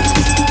a jungle.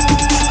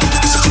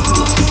 It's a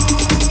jungle.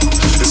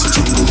 It's a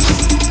jungle.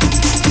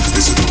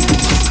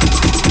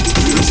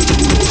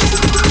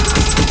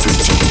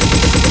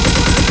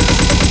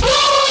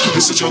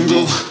 It's a jungle. It's a jungle.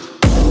 Jungle.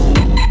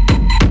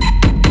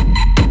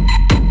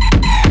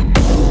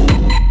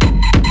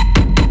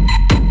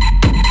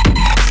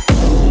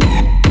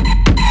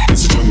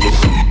 It's a jungle.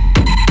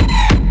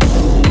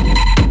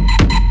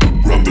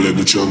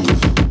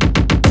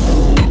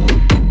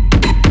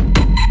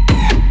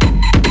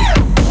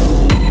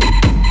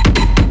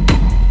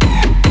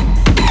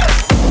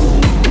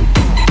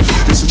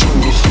 It's a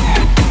jungle.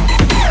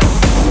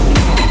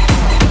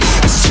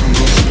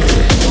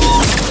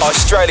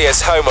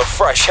 Australia's home of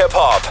fresh hip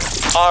hop,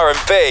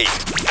 R&B,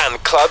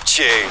 and club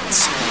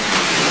tunes.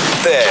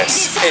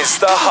 This is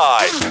The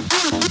Hype.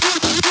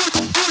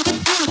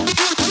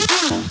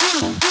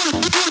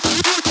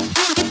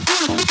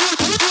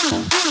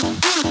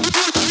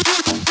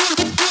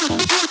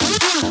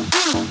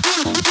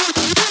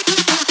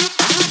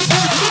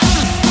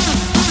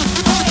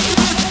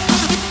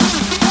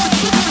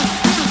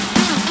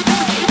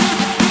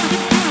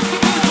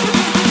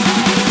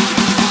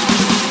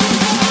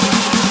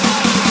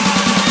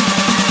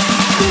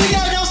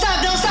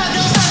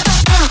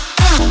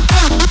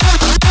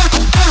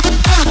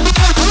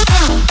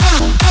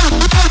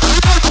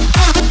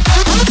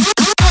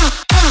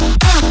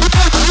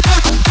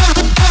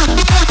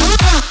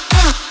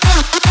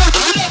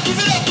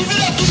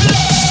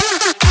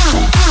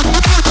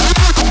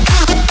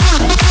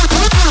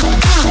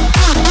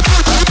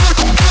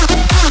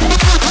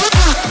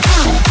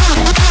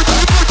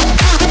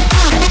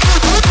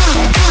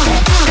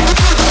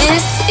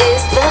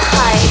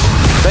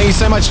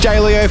 So much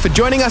JLEO for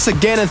joining us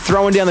again and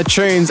throwing down the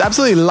tunes.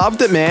 Absolutely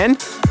loved it, man.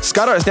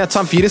 Scudder, it's now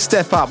time for you to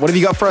step up. What have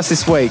you got for us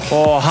this week?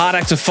 Oh, hard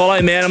act to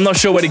follow, man. I'm not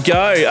sure where to go.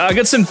 I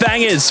got some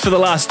bangers for the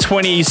last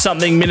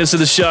 20-something minutes of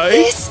the show.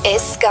 This is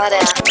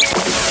Scudder.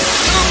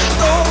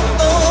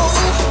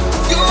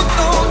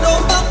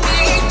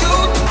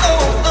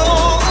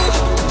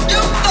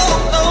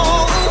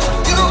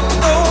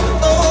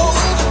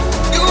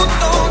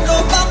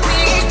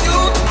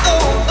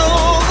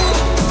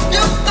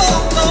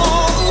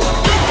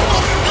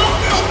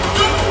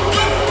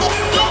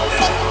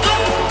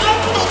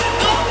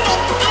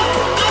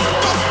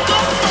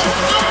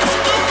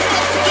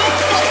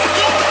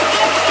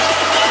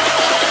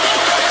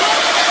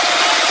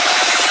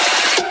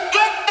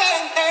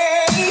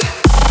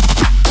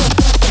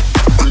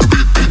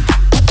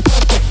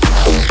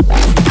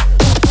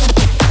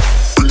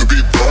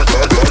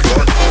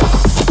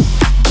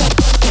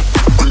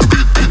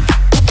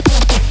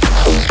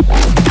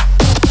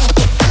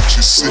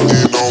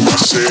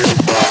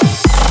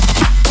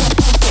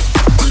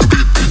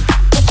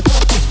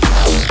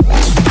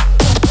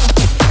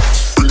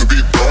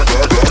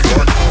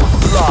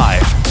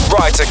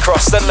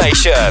 Across the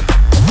nation.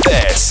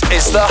 This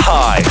is The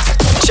Hype.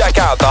 Check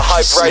out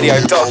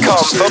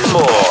thehyperadio.com for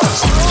more.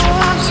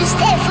 Won't you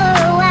stay for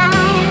a while?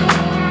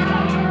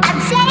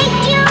 I'll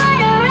take you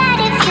on a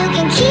ride if you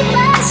can keep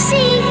a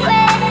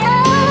secret.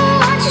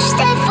 Oh, won't you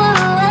stay for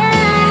a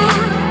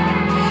while?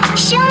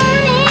 Show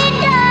me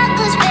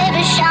darkness,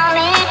 baby, show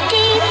me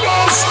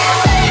deepness.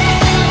 Stay a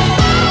while.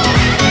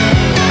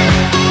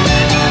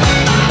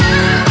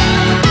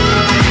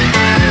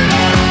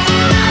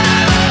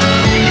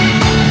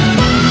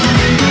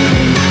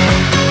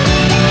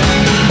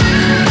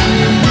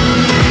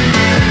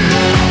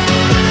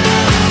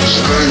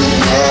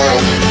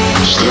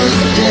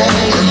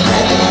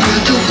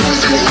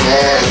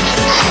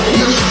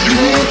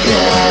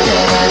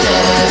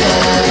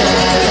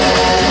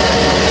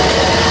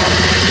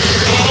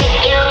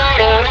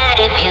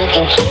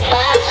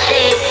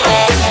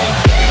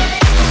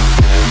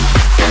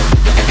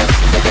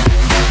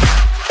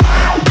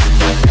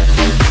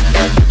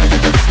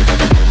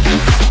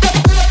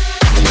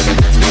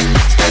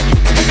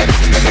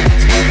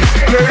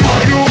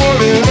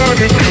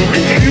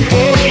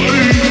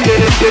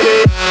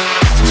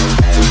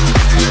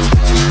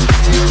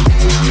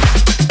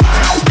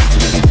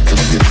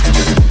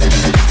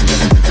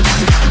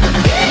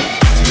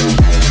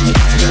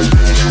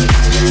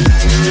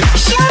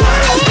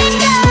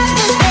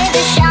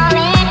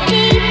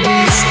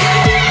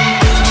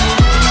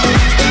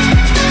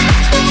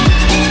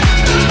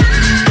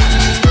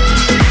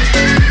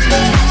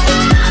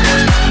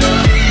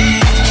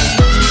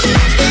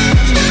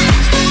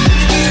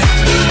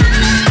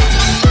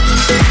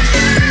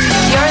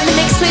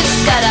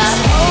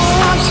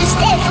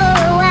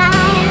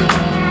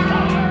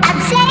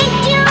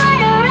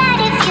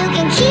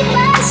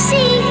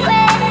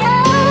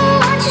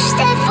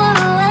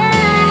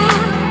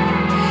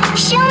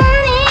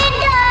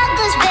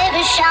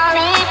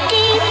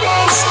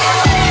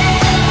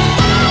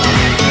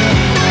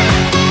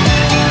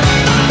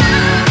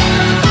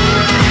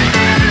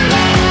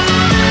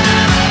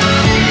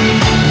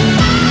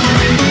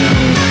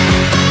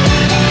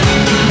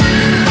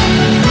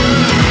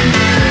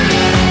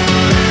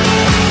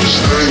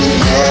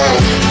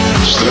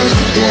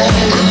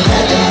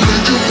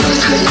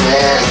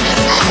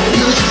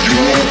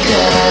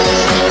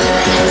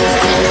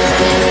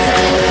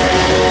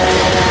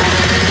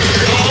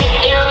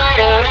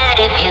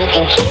 you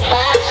can keep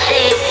our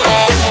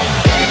secret.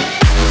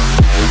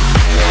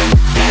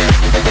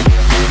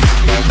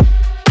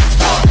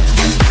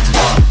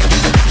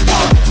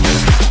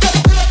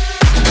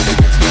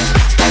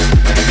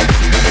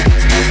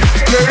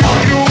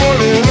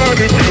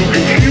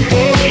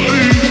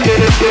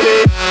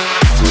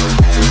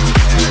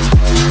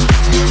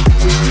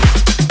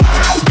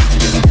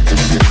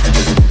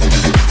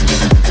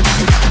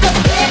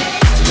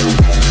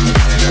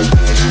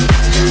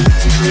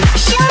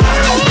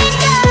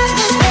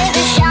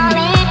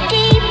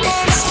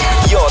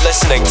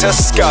 To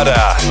Scudder,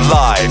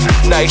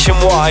 live,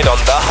 nationwide on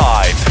The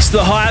Hype. It's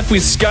The Hype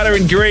with Scudder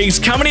and Griggs.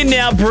 Coming in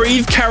now,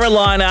 Breathe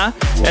Carolina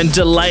and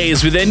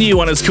Delays with their new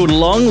one. It's called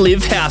Long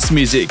Live House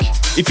Music.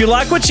 If you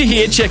like what you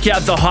hear, check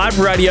out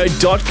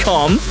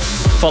thehyperadio.com.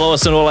 Follow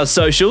us on all our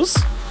socials.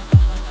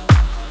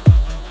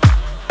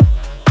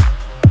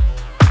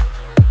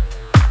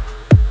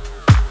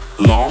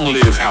 Long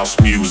live house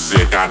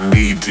music, I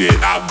need it,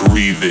 I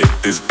breathe it.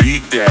 This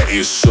beat that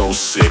is so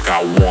sick,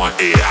 I want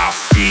it, I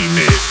fiend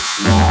it.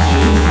 Long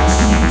live house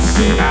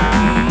music, I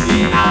need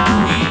it, I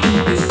breathe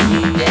it. This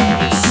beat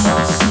that is so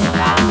sick,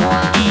 I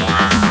want it,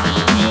 I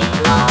fiend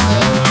it. Long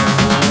live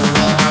house music, I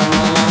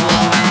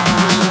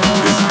want it.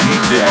 This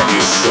beat that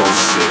is so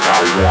sick, I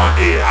want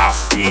it, I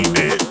fiend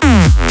it.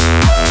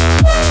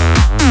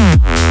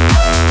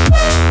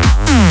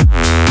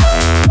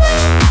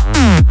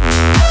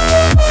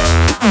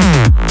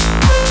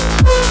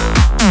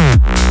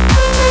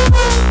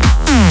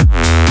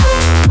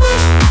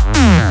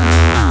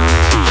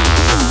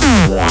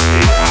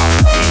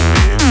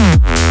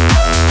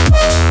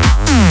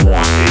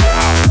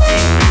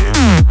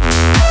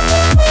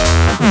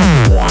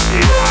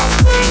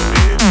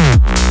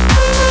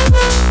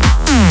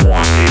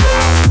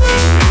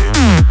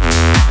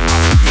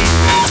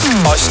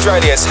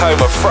 Australia's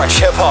home of fresh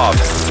hip-hop,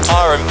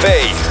 R&B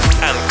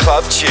and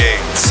club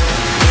tunes.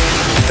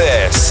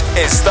 This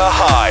is The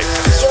Hype.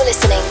 You're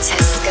listening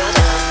to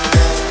Scudder.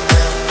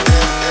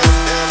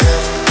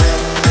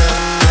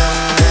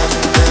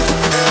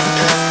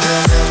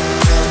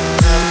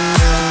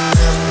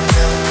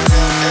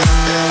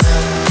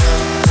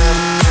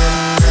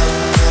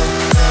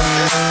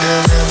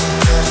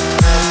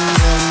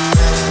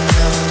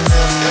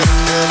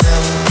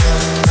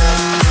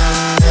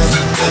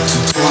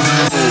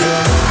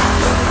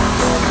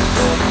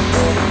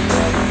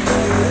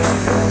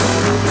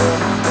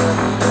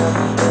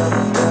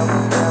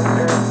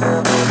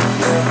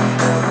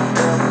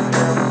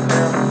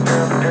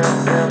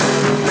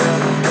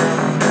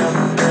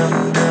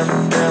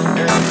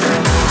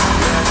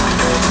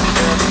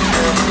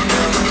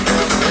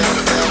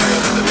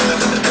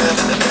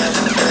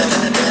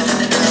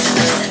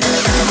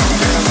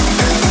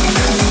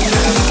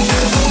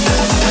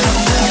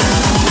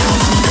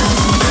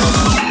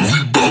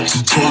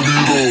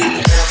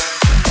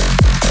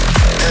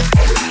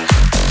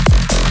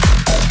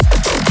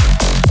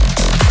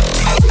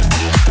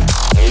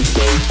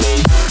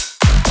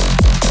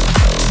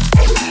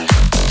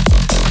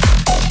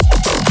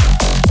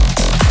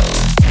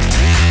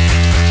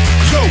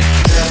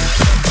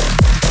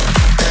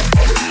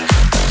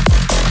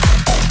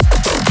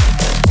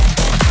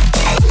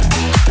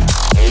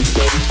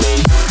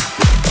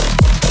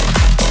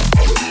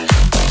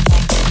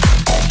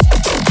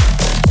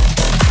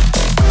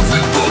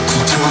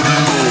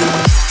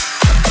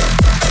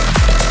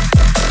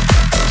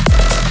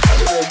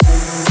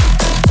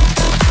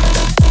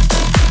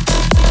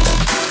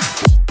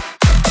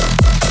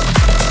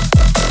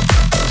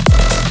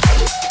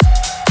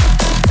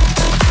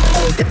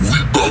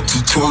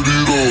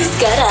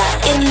 Scudder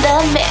in the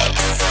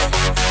mix.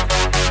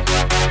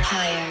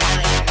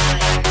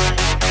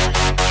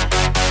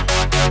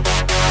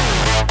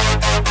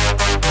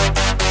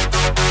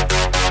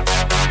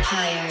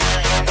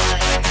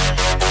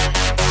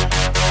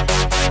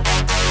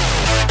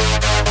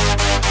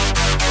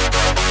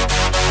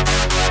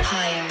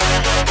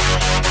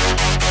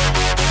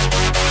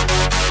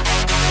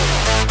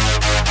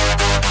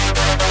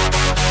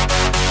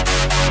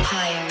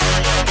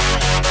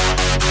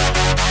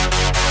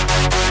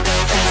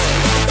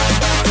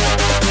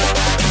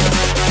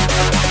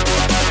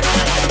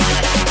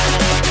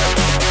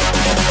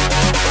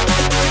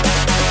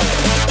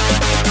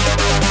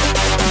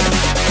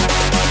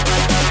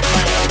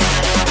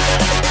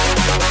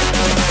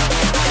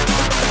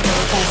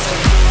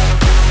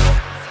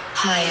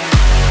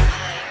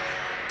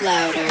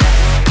 Louder,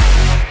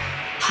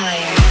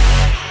 higher,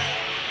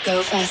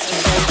 go faster.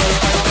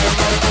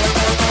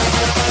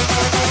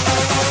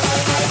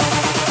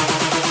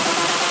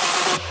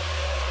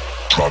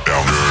 Drop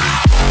down dirty.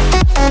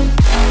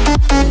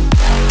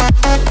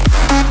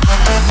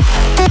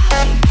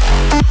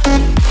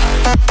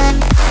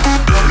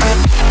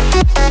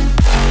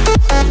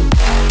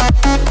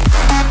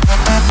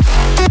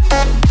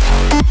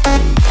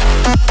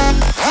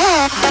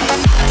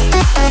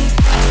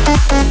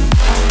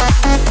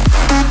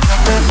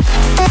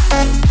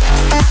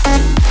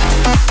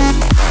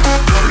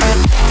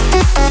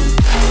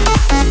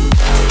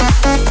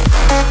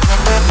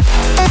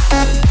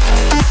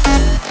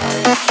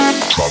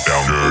 Drop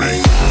down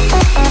dirty.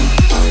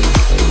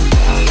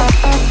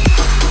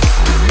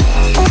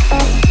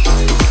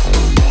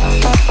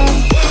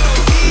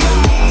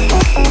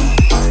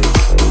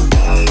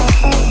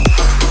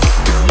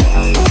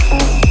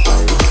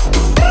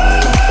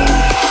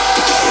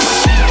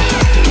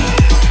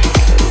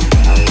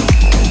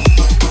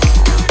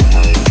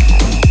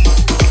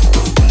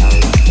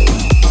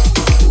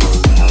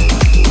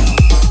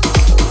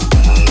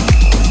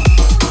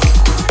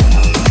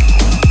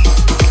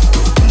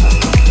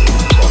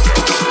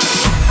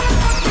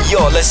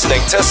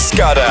 Listening to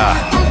Scudder,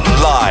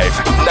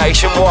 live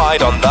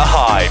nationwide on The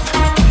Hype.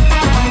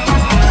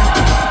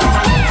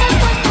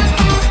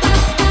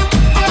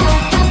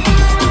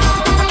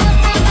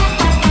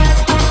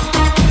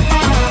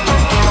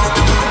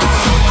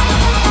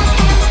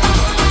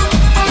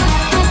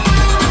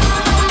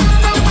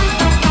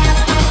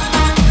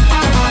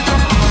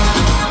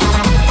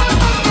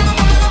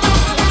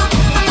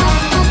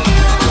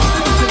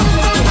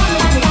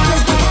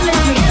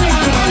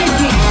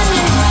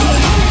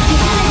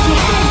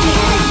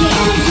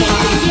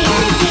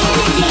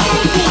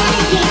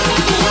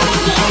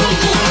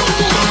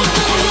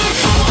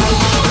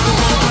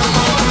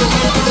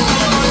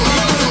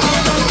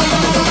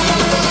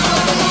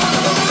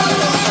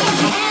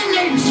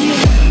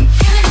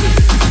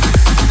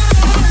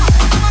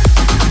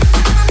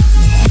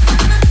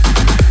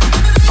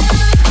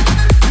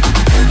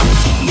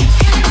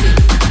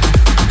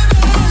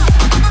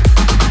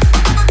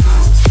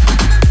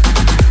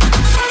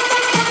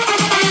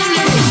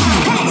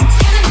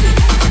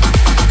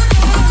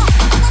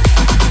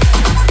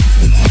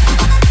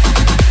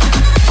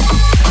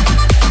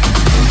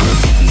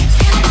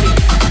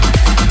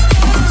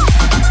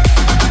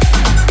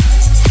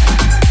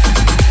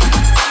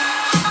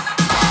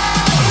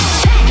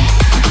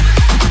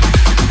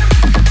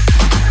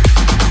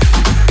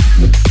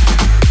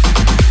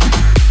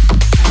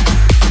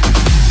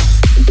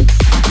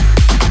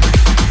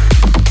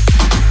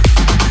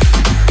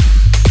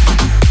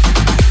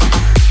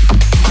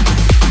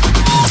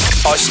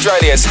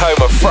 Australia's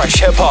home of fresh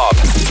hip-hop,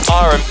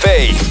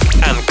 R&B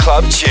and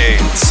club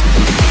tunes.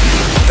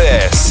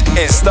 This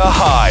is The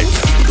Hype.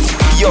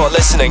 You're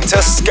listening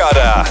to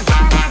Scudder.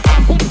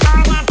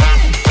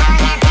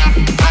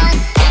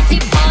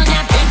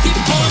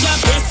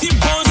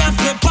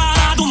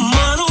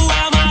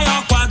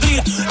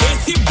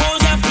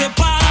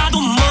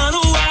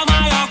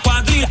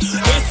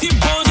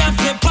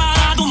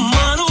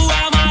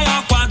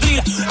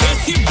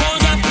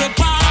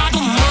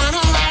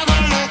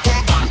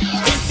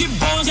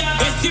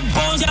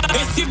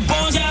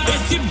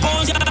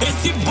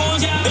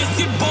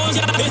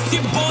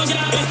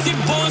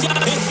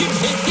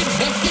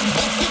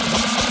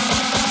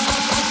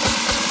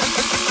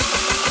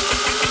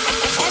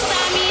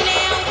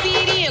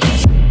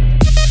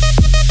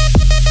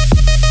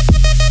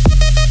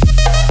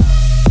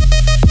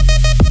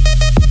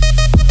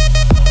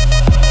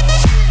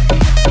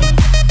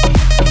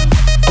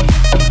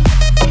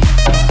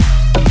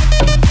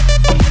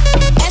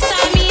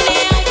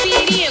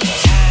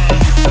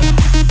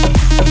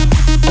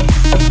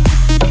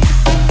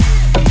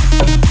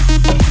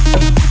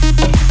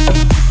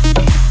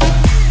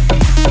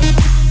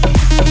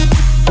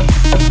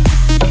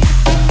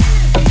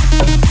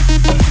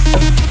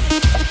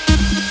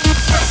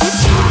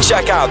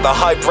 Check out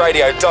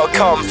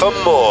thehyperadio.com for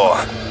more.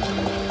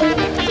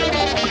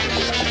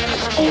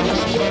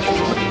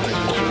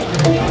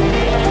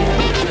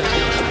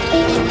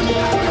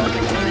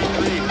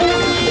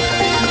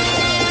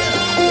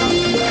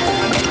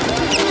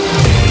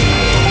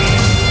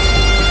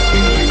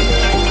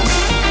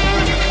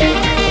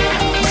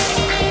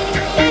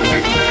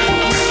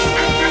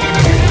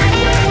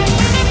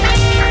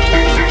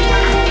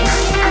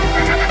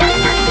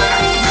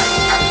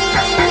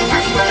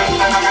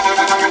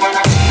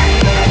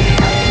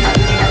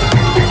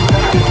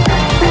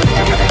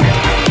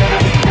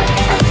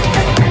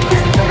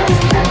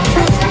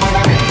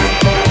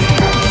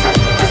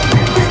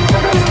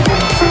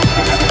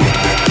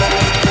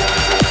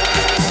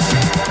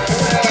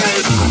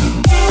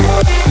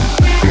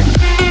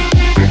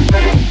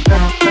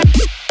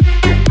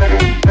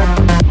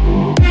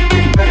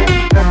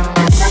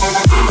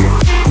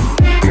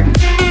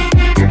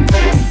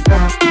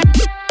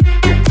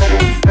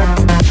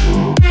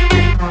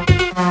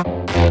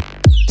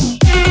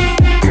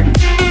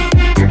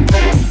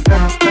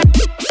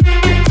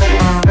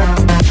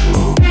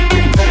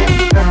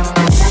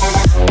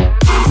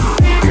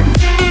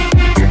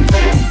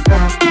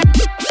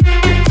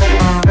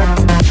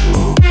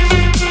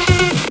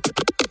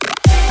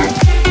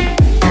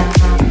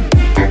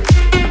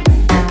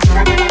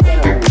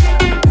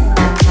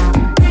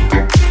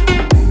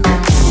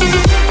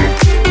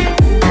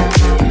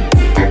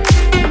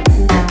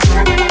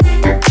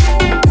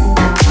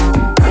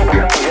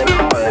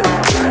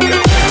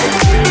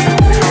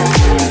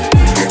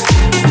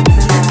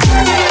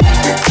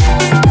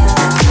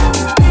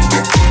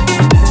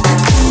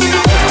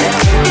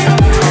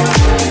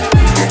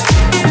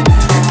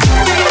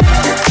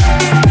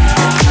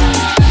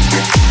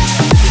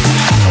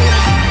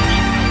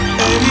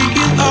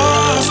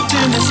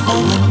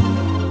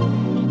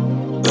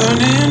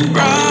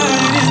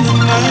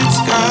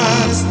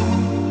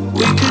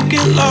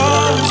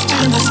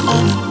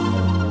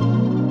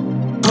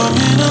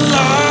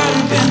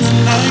 alive in the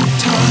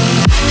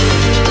nighttime.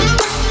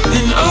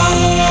 And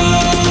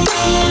oh,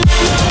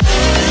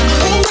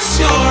 close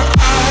your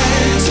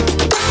eyes,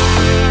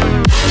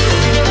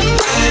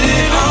 let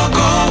it all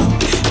go.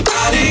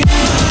 Body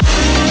and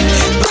mind,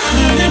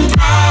 burning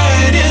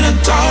bright in a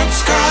dark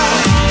sky.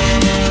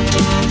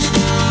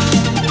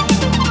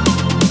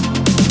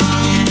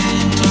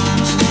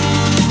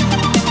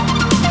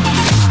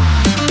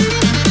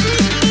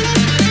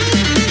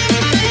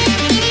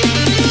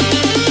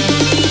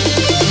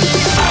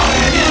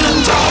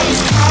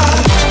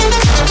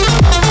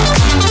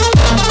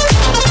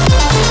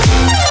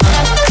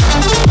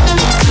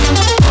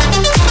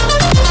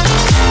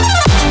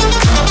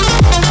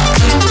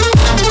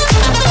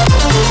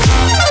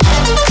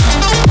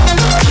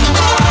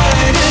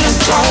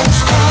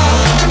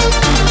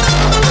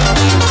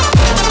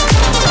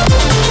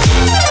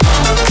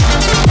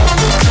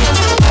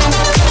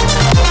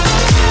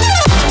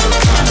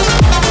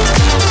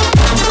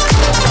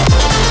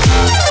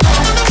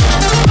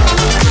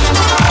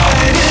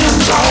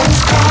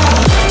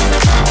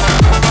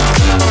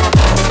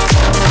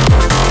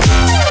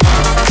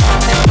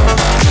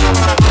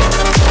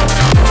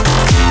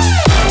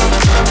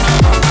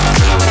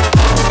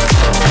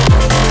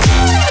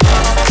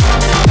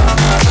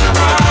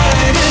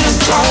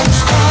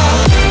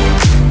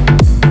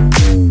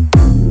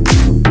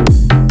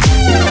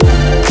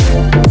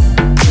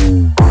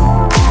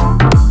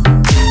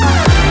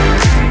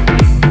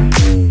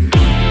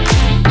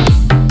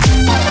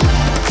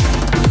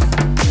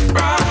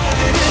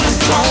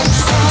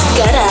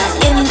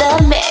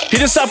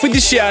 Hit us up with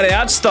your shout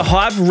outs, the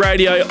Hype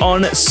Radio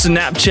on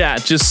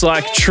Snapchat, just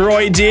like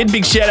Troy did.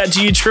 Big shout out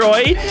to you,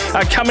 Troy.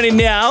 Coming in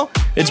now,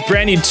 it's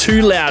brand new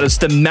Too Loud. It's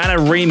the Mana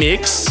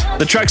remix.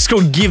 The track's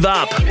called Give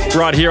Up,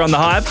 right here on the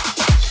Hype.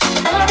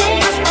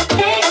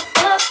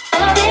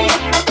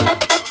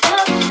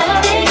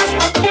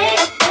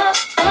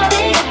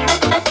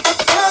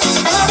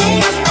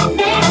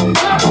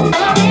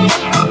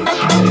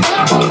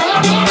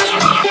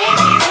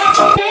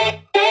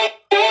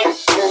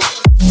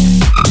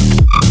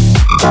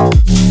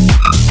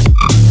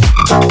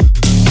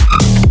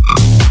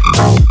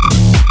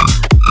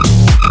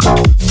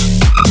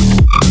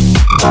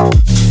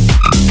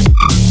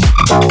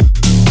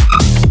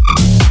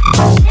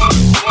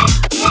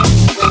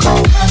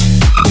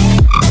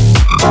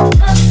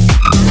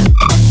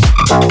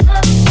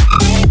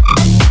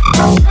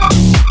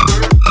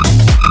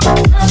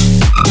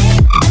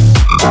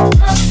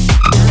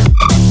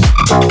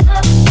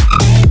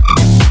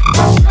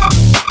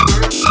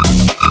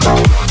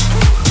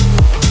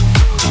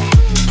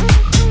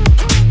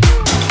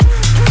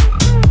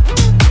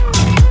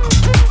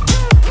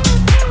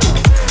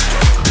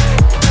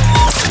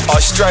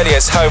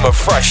 Australia's home of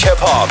fresh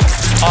hip-hop,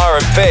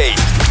 R&B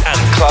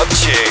and club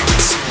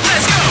tunes.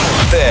 Let's go!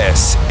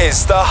 This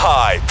is The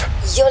Hype.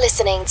 You're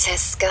listening to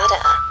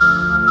Scudder.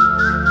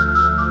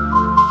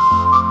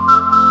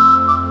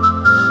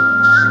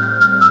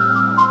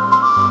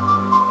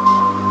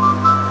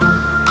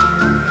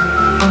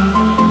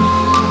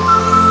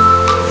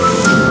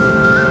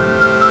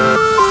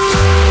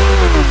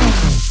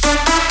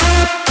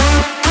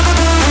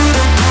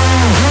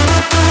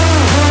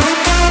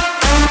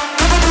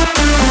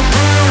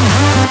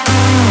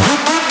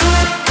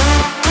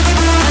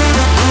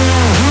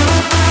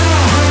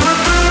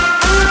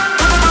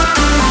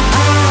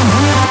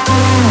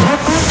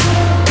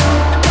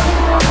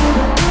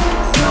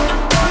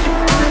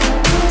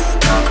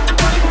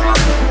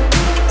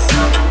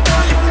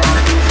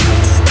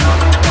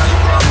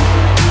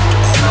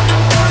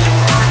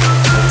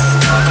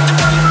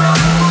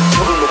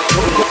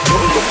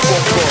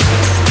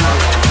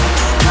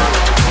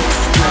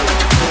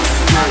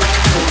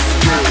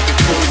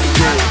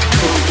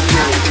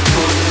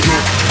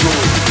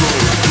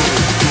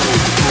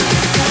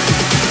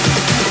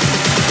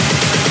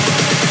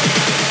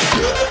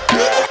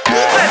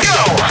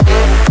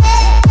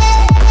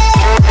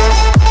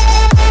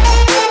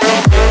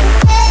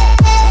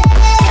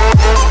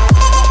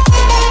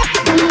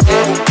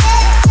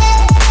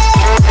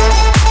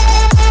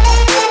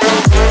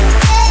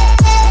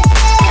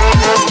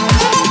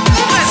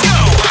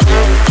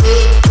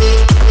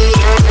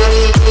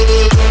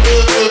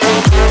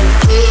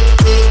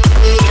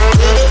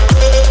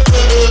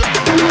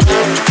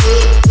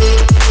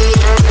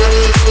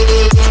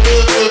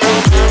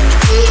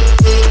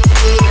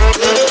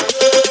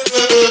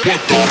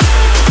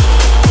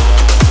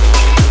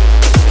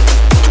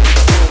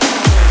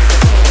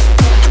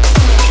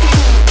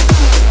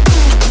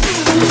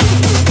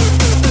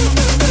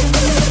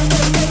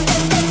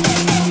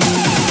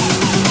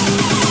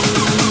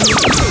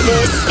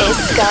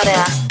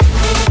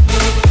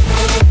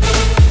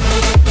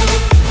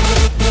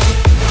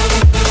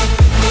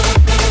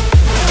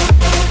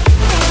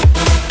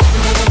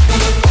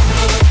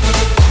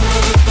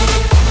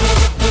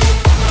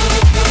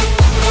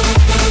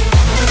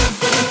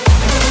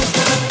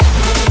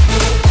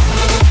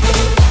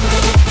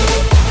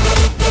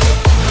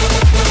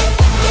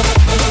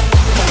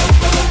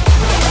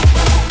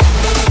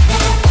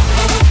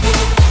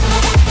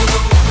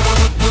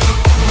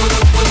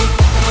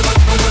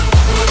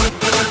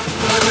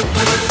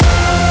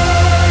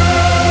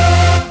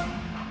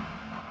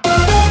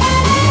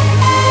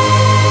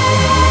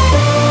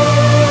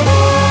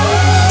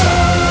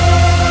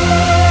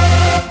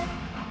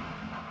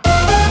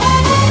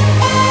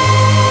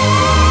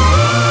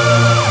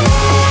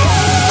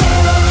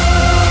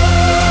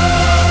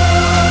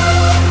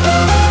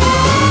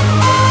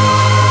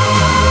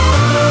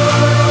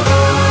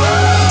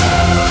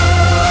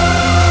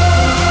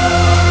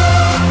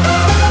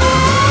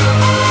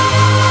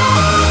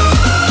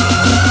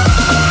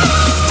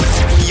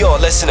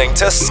 listening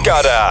to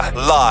Scudder,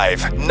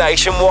 live,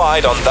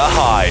 nationwide on The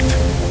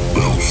Hype.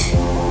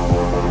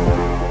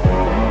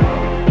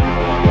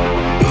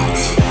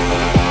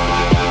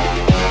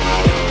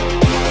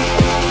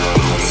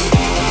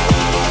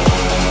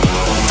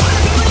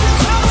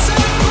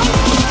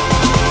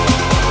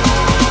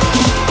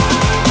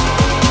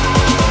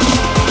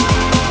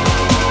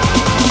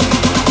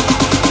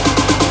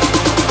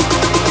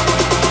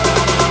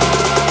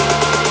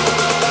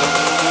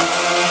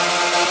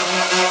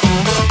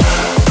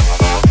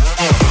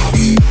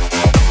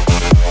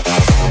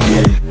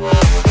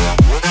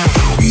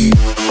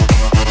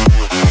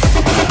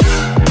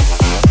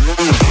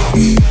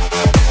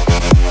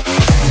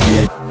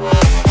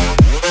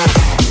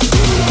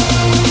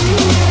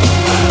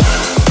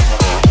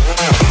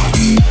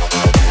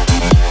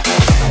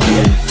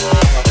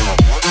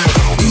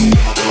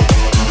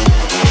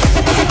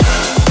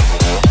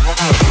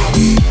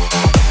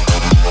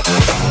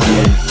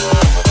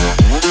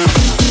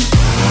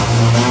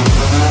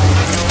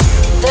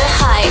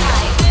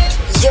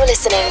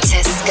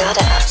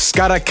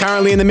 Scudder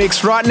currently in the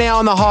mix right now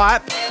on The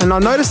Hype, and I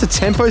noticed the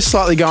tempo's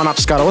slightly going up,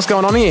 Scudder. What's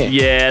going on here?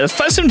 Yeah, let's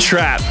play some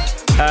trap.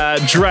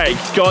 Drake,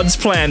 God's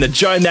Plan, the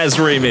Joe Naz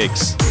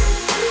remix.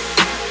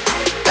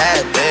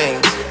 Bad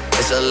things,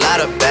 it's a lot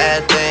of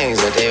bad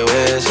things that they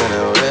wish and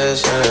they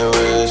wish and they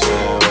wish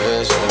and they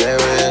wish and they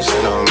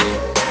wishing on me.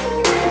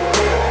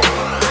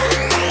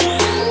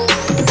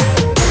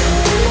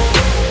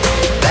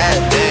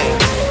 Bad things,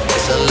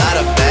 it's a lot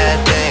of bad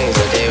things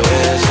that they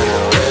wish and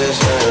they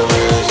wish and they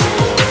wish and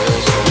they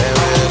wish and they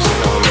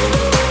wishing on me.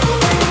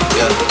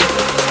 Yeah.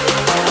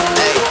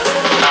 Hey.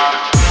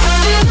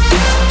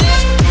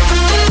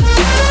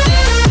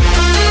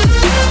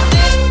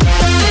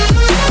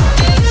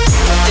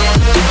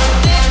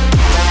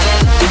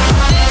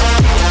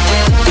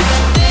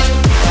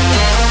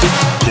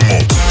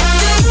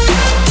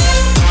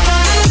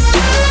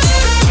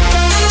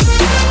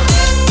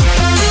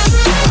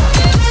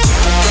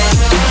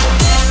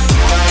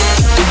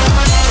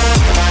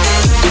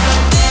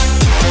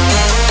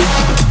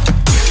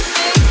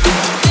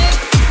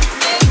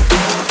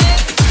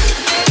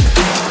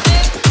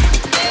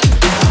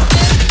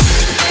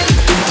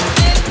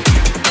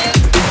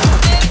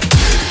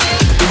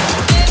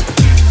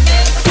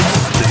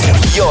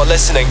 You're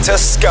listening to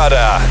Scudder,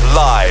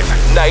 live,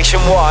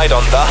 nationwide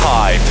on The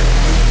Hype.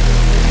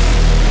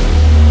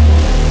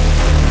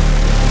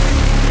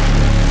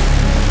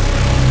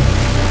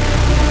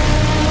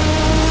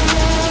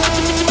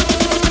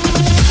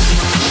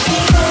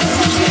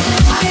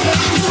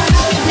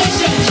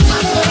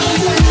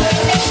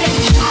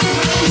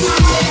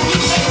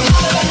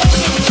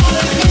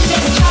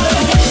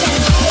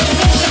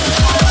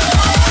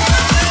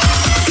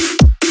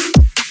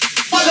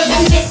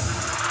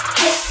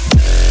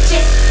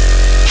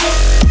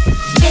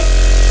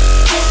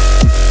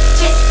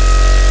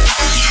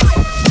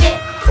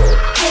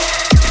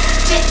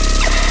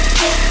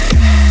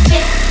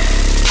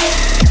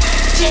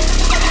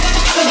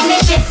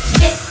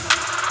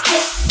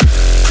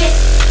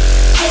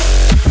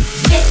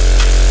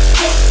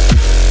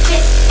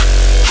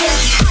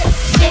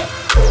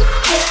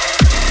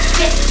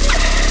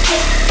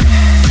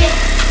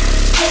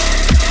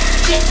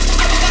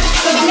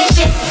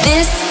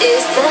 This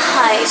is The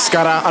Hype.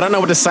 Scudder, I don't know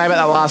what to say about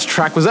that last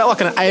track. Was that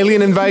like an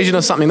alien invasion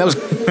or something? That was.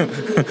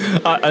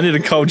 I need a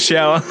cold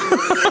shower.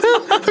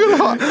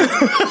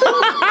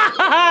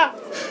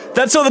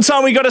 That's all the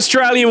time we got,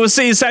 Australia. We'll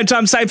see you same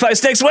time, same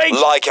place next week.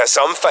 Like us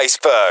on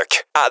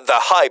Facebook at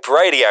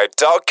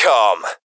thehyperadio.com.